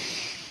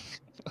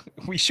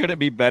 We shouldn't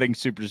be betting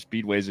super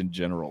speedways in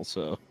general,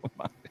 so.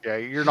 Yeah,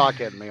 you're not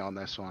getting me on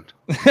this one.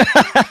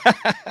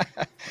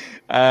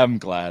 I'm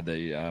glad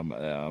that I'm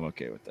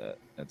okay with that.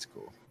 That's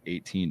cool.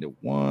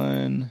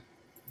 18-1.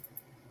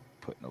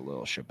 Putting a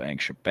little shebang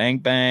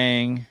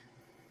bang.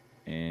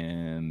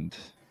 And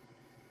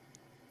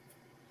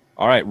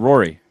all right,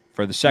 Rory,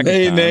 for the second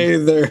time.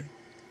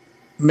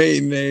 Me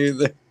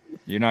neither.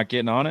 You're not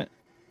getting on it?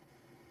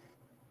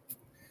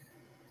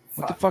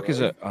 What the fuck is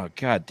it? Oh,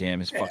 god damn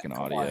his fucking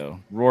audio.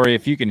 Rory,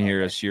 if you can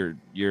hear us,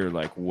 you're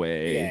like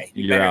way. Yeah,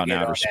 you're out in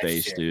outer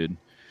space, shit. Dude.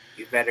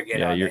 You better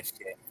get on that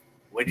shit.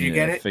 What'd you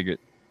get it?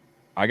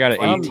 I got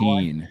an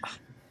 18.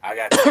 I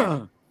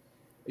got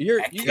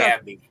you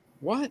got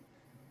what?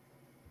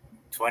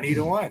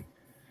 20-1.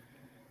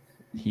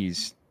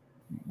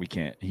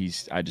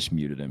 I just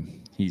muted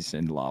him. He's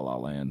in La La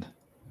Land.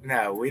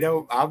 No, we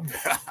don't.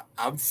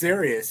 I'm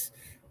serious.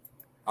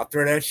 I'll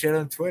throw that shit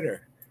on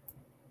Twitter.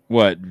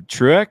 What,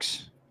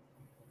 Truex?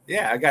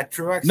 Yeah, I got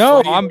Truex.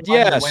 No,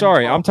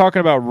 sorry. I'm talking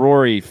about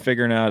Rory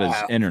figuring out his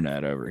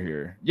internet over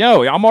here.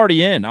 Yo, I'm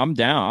already in. I'm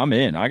down. I'm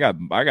in. I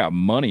got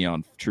money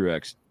on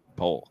Truex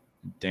poll.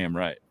 Damn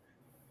right.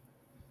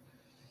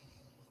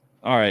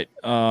 All right.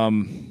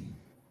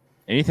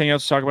 Anything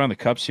else to talk about in the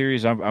Cup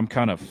Series? I'm not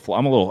gonna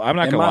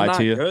lie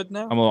to you. Good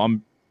now?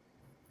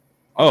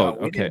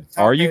 Okay.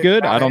 Are you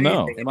good? I don't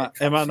know.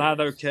 Am I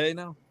not okay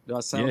now? Do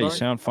I sound? Yeah, you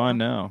sound fine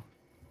now.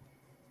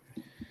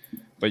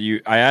 But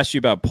I asked you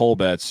about poll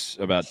bets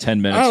about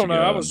 10 minutes ago. I don't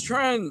know. I was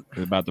trying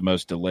about the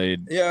most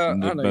delayed,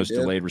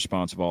 delayed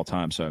response of all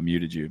time. So I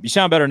muted you. You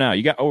sound better now.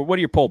 You got. Oh, what are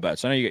your poll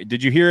bets? I know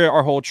did you hear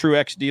our whole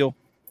Truex deal?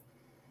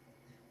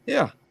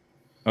 Yeah.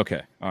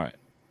 Okay. All right.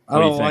 I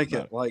don't like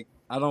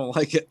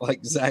it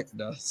like Zach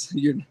does.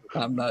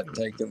 I'm not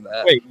taking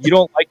that. Wait, you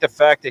don't like the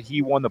fact that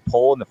he won the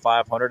poll in the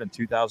 500 in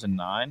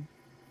 2009?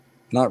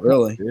 Not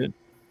really. Dude.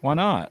 Why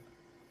not?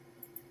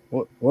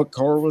 What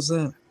car was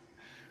that?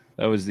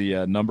 That was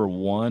the number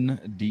one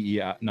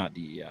DEI, not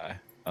DEI.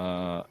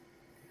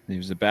 It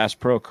was the Bass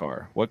Pro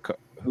car. What?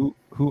 Who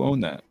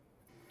owned that?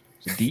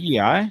 Was it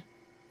DEI?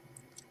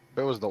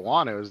 It was the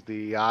one. It was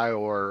DEI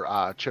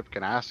or Chip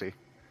Ganassi.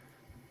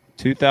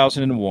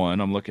 2001.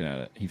 I'm looking at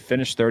it. He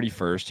finished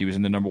 31st. He was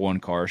in the number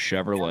one car,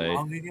 Chevrolet. How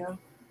long ago?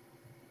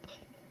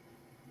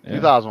 Yeah.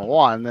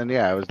 2001. Then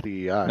it was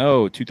DEI.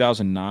 No,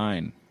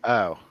 2009.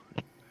 Oh,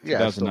 yeah.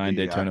 2009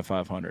 Daytona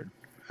 500.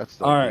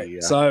 All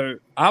right, so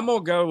I'm gonna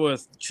go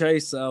with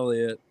Chase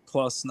Elliott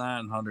plus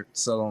 900 to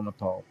sit on the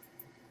pole.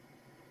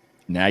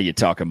 Now you're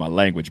talking my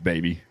language,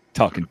 baby.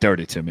 Talking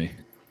dirty to me.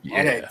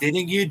 Yeah.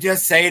 Didn't you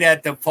just say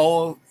that the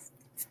pole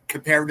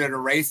compared to the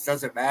race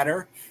doesn't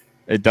matter?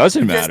 It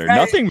doesn't matter.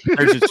 Nothing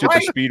matters at super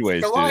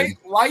speedways,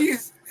 dude.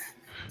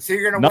 So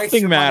you're gonna waste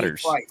your money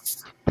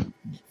twice?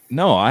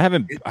 No, I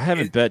haven't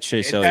bet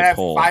Chase Elliott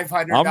pole.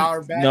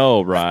 $500 bet.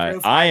 No, Rye.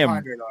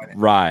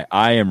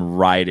 I am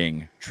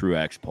riding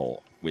Truex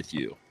pole with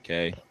you.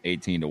 Okay,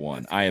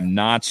 18-1. I am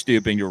not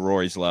stooping to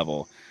Rory's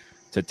level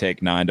to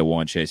take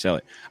 9-1 Chase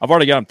Elliott. I've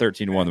already got him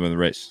 13-1 to win the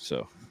race,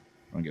 so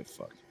I don't give a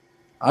fuck.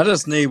 I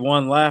just need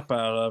one lap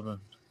out of him.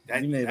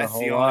 You need a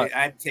whole lot.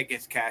 I'd take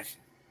his cash.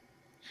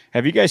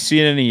 Have you guys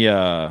seen any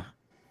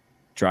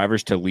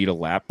drivers to lead a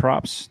lap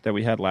props that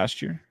we had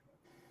last year?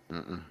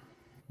 Mm-mm.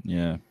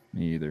 Yeah,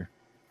 me either.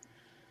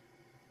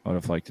 I would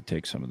have liked to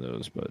take some of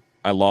those, but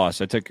I lost.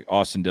 I took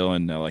Austin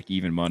Dillon,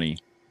 even money,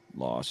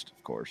 lost,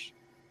 of course.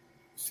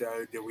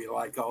 So, do we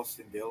like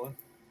Austin Dillon?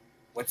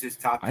 What's his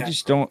top 10? I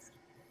just don't.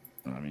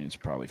 I mean, it's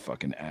probably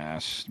fucking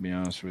ass, to be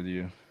honest with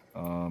you.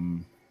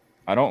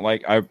 I don't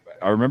like. I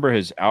remember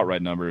his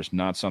outright number is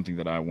not something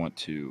that I want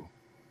to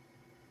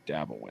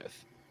dabble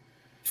with.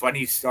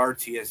 20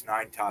 starts, he has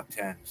 9 top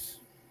 10s.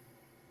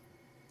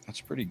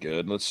 That's pretty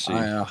good. Let's see.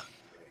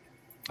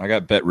 I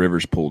got Bet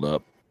Rivers pulled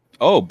up.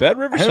 Oh, Bet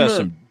Rivers has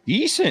some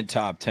decent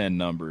top 10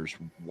 numbers.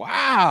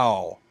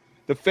 Wow.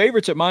 The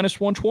favorite's at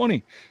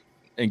 -120.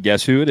 And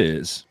guess who it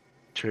is?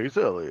 Chase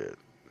Elliott.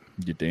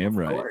 You're damn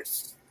right. Of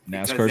course.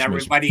 NASCAR's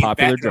most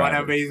popular driver.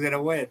 Everybody's going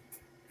to win.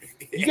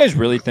 You guys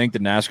really think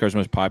that NASCAR's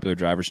most popular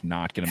driver is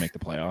not going to make the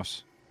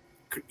playoffs?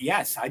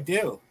 Yes, I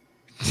do.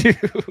 Dude.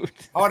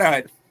 Hold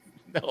on.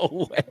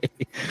 No way.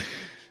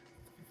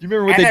 You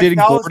remember what they did in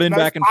Gordon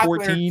back in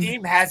 14?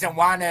 Team hasn't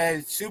won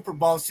a Super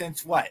Bowl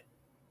since what?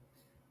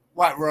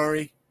 What,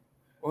 Rory?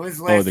 What was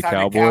the last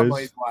time the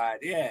Cowboys won?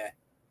 Yeah.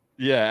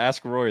 Yeah,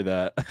 ask Rory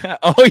that.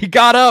 Oh, he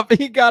got up.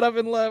 He got up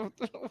and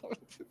left.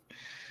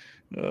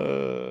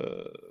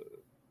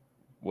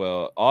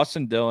 Well,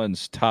 Austin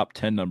Dillon's top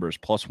 10 numbers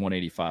plus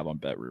 185 on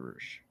Bet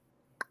Rivers.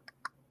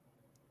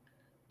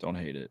 Don't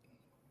hate it.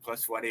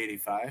 Plus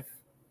 185?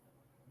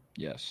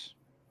 Yes.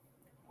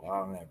 Well, I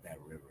don't have Bet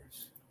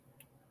Rivers.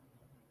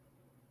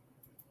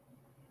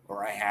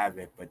 Or I have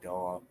it, but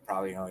they'll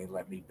probably only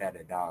let me bet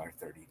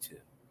 $1.32.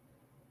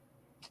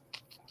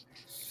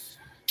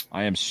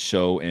 I am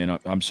so in.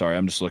 I'm sorry.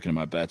 I'm just looking at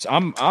my bets.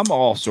 I'm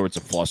all sorts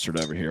of flustered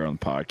over here on the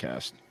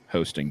podcast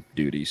hosting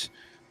duties.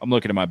 I'm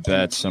looking at my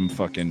bets. I'm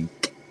fucking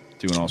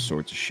doing all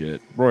sorts of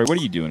shit. Roy, what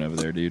are you doing over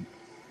there, dude?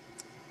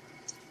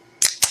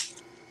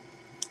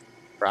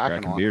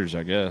 Cracking beers,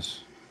 I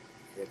guess.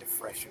 You had to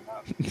freshen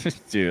up.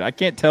 Dude, I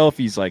can't tell if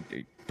he's like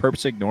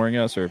purposely ignoring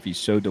us or if he's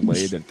so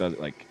delayed that it doesn't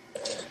like.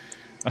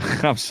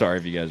 I'm sorry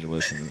if you guys are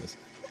listening to this.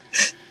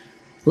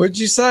 What'd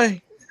you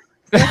say?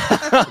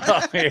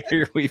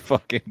 Here we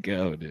fucking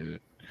go, dude.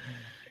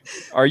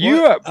 Are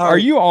you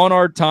on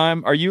our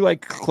time? Are you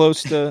like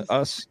close to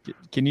us?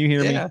 Can you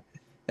hear me?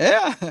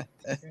 Yeah.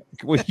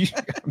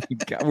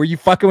 Were you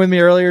fucking with me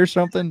earlier or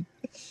something?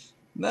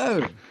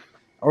 No.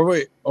 Are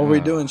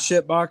we doing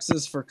shit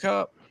boxes for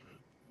Cup?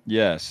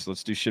 Yes,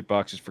 let's do shit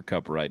boxes for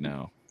Cup right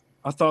now.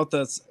 I thought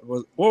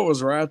what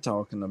was Rad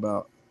talking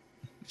about?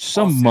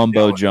 Some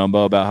mumbo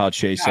jumbo about how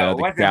Chase had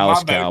the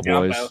Dallas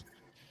Cowboys. Jumbo.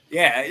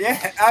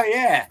 Yeah. Oh,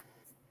 yeah.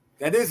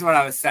 That is what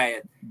I was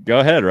saying. Go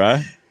ahead,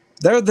 right?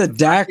 They're the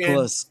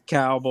Dakless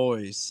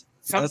Cowboys.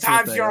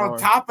 Sometimes you're on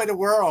top of the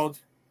world,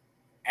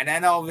 and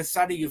then all of a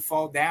sudden you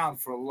fall down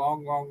for a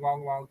long, long,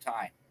 long, long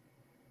time.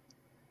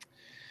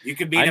 You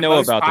could be the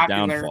most about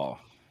popular. The downfall.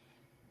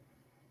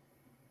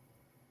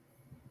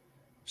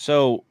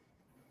 So,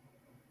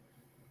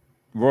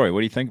 Roy, what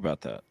do you think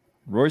about that?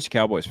 Roy's a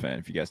Cowboys fan,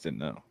 if you guys didn't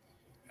know.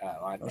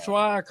 That's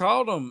why I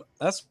called them.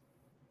 That's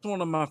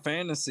one of my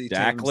fantasy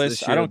Dakless? teams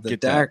this year. I don't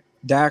get that.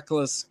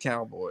 Dakless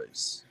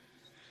Cowboys.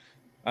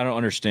 I don't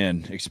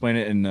understand. Explain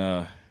it in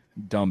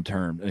dumb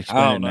terms.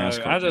 I don't know.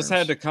 I just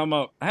had to come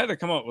up. I had to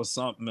come up with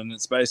something, and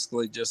it's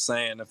basically just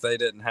saying if they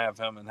didn't have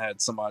him and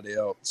had somebody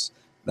else,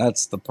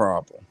 that's the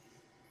problem.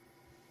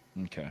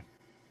 Okay.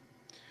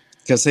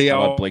 Because he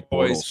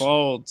always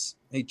folds.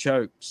 He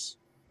chokes.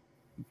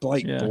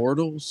 Blake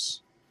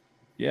Bortles.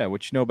 Yeah,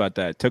 what you know about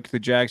that? Took the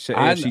Jags to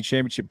AFC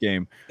Championship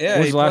game. Yeah,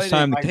 when was the last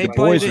time the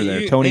boys were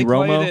there? Tony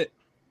Romo?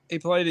 He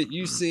played at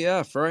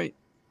UCF, right?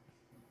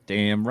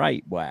 Damn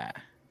right, boy.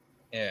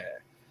 Yeah.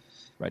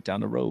 Right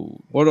down the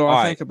road. What do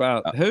I think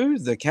about who?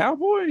 The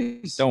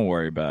Cowboys? Don't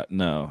worry about it.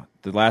 No.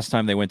 The last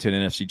time they went to an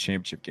NFC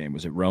Championship game,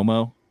 was it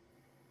Romo?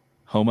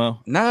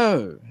 Homo?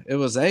 No, it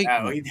was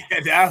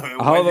Aikman.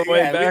 All the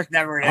way back.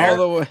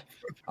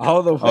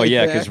 All the way. Oh,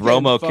 yeah, because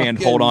Romo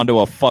can't hold on to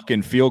a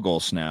fucking field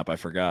goal snap. I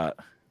forgot.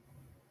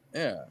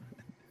 Yeah.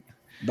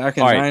 Back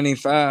in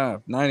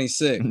 95,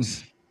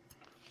 96.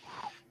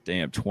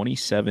 Damn,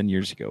 27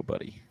 years ago,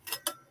 buddy.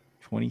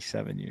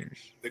 27 years.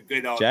 The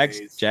good old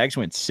days. Jags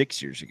went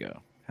 6 years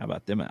ago. How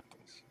about them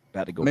apples?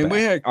 About to go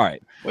back. All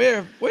right. We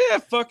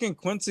had fucking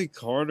Quincy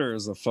Carter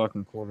as a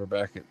fucking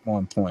quarterback at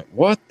one point.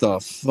 What the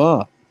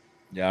fuck?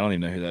 Yeah, I don't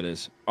even know who that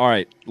is. All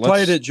right.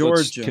 Played at Georgia.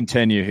 Let's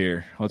continue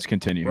here.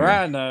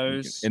 Ryan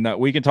knows.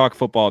 We can talk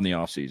football in the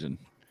offseason.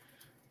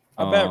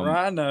 I bet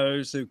Ryan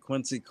knows who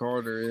Quincy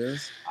Carter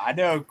is. I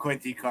know who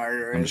Quincy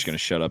Carter is. I'm just going to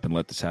shut up and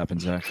let this happen,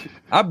 Zach.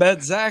 I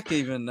bet Zach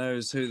even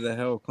knows who the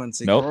hell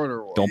Quincy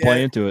Carter was. Don't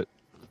play into it.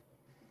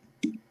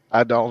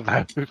 I don't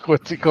know who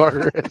Quincy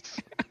Carter is.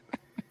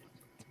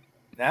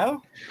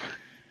 No?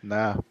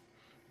 No.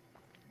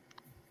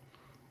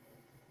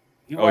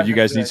 You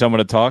guys need someone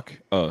to talk?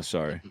 Oh,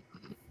 sorry.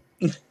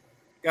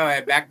 Go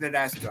ahead. Back to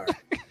NASCAR.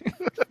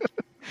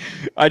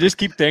 I just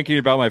keep thinking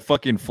about my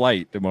fucking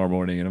flight tomorrow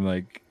morning, and I'm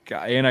like,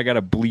 and I got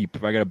to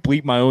bleep. I got to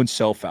bleep my own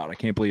self out. I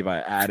can't believe I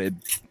added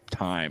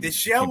time. The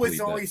show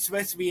was only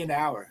supposed to be an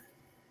hour.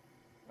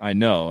 I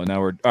know. And now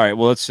we're all right.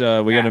 Well, let's.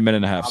 We got a minute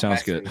and a half.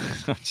 Sounds good.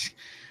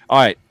 All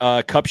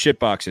right. Cup shit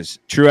boxes.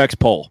 Truex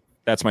poll.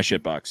 That's my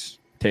shit box.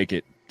 Take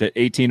it. The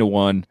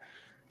 18-1.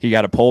 He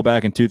got a poll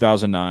back in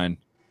 2009.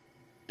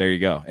 There you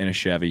go. In a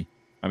Chevy.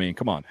 I mean,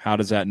 come on. How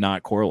does that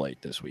not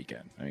correlate this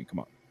weekend? I mean, come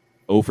on.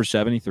 0 for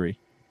 73.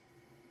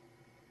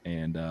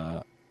 And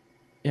Truex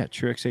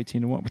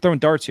 18-1. We're throwing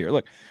darts here.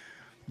 Look,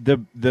 the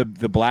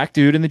black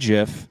dude in the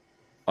GIF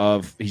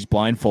of he's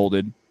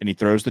blindfolded and he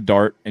throws the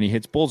dart and he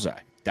hits bullseye.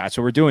 That's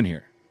what we're doing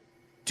here.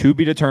 To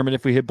be determined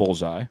if we hit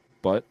bullseye,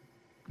 but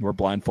we're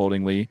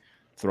blindfoldingly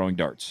throwing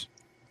darts.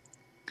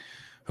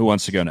 Who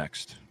wants to go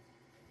next?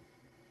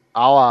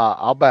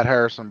 I'll bet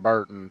Harrison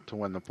Burton to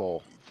win the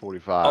poll,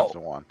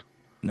 45-1.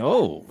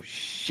 No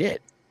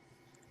shit.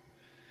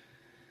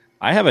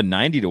 I have a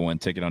 90-1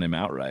 ticket on him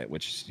outright,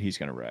 which he's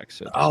going to wreck.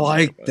 So I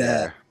like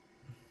that.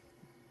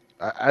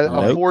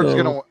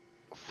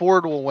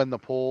 Ford will win the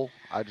poll.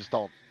 I just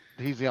don't.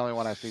 he's the only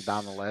one I see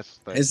down the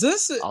list.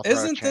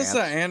 Isn't this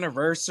an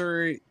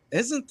anniversary?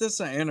 Isn't this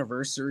an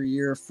anniversary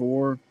year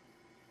for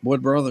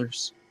Wood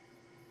Brothers?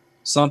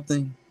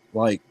 Something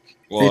like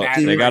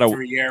 50? They got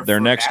their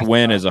next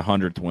win is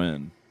 100th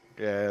win.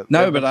 Yeah.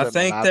 No, but I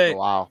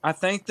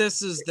think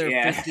this is their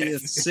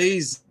 50th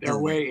season. They're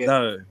waiting.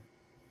 Though,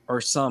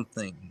 or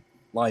something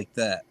like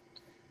that.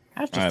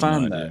 I have to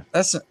find that.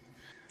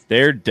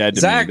 They're dead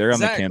to me. They're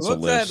on the cancel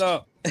list. That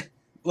up.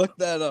 Look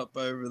that up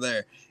over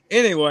there.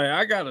 Anyway,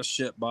 I got a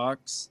shit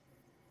box.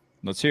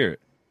 Let's hear it.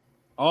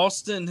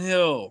 Austin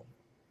Hill,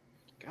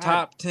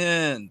 top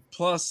 10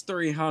 plus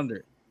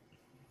 300.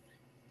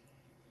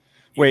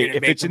 Wait,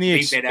 if it's in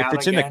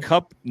the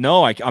cup,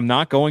 no, I'm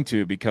not going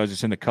to because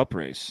it's in the cup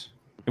race.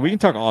 We can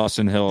talk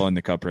Austin Hill in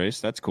the cup race.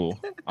 That's cool.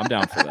 I'm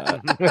down for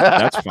that.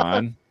 That's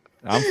fine.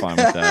 I'm fine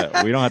with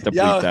that. We don't have to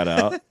bleep that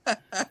out.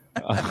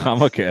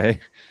 I'm okay.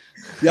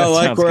 Y'all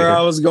like where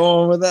I was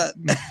going with that?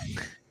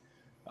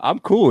 I'm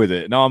cool with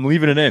it. No, I'm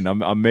leaving it in.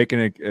 I'm making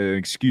an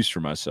excuse for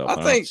myself.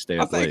 I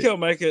think he'll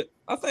make it.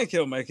 I think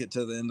he'll make it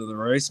to the end of the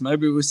race.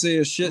 Maybe we see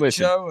a shit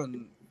show.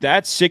 And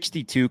that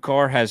 62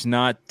 car has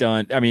not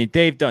done. I mean,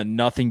 they've done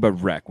nothing but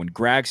wreck. When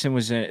Gragson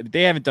was in,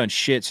 they haven't done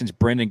shit since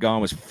Brendan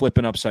Gaughan was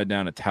flipping upside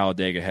down at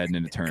Talladega heading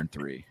into turn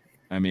 3.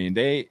 I mean,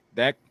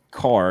 that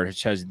car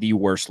has the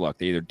worst luck.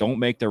 They either don't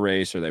make the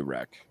race or they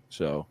wreck.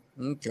 So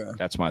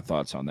that's my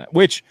thoughts on that.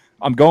 Which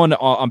I'm betting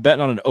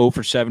on an 0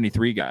 for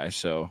 73 guy.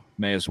 So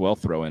may as well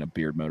throw in a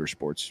Beard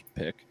Motorsports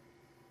pick.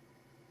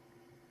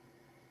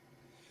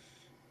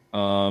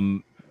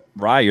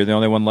 Rye, you're the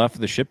only one left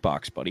of the shit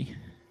box, buddy.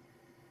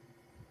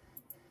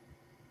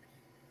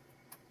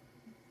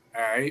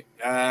 All right.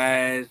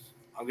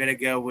 I'm going to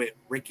go with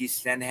Ricky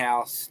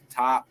Stenhouse,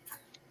 top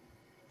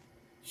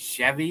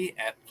Chevy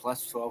at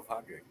plus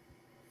 1,200.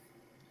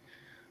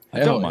 I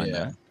don't mind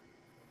that.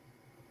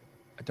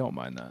 I don't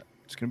mind that.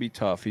 It's going to be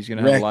tough. He's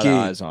going to have a lot of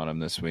eyes on him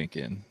this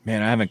weekend.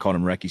 Man, I haven't called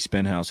him Ricky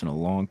Stenhouse in a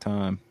long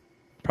time.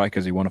 Probably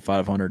because he won a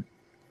 500.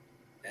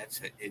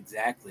 That's it.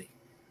 Exactly.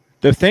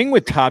 The thing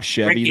with top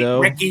Chevy,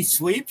 though. Ricky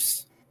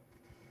sweeps?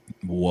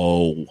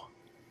 Whoa.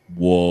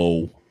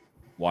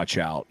 Watch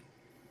out.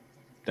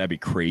 That'd be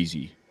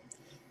crazy.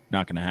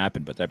 Not going to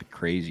happen, but that'd be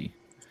crazy.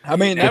 I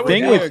mean, that would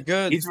be a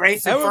good. He's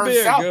racing for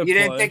himself. You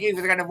didn't think he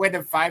was going to win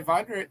the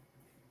 500.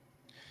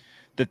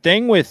 The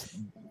thing with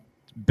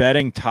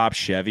betting top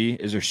Chevy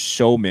is there's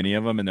so many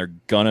of them, and they're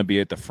going to be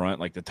at the front.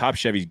 Like, the top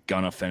Chevy's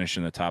going to finish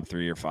in the top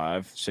 3 or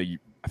 5. So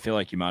I feel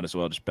like you might as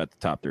well just bet the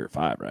top 3 or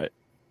 5, right?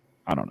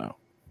 I don't know.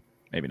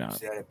 Maybe not. Is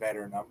that a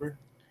better number?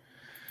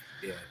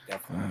 Yeah,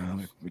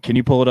 definitely. Can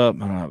you pull it up? I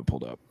don't have it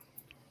pulled up.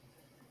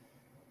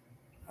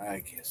 I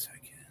guess I can.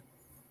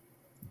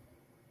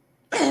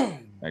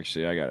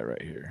 Actually, I got it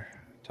right here.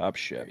 Top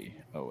Chevy.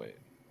 Oh, wait.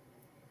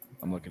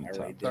 I'm looking at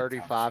top.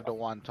 35 to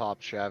 1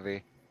 top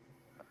Chevy.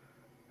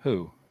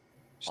 Who?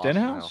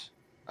 Stenhouse?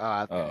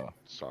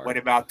 Sorry. What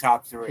about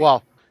top 3?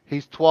 Well,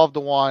 he's 12 to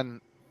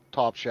 1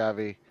 top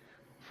Chevy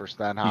for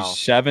Stenhouse. He's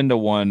 7 to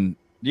 1.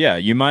 Yeah,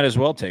 you might as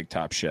well take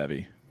top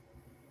Chevy.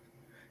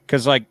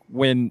 Because, like,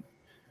 I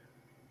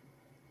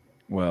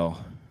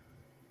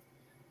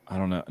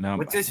don't know. Now,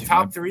 what's his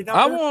top 3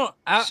 number?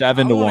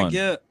 7 to 1.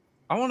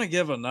 I want to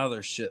give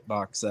another shit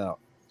box out.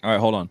 All right,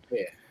 hold on.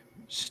 Yeah.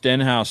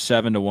 Stenhouse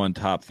 7 to 1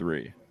 top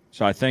 3.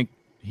 So I think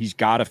he's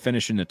got to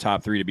finish in the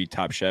top 3 to be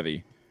top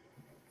Chevy.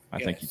 I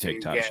think you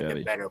take top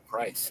Chevy. A better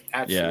price.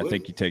 Absolutely. Yeah, I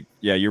think you take.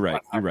 Yeah, you're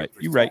right. 100%.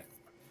 You're right.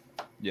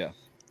 Yeah.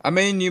 I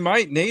mean, you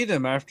might need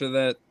him after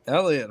that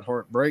Elliott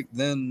heartbreak.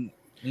 Then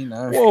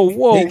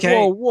Whoa!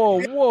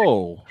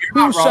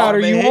 Whose side are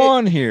you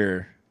on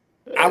here?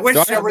 I wish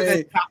there was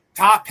a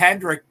top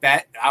Hendrick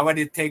bet. I would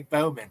have taken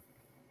Bowman.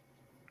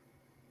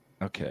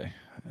 Okay,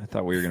 I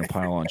thought we were going to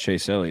pile on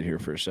Chase Elliott here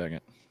for a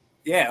second.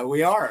 Yeah,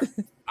 we are.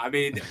 I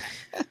mean,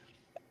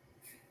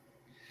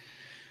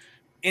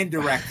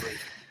 indirectly,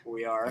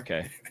 we are.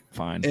 Okay,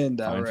 fine.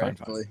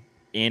 Indirectly.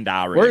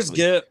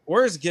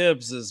 Where's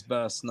Gibbs'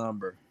 best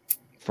number?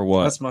 For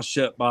what? That's my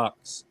shit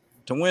box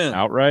to win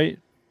outright.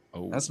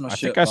 Oh, that's my. I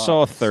think I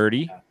saw a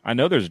 30. I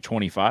know there's a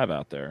 25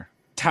 out there.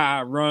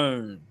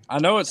 Tyrone. I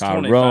know it's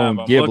 25.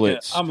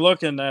 I'm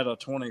looking at a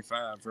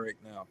 25 right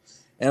now,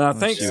 and I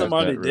think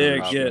somebody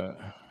did get.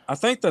 I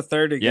think the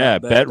 30. Yeah,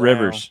 Bet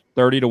Rivers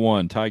 30 to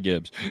 1. Ty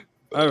Gibbs.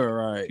 Oh,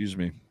 right. Excuse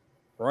me.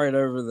 Right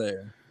over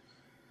there.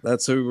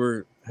 That's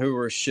who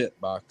we're shit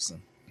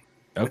boxing.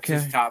 Okay.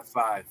 What's his top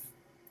 5?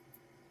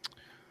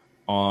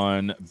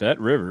 On Bet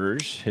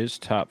Rivers, his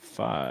top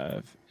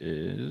 5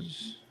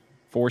 is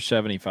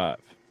 475.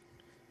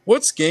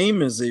 What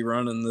scheme is he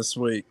running this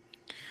week?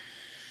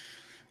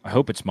 I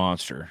hope it's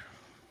Monster.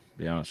 To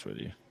be honest with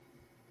you,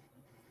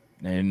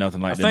 ain't nothing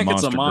like the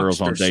Monster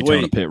girls on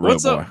Daytona Pit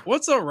Road.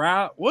 What's a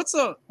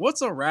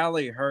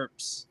Rally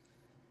Herps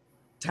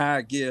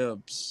Ty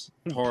Gibbs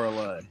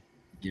parlay?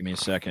 Give me a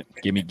second.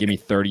 Give me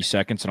 30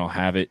 seconds, and I'll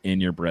have it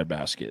in your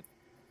breadbasket.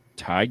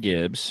 Ty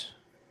Gibbs.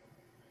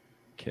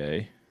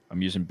 Okay,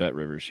 I'm using Bet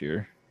Rivers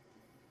here,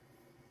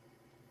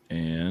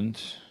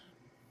 and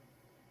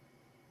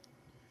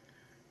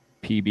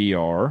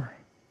PBR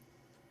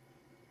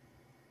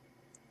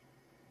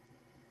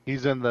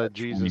He's in the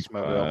Jesus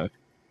Mobile.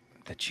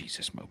 The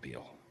Jesus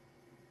Mobile.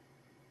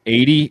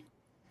 80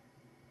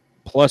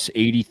 plus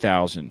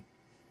 80,000.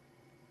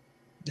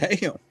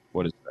 Damn.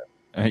 What is that?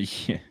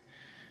 Yeah.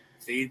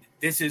 See,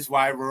 this is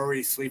why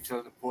Rory sleeps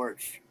on the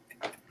porch.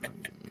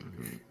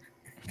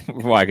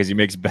 Why? Because he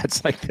makes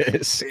bets like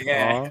this.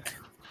 Yeah.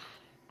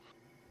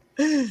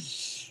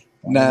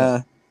 Nah.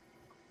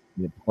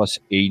 Yeah, plus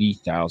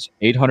 80,000.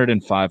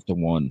 805 to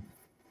 1.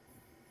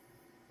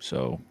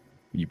 So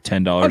you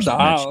 $10.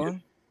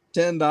 $1.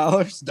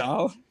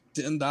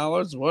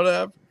 $10,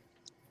 whatever.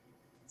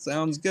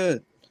 Sounds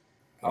good.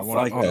 It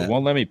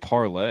won't let me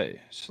parlay.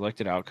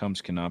 Selected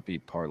outcomes cannot be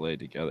parlayed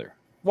together.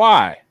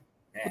 Why?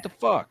 Yeah. What the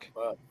fuck?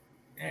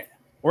 Yeah.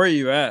 Where are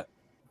you at?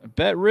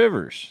 Bet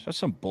Rivers. That's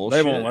some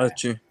bullshit. They won't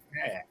let you.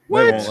 Yeah.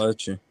 What? They won't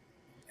let you.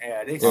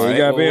 Yeah, they All right, you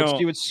gotta be let's on.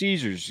 see what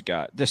Caesars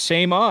got. The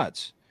same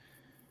odds.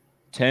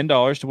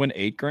 $10 to win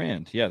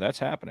 $8,000. Yeah, that's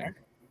happening.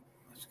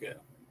 Let's go.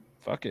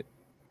 Fuck it.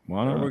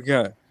 Why There not? we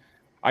go.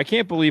 I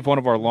can't believe one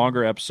of our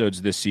longer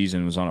episodes this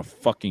season was on a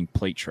fucking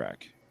plate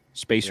track.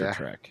 Spacer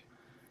track.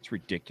 It's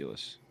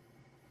ridiculous.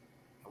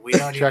 We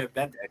don't even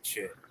bet that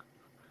shit.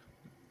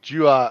 Did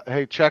you,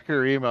 hey, check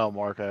your email,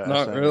 Mark.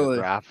 Not really.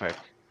 Graphic.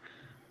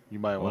 You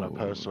might want to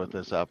post with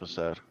this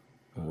episode.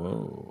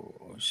 Whoa.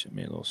 Sent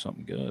me a little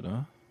something good,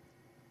 huh?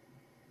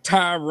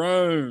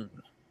 Tyrone.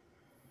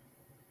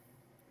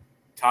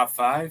 Top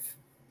 5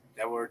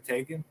 that we're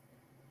taking?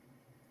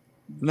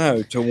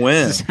 No, to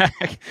win.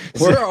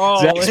 We're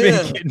all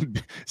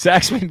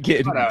Zach's been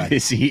getting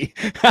busy.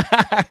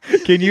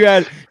 Can you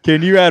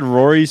add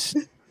Rory's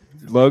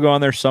logo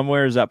on there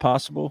somewhere? Is that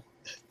possible?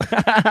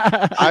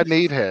 I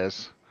need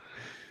his.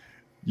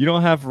 You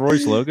don't have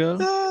Rory's logo?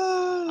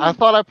 I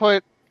thought I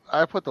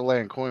put the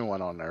Land Coin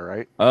one on there,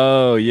 right?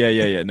 Oh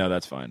yeah. No,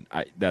 that's fine.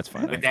 That's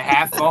fine. With the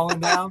half falling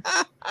down?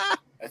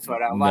 That's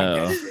what I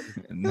like.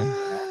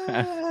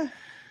 No.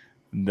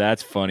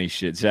 That's funny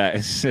shit. Zach,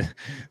 this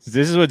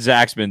is what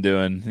Zach's been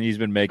doing. He's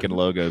been making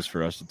logos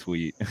for us to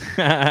tweet.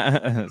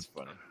 That's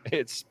funny.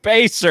 It's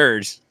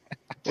Spacers.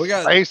 We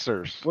got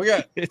Spacers.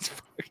 It's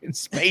fucking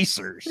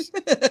Spacers.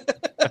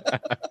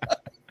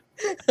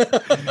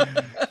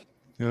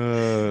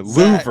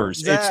 Louvers.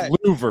 Zach. It's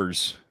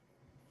louvers.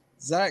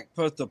 Zach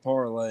put the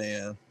parlay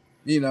in.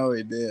 You know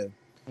he did.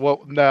 Well,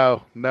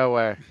 no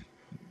way.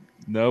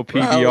 No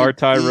PBR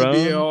Tyrone.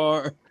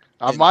 PBR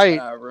I might.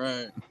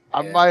 Tyrone.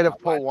 I might have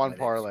put one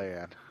parlay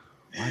in.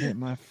 Why didn't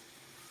my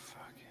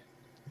fucking...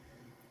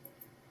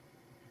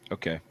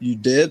 Okay. You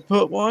did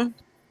put one?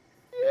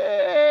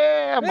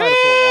 Yeah, I might have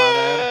put one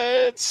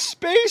in. It's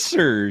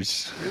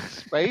Spacers.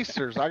 It's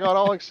Spacers. I got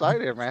all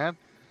excited, man.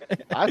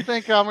 I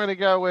think I'm going to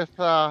go with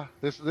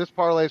this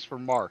parlay's for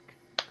Mark.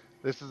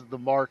 This is the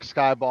Mark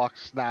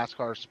Skybox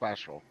NASCAR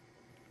special.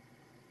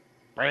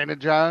 Brandon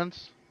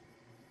Jones,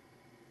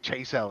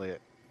 Chase Elliott.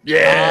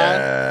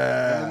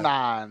 Yeah.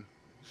 9.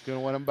 Going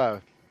to win them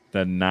both.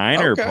 The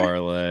Niner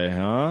parlay,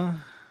 huh?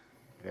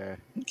 Yeah.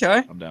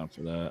 Okay. I'm down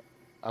for that.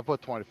 I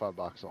put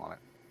 $25 on it.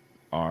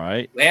 All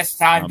right. Last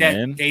time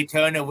that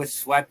Daytona was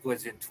swept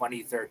was in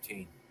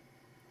 2013.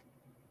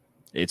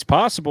 It's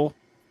possible.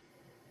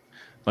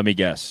 Let me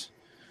guess.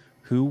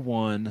 Who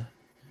won?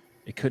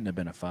 It couldn't have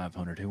been a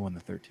 500. Who won the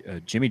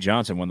 13? Jimmy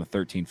Johnson won the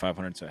 13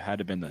 500, so it had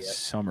to have been the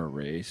summer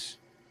race.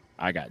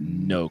 I got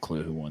no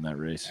clue who won that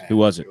race. Who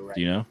was it? Right.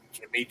 Do you know?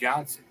 Jimmy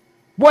Johnson.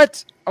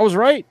 What? I was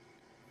right.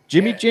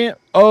 Jimmy Jam.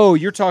 Oh,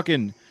 you're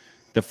talking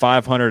the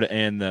 500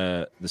 and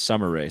the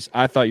summer race.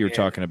 I thought you were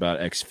talking about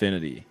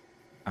Xfinity.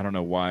 I don't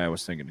know why I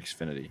was thinking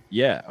Xfinity.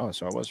 Yeah. Oh,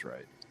 so I was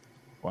right.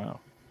 Wow.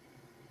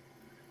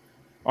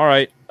 All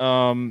right.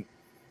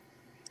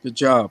 Good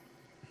job.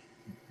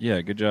 Yeah,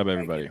 good job,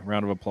 everybody.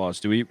 Round of applause.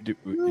 Do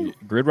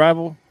Grid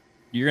Rival?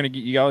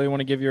 You all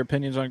want to give your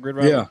opinions on Grid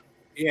Rival?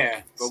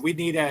 Yeah, but we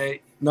need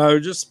no.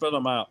 Just spit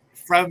them out.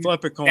 From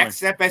flip a coin.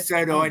 Next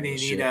episode on, you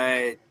need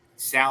a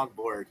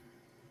soundboard,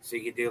 so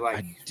you can do like.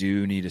 I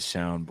do need a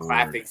soundboard.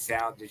 Clapping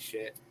sounds and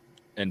shit.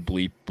 And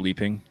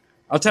bleeping.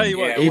 I'll tell you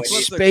what.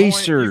 It's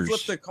Spacers. You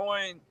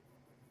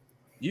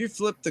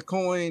flip the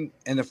coin,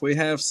 and if we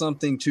have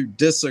something to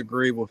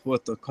disagree with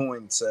what the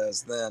coin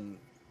says, then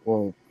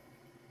we'll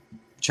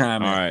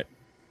chime in. All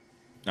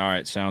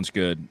right. Sounds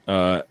good.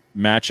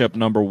 Matchup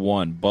number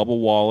 1, Bubba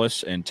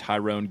Wallace and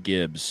Tyrone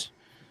Gibbs.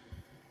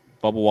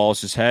 Bubba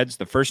Wallace is heads.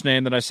 The first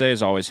name that I say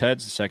is always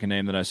heads. The second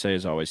name that I say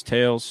is always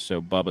tails.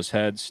 So Bubba's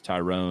heads.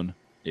 Tyrone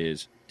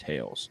is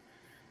tails.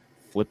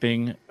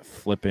 Flipping.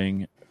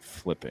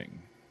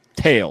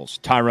 Tails.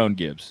 Tyrone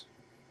Gibbs.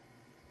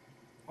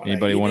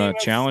 Anybody want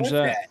to challenge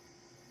that?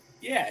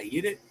 Yeah,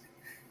 you did.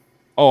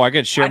 Oh, I got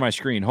to share my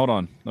screen. Hold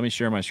on. Let me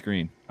share my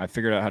screen. I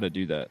figured out how to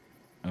do that.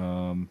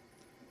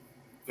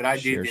 But I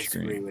do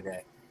disagree with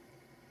that.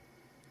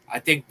 I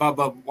think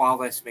Bubba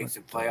Wallace makes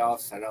the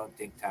playoffs. I don't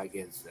think Ty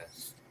gets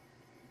this.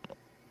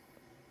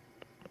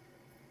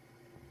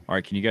 All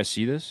right, can you guys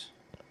see this?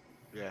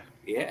 Yeah.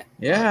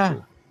 Yeah.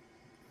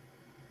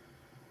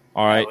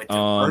 All right. It's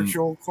a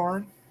virtual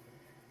coin?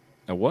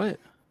 A what?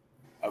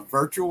 A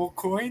virtual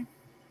coin?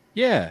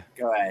 Yeah.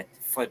 Go ahead.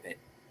 Flip it.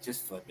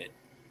 Just flip it.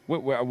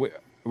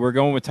 We're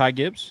going with Ty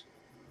Gibbs?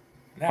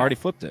 No. Already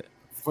flipped it.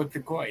 Flip the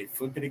coin.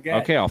 Flip it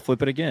again. Okay, I'll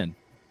flip it again.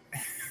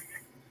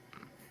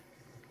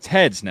 It's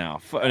heads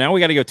now. Now we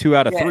got to go 2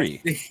 out of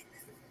 3.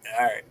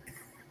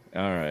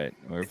 All right.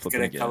 We're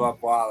flipping again. Come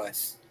up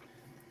Wallace.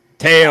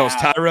 Tails,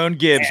 Tyrone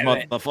Gibbs,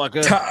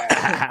 motherfucker.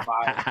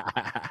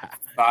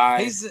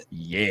 Bye.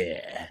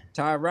 Yeah.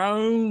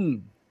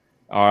 Tyrone.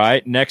 All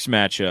right, next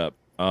matchup.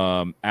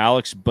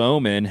 Alex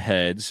Bowman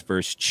heads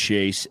versus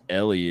Chase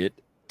Elliott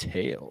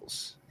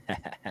tails.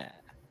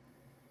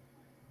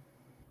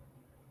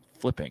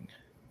 Flipping.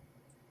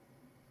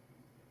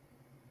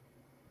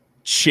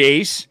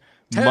 Chase,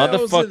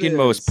 motherfucking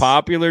most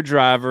popular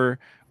driver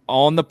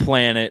on the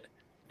planet,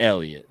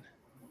 Elliott.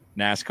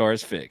 NASCAR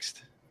is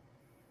fixed.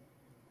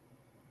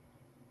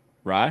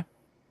 Right?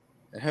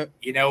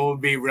 You know what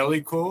would be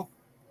really cool?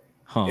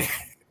 Huh.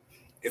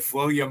 If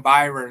William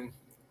Byron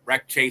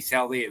wrecked Chase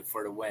Elliott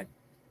for the win.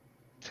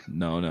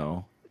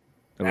 No.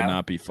 That would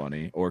not be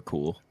funny or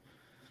cool.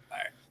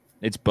 Right.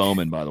 It's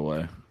Bowman, by the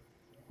way.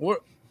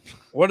 What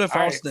if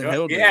Austin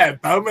Hill did? Yeah,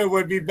 Bowman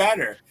would be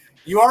better.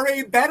 You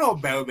already bet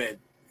on Bowman.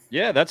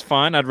 Yeah, that's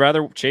fine. I'd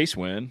rather Chase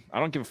win. I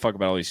don't give a fuck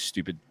about all these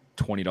stupid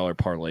 $20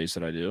 parlays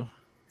that I do.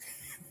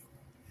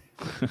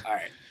 All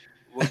right.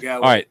 We'll go.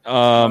 All right.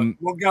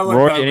 We'll go with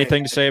Roy, Bowman.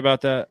 anything to say about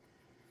that?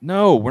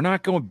 No, we're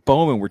not going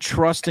Bowman. We're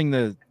trusting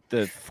the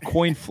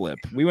coin flip.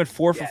 We went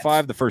 4 for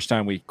 5 the first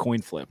time we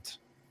coin flipped.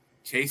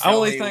 Chase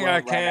only thing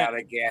I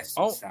can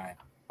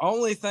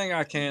only thing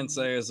I can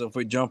say is if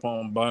we jump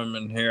on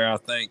Bowman here, I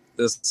think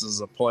this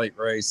is a plate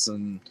race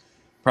and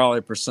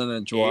probably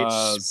percentage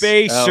wise,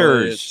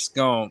 spacers. It's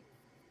going,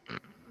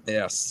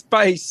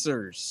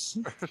 spacers.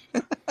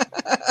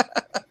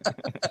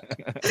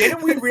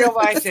 Didn't we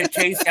realize that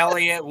Chase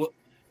Elliott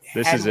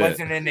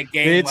wasn't in the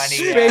game when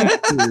he? I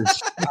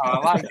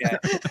like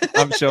that.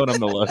 I'm showing him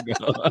the logo.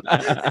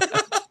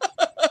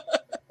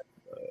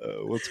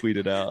 We'll tweet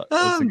it out.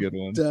 That's a good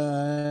one.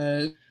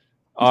 Done.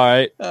 All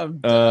right. I'm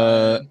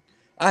done.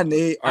 Am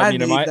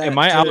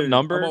I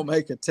outnumbered? I'm gonna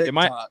make a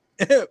TikTok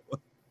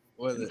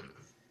with it.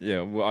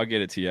 Yeah, well, I'll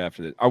get it to you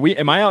after this.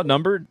 Am I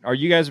outnumbered? Are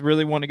you guys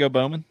really want to go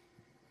Bowman?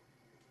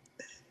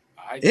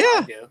 I do.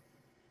 Okay.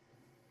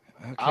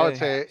 I would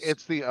say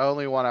it's the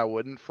only one I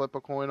wouldn't flip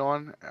a coin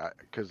on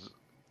because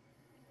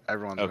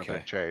everyone's going to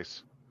pick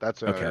Chase. That's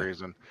the only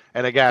reason.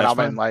 And again, I'm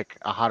in like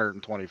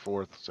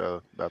 124th,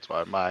 so that's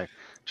why my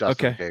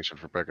justification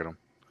for picking him.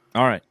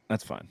 All right,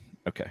 that's fine.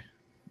 Okay,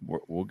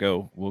 we'll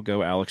go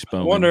Alex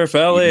Bowman. I wonder if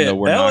Elliott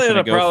will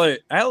probably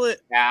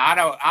Yeah, I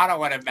don't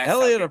want to mess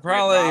Elliott up. will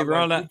probably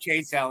run out.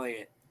 Chase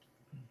Elliott.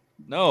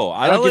 No,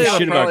 I don't give a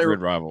shit about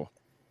Grid Rival.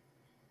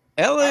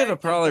 Elliott will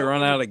probably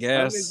run out of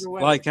gas,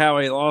 like how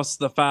he lost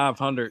the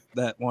 500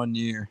 that one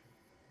year.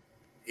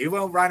 He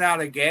won't run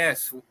out of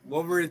gas.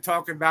 What were we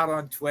talking about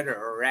on Twitter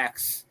or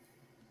X?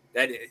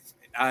 That is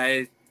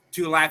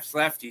 2 laps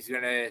left.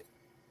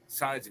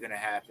 Something's gonna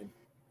happen.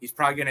 He's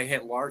probably gonna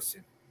hit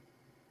Larson.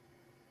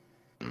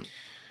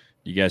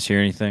 You guys hear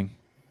anything?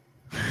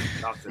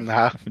 Nothing.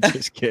 Nah, I'm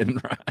just kidding,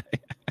 right?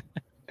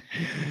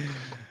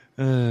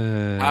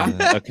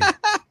 Okay.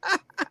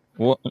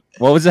 What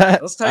was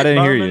that? I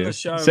didn't hear you.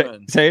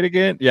 Say it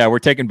again. Yeah, we're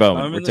taking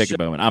Bowman. We're taking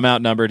Bowman. I'm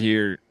outnumbered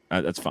here.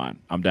 That's fine.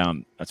 I'm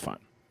down. That's fine.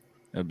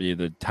 It'll be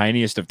the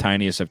tiniest of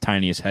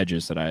tiniest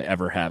hedges that I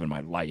ever have in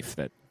my life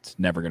that's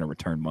never going to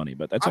return money.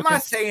 But that's okay. I'm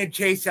not saying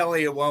Chase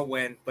Elliott won't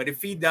win, but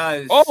if he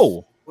does,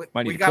 we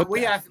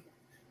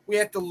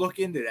have to look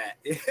into that.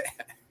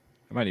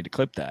 I might need to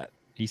clip that.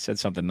 He said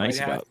something nice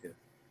about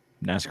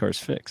NASCAR's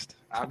fixed.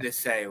 I'm just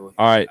saying. All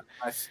right.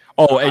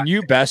 And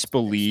you best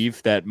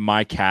believe that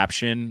my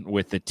caption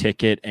with the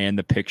ticket and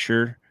the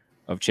picture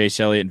of Chase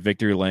Elliott and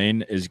Victory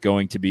Lane is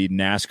going to be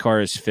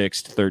NASCAR is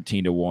fixed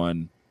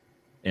 13-1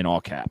 in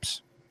all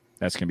caps.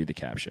 That's going to be the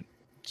caption.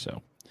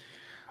 So,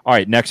 all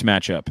right, next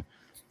matchup.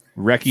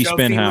 Recce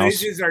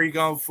Spinhouse. Are you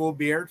going full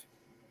beard?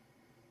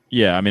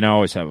 Yeah, I mean, I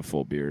always have a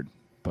full beard,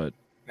 but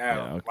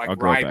I'll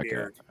grow it back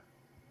beard.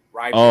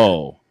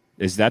 Oh,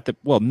 is that the?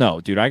 Well, no,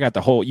 dude. You got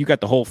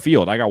the whole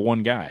field. I got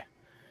one guy.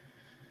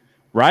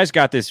 Rye's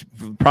got this.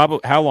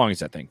 Probably. How long is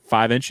that thing?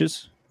 5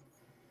 inches.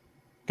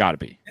 Got to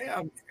be.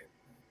 Yeah.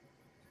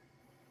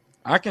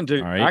 I can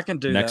do. All right. I can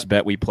do. Next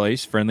bet we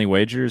place, friendly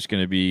wager, is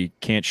going to be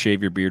can't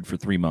shave your beard for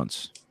 3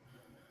 months.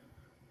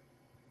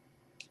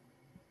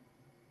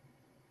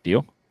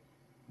 Deal.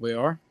 We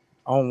are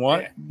on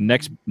what? Yeah.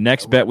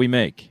 Next bet we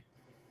make.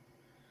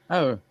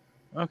 Oh,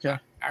 okay.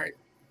 All right.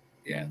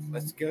 Yeah,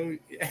 let's go.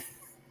 Yeah.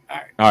 All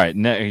right.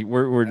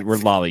 We're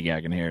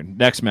lollygagging here.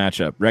 Next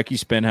matchup: Recce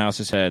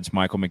Spinhouse's heads,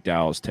 Michael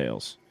McDowell's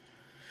tails.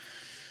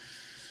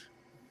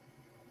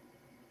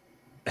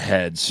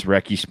 Heads,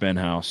 Recce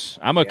Spinhouse.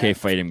 I'm okay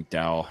fighting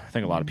McDowell. I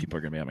think a lot of people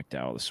are going to be on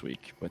McDowell this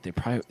week, but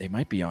they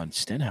might be on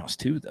Stenhouse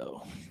too,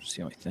 though. It's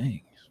the only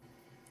thing.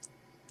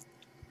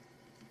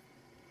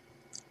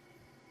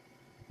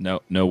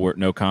 No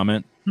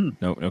comment.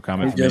 No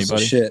comment from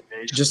anybody. Shit.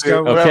 Just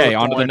go. Okay,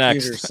 on to the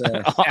next.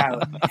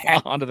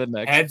 On to the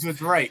next. Heads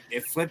was right.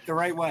 It flipped the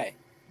right way.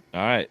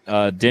 All right.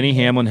 Denny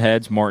Hamlin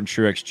heads, Martin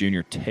Truex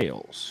Jr.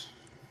 tails.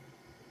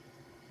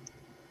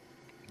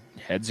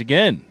 Heads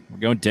again. We're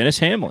going Dennis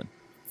Hamlin.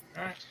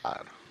 All right.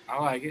 I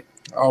like it.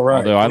 All right.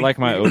 Although I like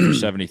my over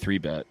 73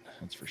 bet.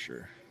 That's for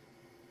sure.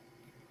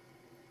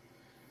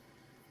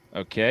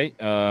 Okay.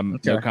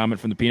 No comment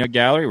from the Peanut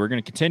Gallery. We're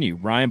going to continue.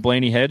 Ryan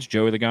Blaney heads,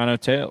 Joey Logano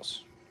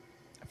tails.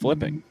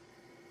 Flipping.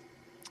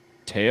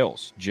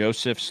 Tails,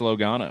 Joseph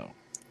Slogano.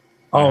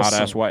 Awesome.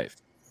 Hot-ass wife.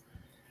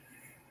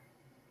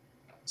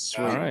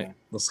 Sweet. All right.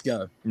 Let's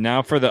go.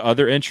 Now for the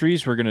other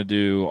entries, we're going to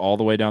do all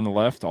the way down the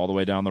left, all the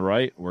way down the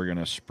right. We're going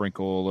to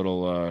sprinkle a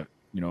little,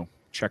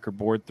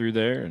 checkerboard through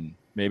there, and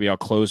maybe I'll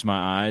close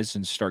my eyes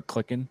and start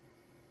clicking.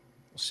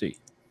 We'll see.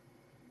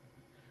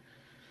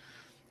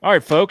 All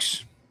right,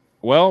 folks.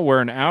 Well,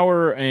 we're an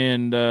hour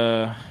and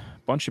a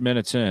bunch of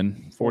minutes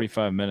in,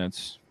 45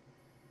 minutes.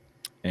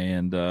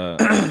 And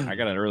I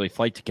got an early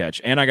flight to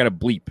catch, and I got to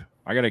bleep.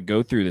 I got to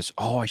go through this.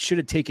 Oh, I should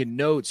have taken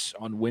notes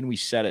on when we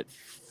said it.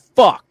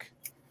 Fuck.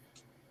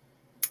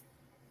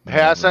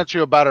 Hey, I sent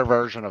you a better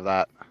version of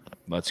that.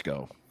 Let's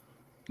go.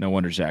 No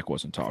wonder Zach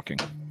wasn't talking.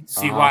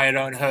 See why I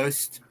don't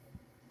host?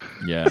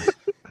 Yeah.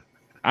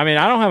 I mean,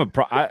 I don't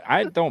have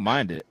I don't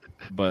mind it,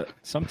 but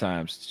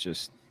sometimes it's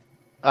just.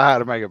 I had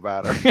to make it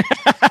better.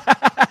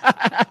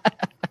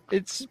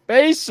 It's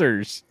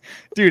spacers.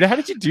 Dude, how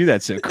did you do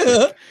that so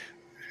quick?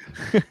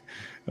 I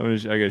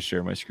got to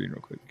share my screen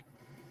real quick.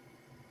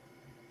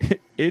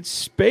 It's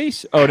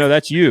space. Oh, no,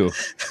 that's you.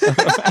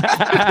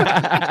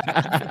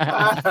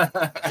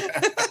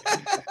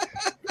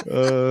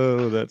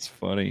 Oh, that's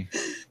funny.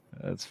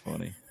 That's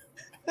funny.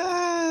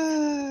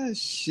 Ah,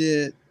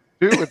 shit.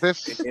 Dude, with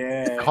this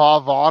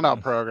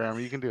Carvana program,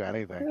 you can do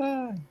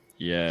anything.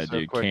 Yeah, so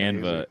dude.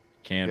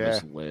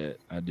 Canva's lit.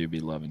 I do be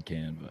loving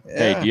Canva. Yeah.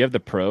 Hey, do you have the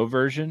pro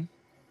version?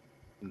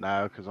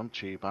 No, because I'm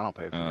cheap. I don't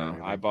pay for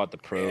anything. I bought the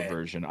pro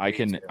version. I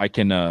can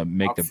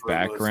make the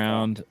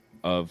background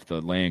of the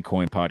Land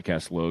Coin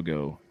Podcast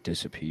logo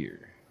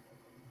disappear.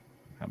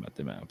 How about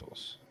them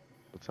apples?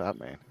 What's that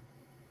mean?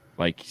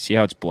 Like, see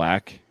how it's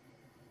black?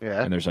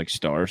 Yeah. And there's like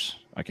stars.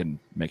 I can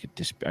make it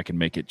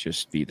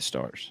just be the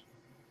stars.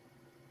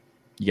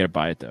 You gotta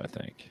buy it though, I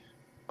think.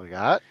 We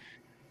got?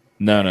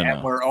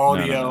 No. We're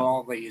audio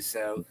only,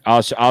 so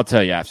I'll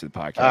tell you after the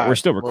podcast. We're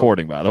still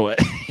recording, by the way.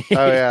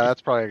 Oh yeah,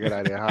 that's probably a good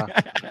idea, huh?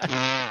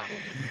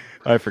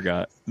 I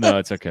forgot. No,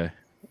 it's okay.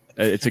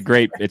 It's a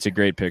great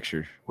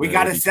picture. We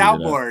got a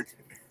soundboard.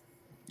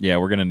 Yeah,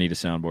 we're gonna need a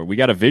soundboard. We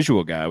got a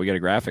visual guy. We got a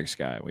graphics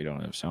guy. We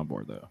don't have a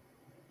soundboard though.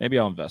 Maybe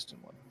I'll invest in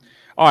one.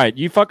 All right,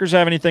 you fuckers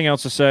have anything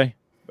else to say?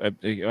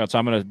 So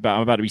I'm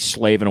about to be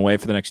slaving away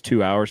for the next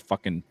 2 hours,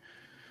 fucking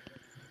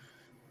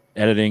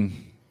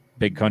editing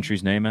Big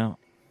Country's name out.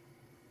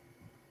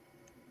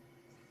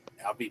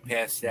 I'll be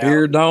passed out.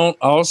 Beer don't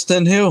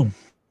Austin Hill.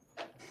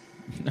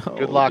 No,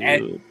 good luck.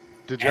 And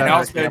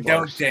also,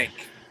 don't think.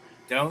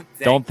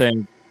 Don't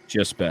think.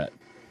 Just bet.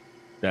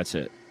 That's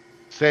it.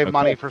 Save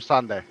money for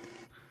Sunday.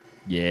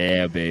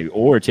 Yeah, baby.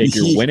 Or take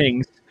your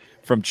winnings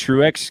from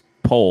Truex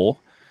pole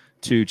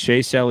to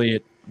Chase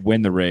Elliott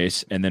win the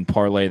race, and then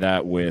parlay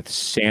that with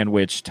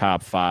sandwich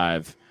top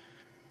 5.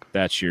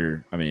 That's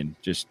your. I mean,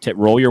 just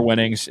roll your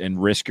winnings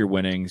and risk your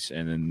winnings,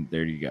 and then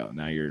there you go.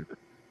 Now you're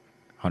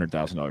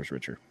 $100,000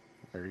 richer.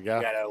 There you go.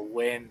 You gotta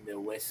win the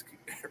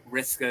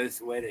risk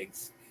those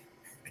winnings.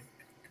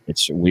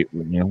 We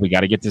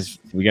got to get this.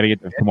 We got to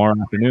get this tomorrow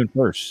afternoon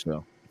first.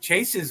 So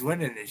Chase is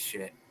winning this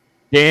shit.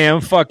 Damn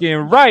fucking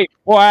right,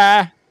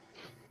 boy.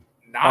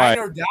 9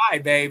 or die,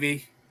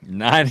 baby.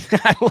 9.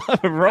 I love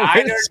it, bro.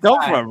 Let's go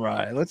from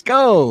right. Let's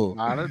go.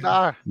 9 or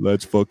die.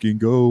 Let's fucking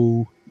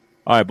go.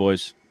 All right,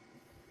 boys.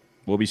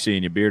 We'll be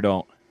seeing you. Beer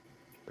don't.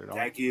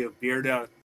 Thank you. Beer don't.